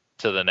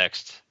to the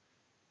next,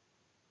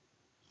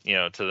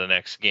 to the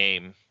next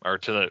game or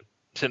to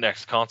the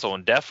next console,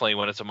 and definitely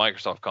when it's a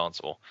Microsoft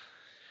console.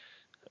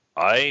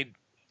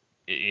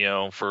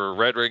 for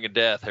Red Ring of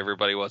Death,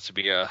 everybody wants to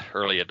be a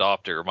early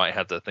adopter. Might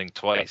have to think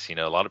twice. A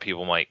lot of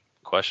people might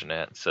question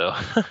that. So,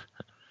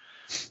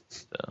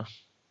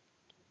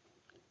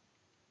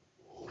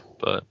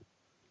 but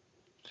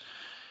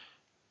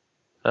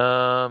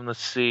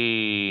let's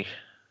see.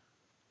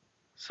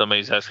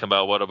 Somebody's asking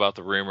about what about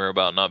the rumor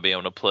about not being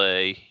able to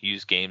play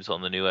used games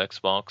on the new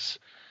Xbox.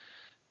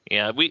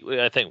 Yeah,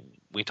 I think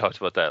we talked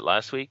about that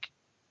last week.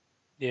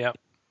 Yeah.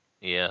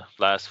 Yeah,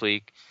 last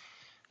week.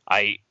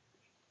 I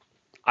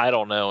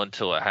don't know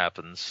until it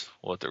happens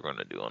what they're going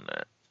to do on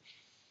that.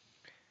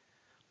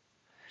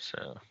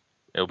 So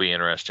it'll be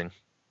interesting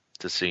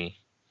to see.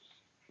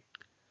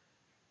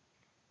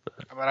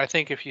 But I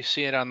think if you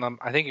see it on the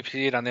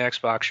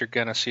Xbox, you're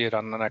going to see it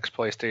on the next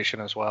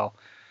PlayStation as well.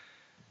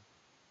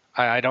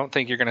 I don't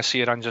think you're going to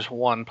see it on just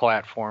one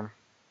platform.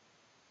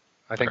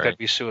 I think that'd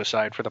be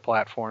suicide for the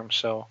platform.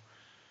 So,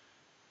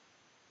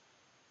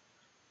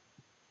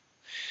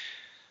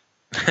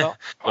 well,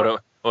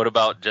 what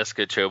about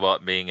Jessica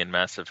Chobot being in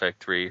Mass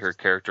Effect 3? Her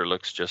character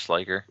looks just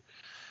like her.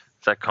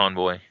 Is that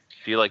Convoy?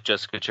 Do you like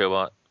Jessica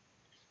Chobot?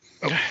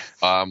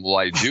 Well,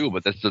 I do,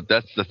 but that's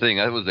the thing.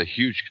 That was a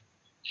huge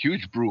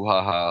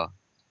brouhaha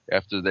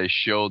after they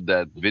showed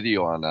that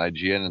video on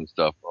IGN and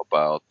stuff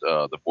about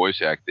the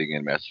voice acting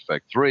in Mass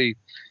Effect 3.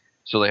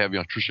 So they have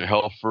Tricia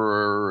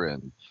Helfer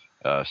and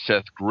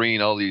Seth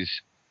Green, all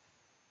these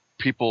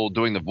people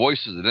doing the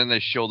voices, and then they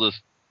show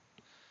this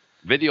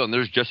video, and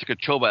there's Jessica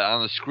Chobot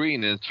on the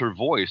screen, and it's her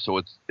voice. So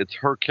it's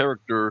her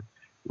character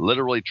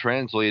literally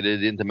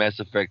translated into Mass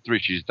Effect 3.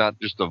 She's not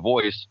just a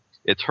voice;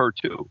 it's her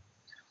too.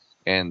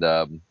 And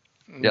a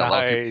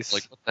lot of people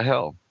like, what the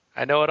hell?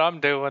 I know what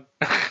I'm doing.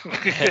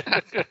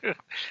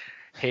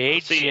 Hey,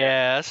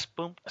 Jess.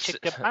 Boom,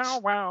 chicka, bow,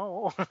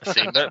 wow.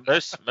 See,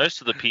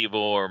 most of the people,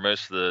 or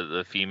most of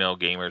the female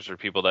gamers, are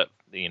people that,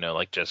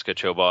 like Jessica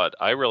Chobot.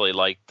 I really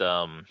liked,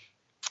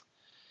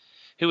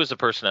 who was the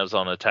person that was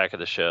on Attack of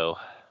the Show?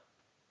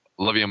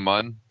 Olivia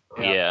Munn?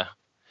 Yeah.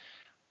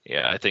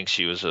 Yeah, I think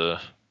she was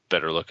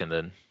better looking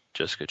than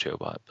Jessica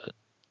Chobot. But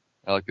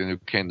I like the new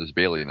Candace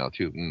Bailey now,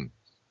 too.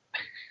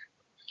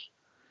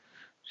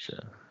 So.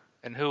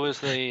 And who is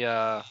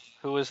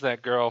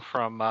that girl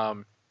from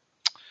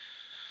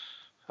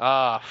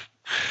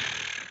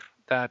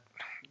the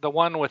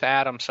one with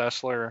Adam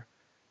Sessler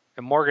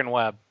and Morgan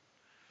Webb?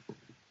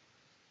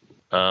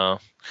 I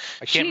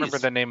can't remember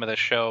the name of the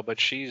show, but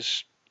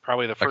she's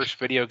probably the first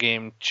video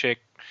game chick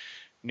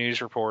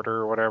news reporter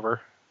or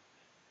whatever.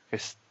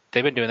 Because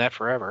they've been doing that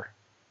forever.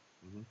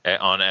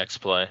 On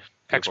X-Play.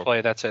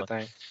 X-Play, that's it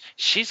thing.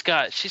 She's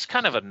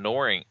kind of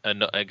annoying.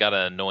 Got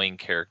an annoying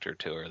character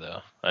to her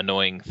though.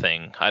 Annoying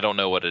thing. I don't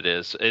know what it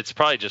is. It's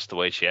probably just the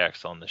way she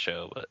acts on the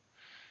show, but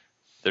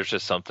there's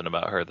just something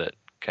about her that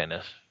kind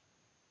of,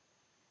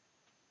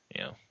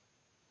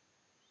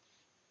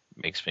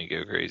 makes me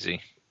go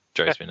crazy.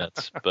 Drives me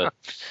nuts. But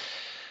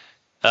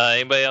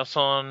anybody else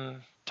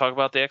on talk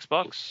about the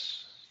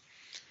Xbox?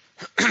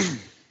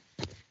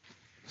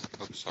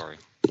 Oh, sorry.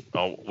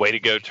 Oh, way to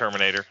go,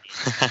 Terminator.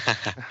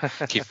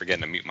 Keep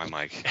forgetting to mute my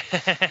mic.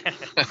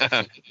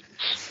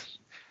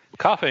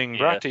 Coughing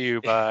brought to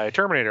you by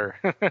Terminator.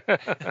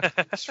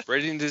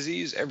 Spreading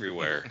disease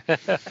everywhere.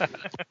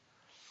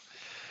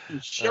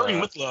 Sharing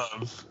with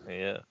love.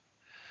 Yeah.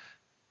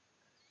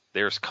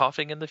 There's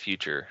coughing in the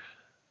future.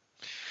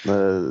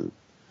 One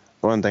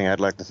thing I'd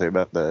like to say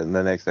about the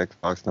next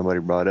Xbox nobody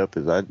brought up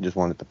is I just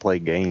wanted to play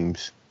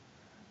games.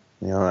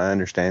 I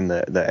understand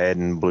the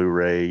adding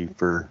Blu-ray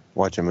for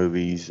watching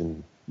movies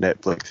and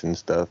Netflix and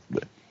stuff,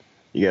 but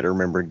you got to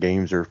remember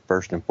games are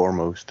first and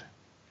foremost.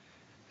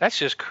 That's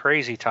just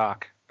crazy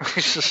talk.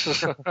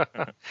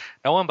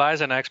 No one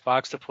buys an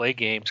Xbox to play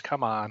games.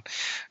 Come on.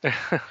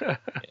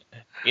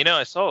 When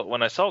I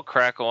saw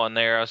Crackle on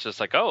there, I was just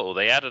like, oh,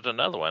 they added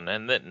another one.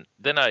 And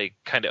then I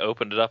kind of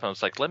opened it up and I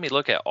was like, let me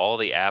look at all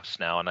the apps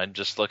now. And I'm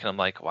just looking, I'm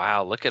like,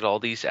 wow, look at all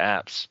these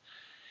apps.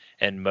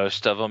 And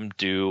most of them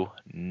do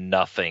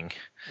nothing.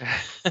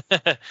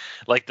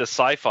 Like the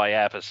Sci-Fi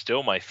app is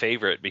still my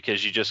favorite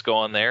because you just go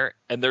on there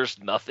and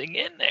there's nothing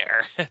in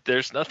there.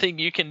 There's nothing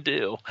you can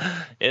do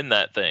in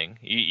that thing.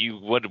 You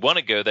would want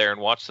to go there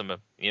and watch some,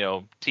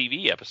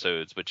 TV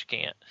episodes, but you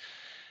can't.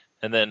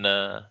 And then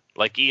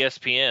like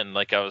ESPN,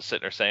 like I was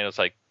sitting there saying, I was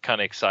like kind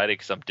of excited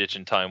because I'm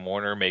ditching Time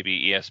Warner.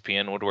 Maybe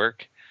ESPN would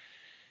work.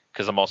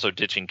 Because I'm also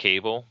ditching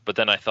cable. But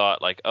then I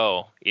thought, like,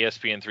 oh,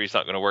 ESPN 3 is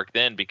not going to work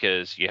then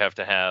because you have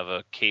to have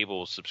a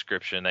cable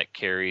subscription that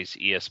carries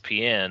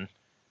ESPN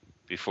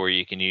before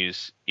you can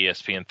use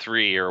ESPN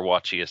 3 or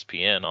watch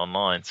ESPN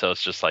online. So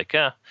it's just like,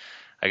 I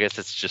guess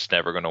it's just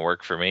never going to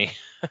work for me.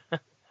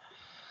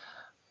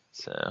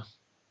 So,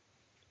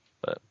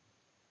 but.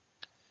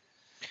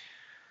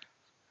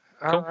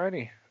 Cool.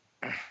 Alrighty.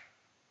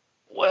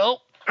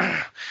 Well,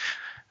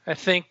 I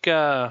think...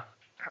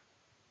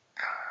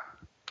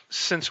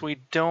 since we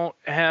don't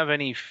have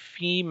any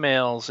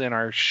females in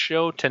our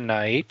show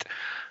tonight,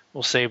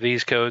 we'll save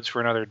these codes for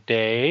another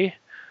day.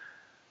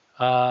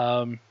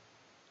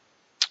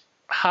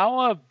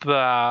 How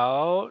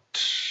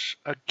about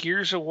a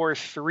Gears of War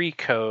 3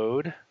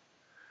 code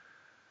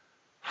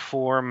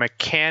for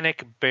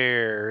Mechanic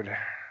Baird?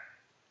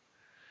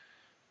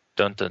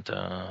 Dun dun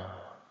dun.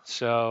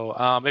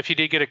 So if you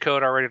did get a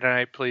code already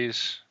tonight,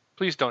 please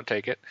don't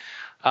take it.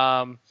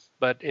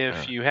 But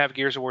if you have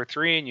Gears of War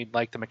 3 and you'd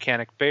like the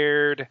Mechanic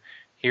Baird,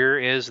 here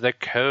is the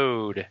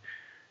code.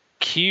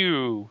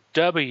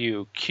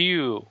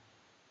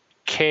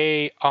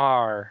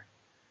 QWQKR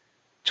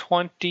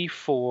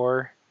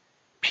 24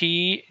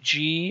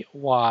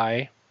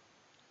 PGY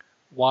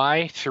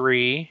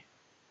Y3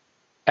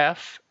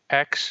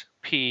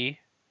 FXP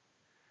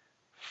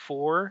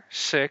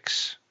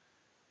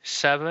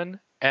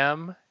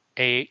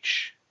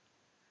 467MH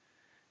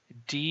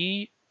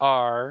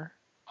DRR.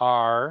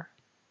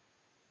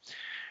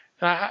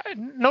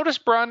 Notice,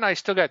 Brun, I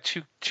still got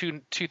two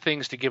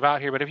things to give out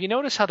here, but have you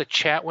noticed how the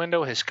chat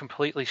window has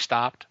completely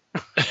stopped?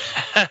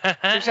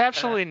 There's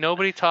absolutely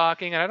nobody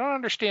talking, and I don't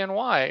understand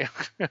why.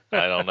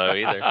 I don't know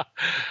either. All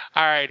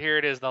right, here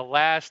it is. The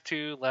last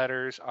two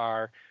letters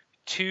are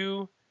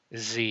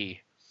 2Z.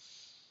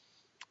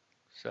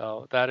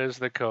 So that is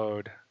the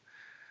code.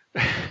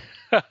 I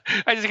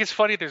just think it's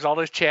funny. There's all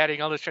this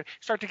chatting, all this chatting.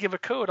 Start to give a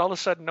code, all of a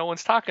sudden no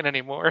one's talking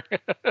anymore.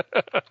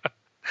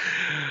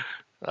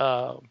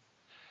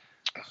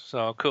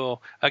 So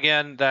cool.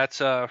 Again, that's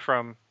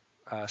from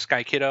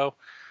Sky Kiddo.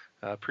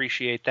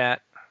 Appreciate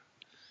that.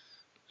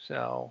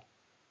 So,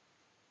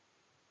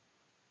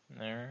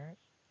 all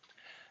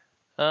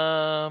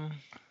right.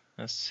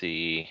 Let's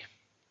see.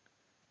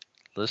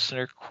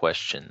 Listener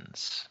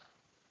questions.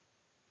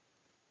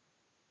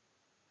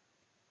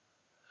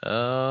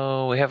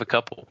 Oh, we have a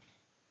couple.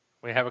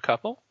 We have a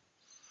couple?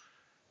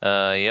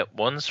 Yep.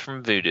 One's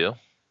from Voodoo.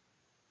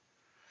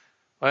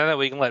 Well, then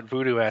we can let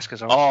Voodoo ask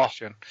his own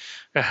question.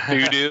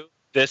 Voodoo,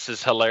 this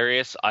is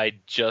hilarious. I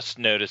just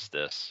noticed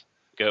this.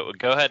 Go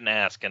ahead and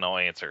ask, and I'll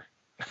answer.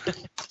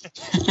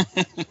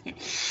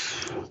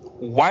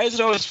 Why is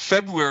it always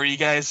February you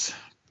guys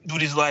do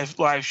these live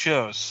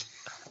shows?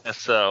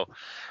 So,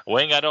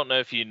 Wing, I don't know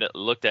if you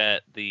looked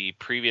at the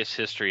previous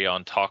history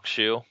on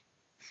TalkShoe,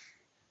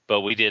 but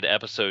we did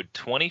episode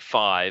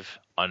 25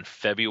 on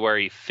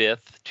February 5th,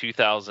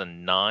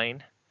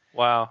 2009.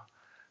 Wow.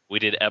 We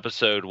did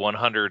episode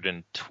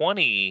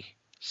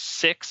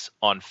 126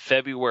 on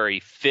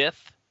February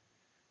 5th,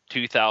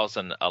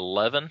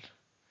 2011.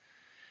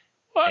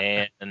 What?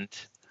 And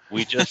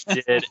we just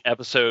did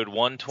episode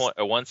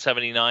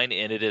 179,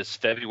 and it is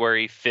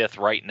February 5th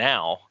right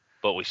now,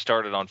 but we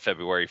started on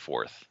February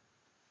 4th.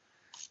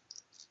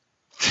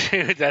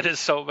 Dude, that is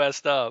so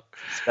messed up.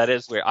 That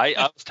is weird.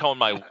 I was telling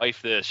my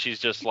wife this. She's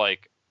just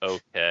like,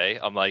 okay.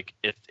 I'm like,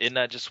 isn't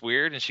that just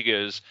weird? And she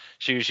goes,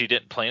 she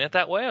didn't plan it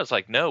that way. I was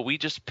like, no, we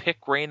just pick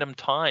random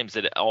times.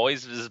 It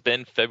always has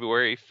been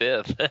February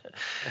 5th.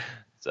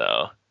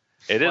 So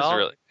it is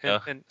really.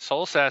 And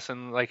Soul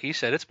Assassin, like he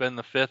said, it's been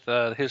the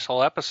 5th, his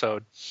whole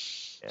episode.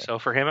 Yeah. So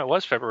for him, it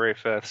was February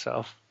 5th.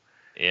 So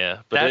yeah,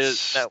 but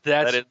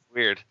that is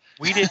weird.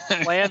 We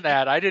didn't plan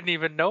that. I didn't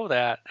even know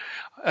that.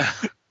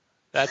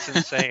 That's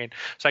insane.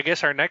 So I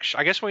guess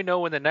we know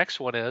when the next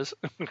one is.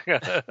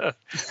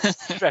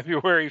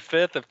 February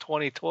 5th of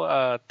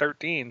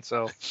 2013.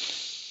 So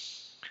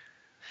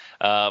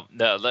no,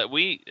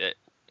 we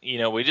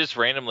just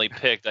randomly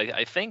picked.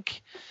 I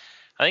think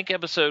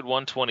episode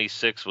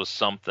 126 was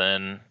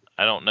something.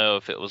 I don't know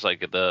if it was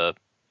like the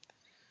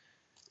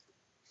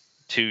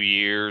 2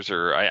 years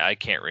or I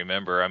can't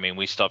remember. I mean,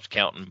 we stopped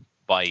counting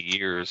by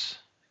years.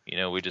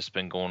 We just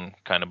been going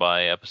kind of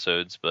by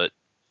episodes, but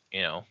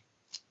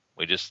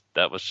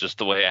that was just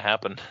the way it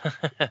happened.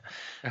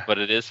 But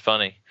it is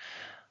funny.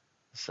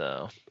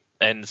 So,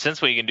 and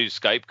since we can do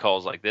Skype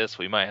calls like this,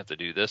 we might have to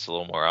do this a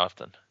little more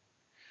often.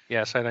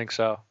 Yes, I think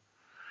so.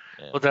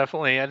 Yeah. Well,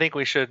 definitely. I think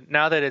we should,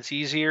 now that it's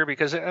easier,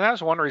 because and that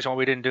was one reason why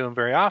we didn't do them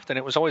very often.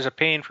 It was always a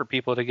pain for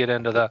people to get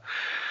into the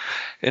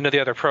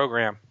other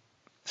program.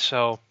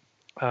 So,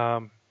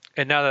 and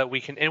now that we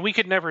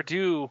could never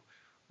do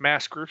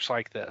mass groups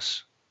like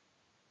this.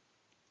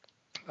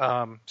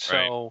 So.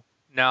 Right.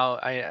 Now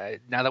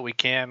that we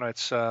can,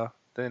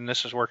 then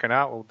this is working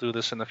out. We'll do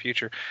this in the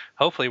future.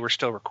 Hopefully, we're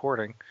still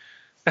recording.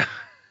 I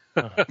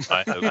hope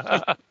so.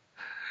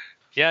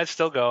 Yeah, it's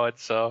still going,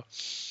 so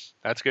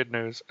that's good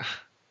news.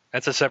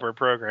 That's a separate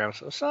program,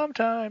 so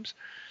sometimes.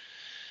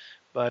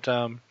 But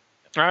all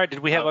right,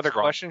 did we have other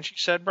questions? You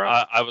said, bro.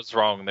 I was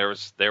wrong.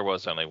 There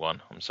was only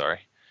one. I'm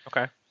sorry.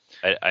 Okay.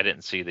 I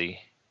didn't see the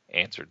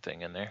answered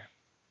thing in there.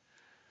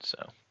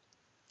 So.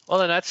 Well,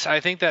 then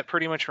I think that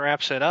pretty much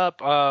wraps it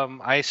up.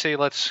 I say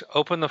let's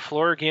open the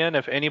floor again.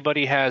 If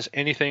anybody has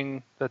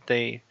anything that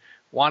they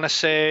want to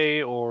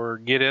say or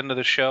get into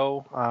the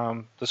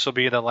show, this will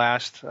be the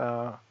last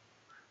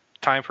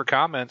time for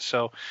comments.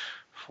 So,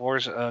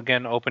 floor's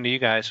again open to you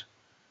guys.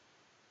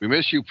 We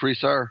miss you,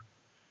 Presar.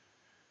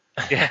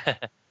 Yeah.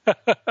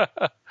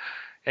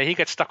 Yeah, he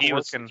got stuck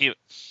working.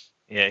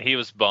 He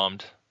was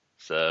bummed.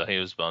 So he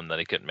was bummed that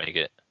he couldn't make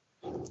it.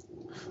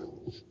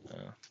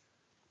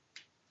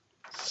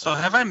 So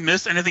have I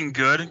missed anything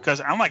good? Because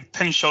I'm like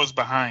 10 shows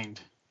behind.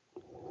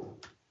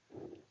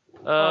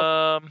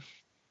 There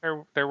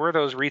were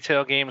those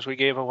retail games we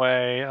gave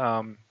away.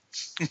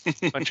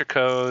 Bunch of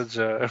codes.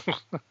 Hey,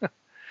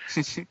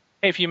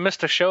 if you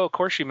missed a show, of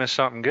course you missed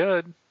something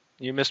good.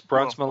 You missed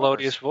Brunt's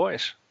melodious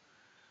voice.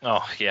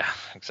 Oh, yeah,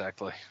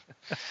 exactly.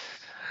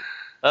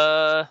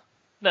 No,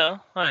 I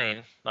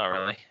mean, not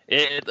really.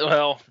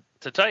 Well,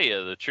 to tell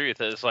you the truth,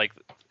 it's like,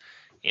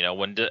 you know,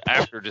 when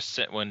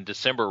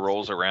December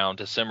rolls around,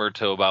 December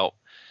to about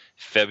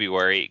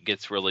February, it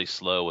gets really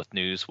slow with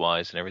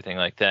news-wise and everything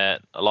like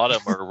that. A lot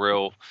of them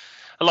are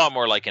a lot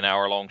more like an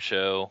hour-long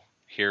show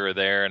here or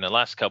there, and the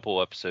last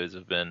couple episodes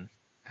have been,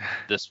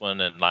 this one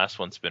and last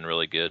one's been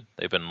really good.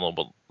 They've been a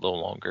little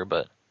longer,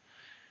 but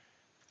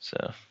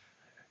so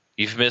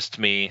you've missed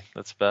me.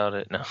 That's about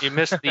it. No, you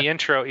missed the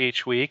intro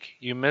each week.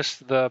 You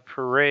missed the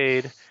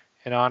parade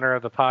in honor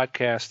of the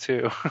podcast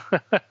too.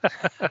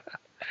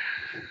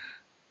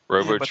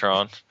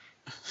 Robotron.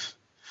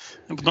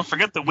 But don't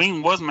forget, the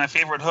Wing was my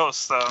favorite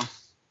host. So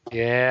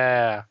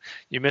yeah,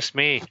 you missed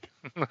me.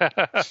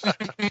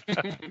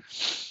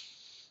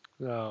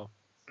 So,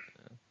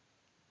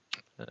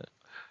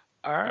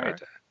 all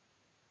right.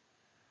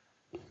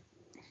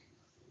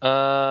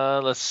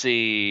 Let's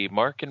see.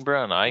 Mark and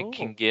Brown, I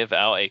can give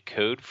out a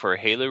code for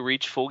Halo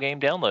Reach full game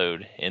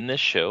download in this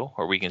show,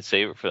 or we can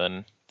save it for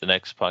the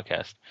next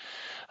podcast.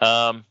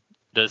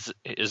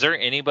 Is there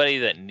anybody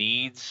that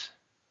needs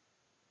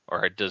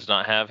or does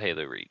not have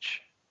Halo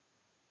Reach?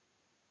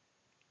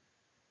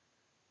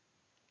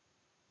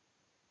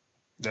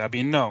 That'd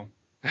be no.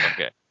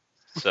 Okay.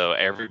 So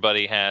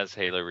everybody has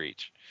Halo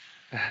Reach.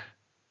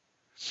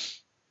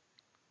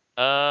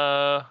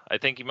 I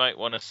think you might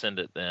want to send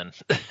it then.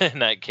 In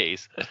that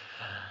case.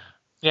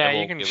 Yeah,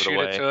 you can shoot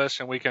it to us,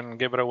 and we can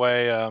give it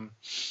away in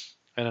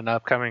an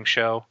upcoming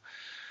show.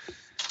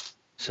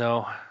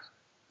 So,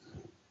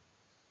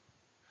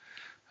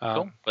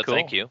 cool. But cool.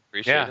 Thank you.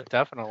 Appreciate it. Yeah,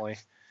 definitely.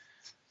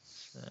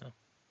 Yeah.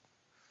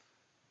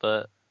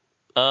 But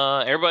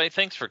everybody,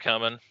 thanks for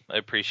coming. I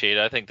appreciate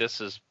it. I think this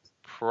has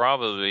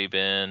probably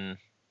been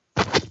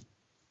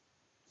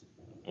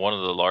one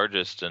of the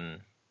largest,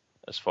 and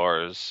as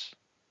far as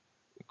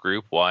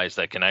group wise,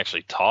 that can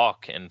actually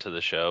talk into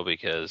the show,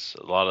 because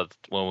a lot of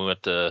when we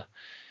went to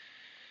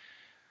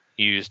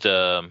used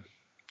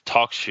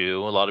TalkShoe,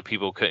 a lot of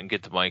people couldn't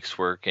get the mics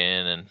working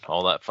and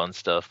all that fun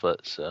stuff.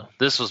 But so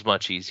this was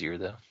much easier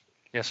though.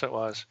 Yes, it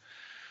was.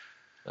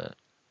 But,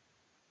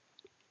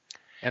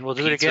 and we'll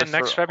do it again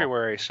next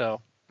February.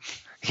 So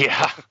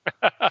yeah,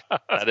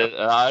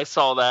 I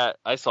saw that,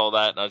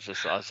 and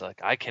I was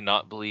like, I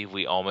cannot believe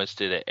we almost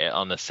did it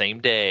on the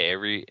same day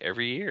every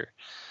year.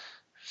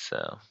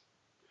 So.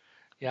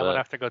 Yeah, I'm going to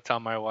have to go tell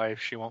my wife.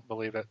 She won't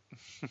believe it.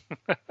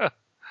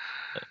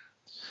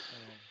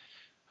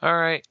 All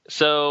right.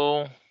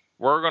 So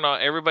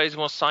everybody's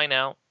going to sign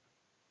out.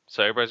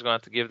 So everybody's going to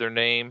have to give their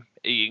name.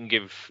 You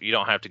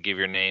don't have to give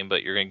your name,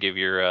 but you're going to give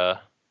your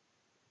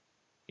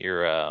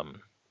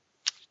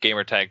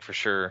gamer tag for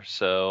sure.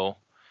 So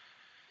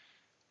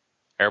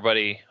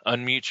everybody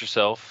unmute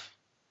yourself.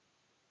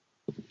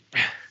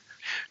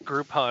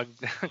 Group hug.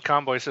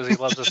 Conboy says he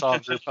loves us all.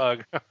 Group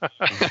hug.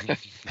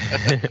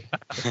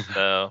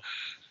 So,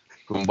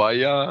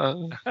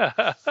 kumbaya.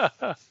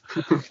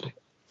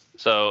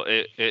 So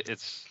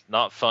it's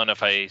not fun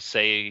if I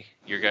say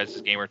your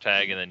guys' gamer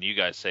tag and then you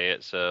guys say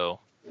it. So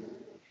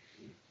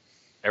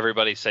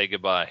everybody say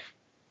goodbye.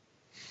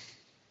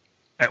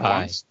 At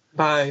once.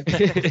 Bye.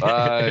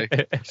 Bye.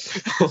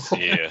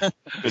 Yeah.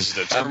 This is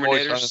the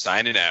Terminator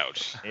signing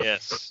out.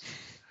 Yes.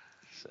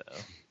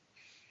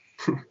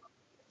 So.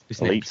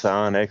 Elite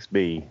Sign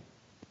XB.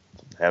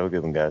 Have a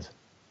good one, guys.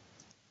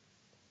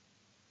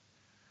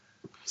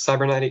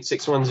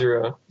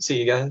 Cyberknight8610. See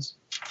you guys.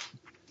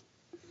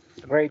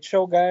 Great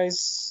show,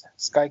 guys.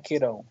 Sky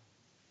Kiddo.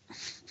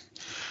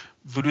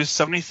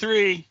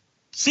 Voodoo73.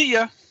 See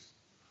ya.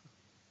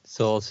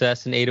 Soul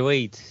Assassin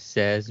 808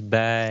 says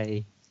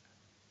bye.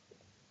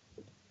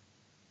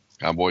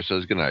 Cowboy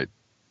says goodnight.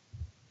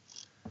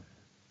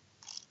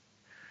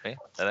 Okay,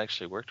 that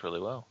actually worked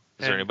really well.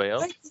 Is there anybody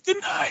else? Good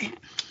night.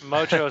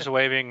 Mojo's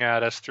waving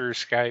at us through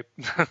Skype.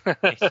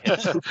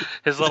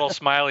 His little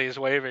smiley is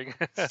waving.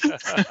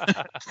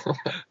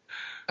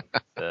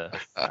 All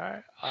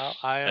right.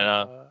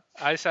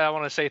 I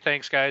want to say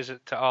thanks, guys,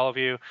 to all of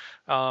you.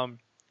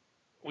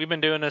 We've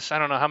been doing this, I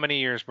don't know how many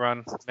years,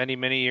 Brun.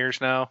 Many years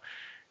now.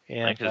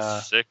 And I think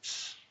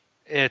it's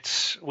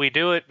 6. We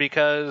do it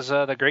because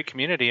the great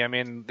community. I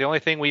mean, the only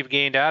thing we've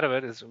gained out of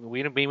it is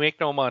we make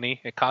no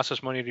money. It costs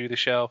us money to do the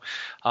show.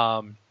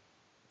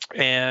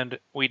 And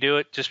we do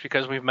it just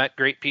because we've met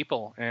great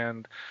people.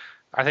 And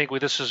I think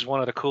this is one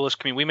of the coolest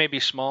communities. We may be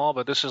small,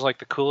 but this is like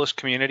the coolest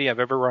community I've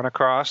ever run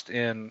across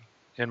in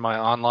my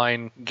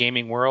online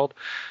gaming world.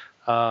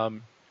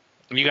 You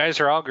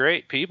guys are all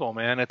great people,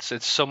 man.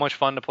 It's so much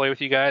fun to play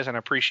with you guys, and I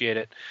appreciate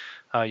it.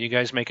 You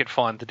guys make it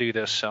fun to do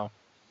this. So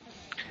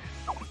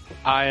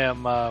I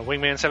am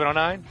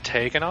Wingman709,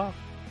 taking off.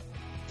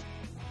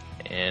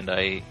 and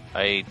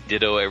I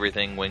ditto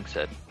everything Wing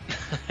said.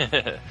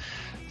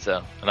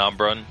 So, and I'm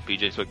Brun,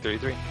 BJ Swick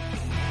 33.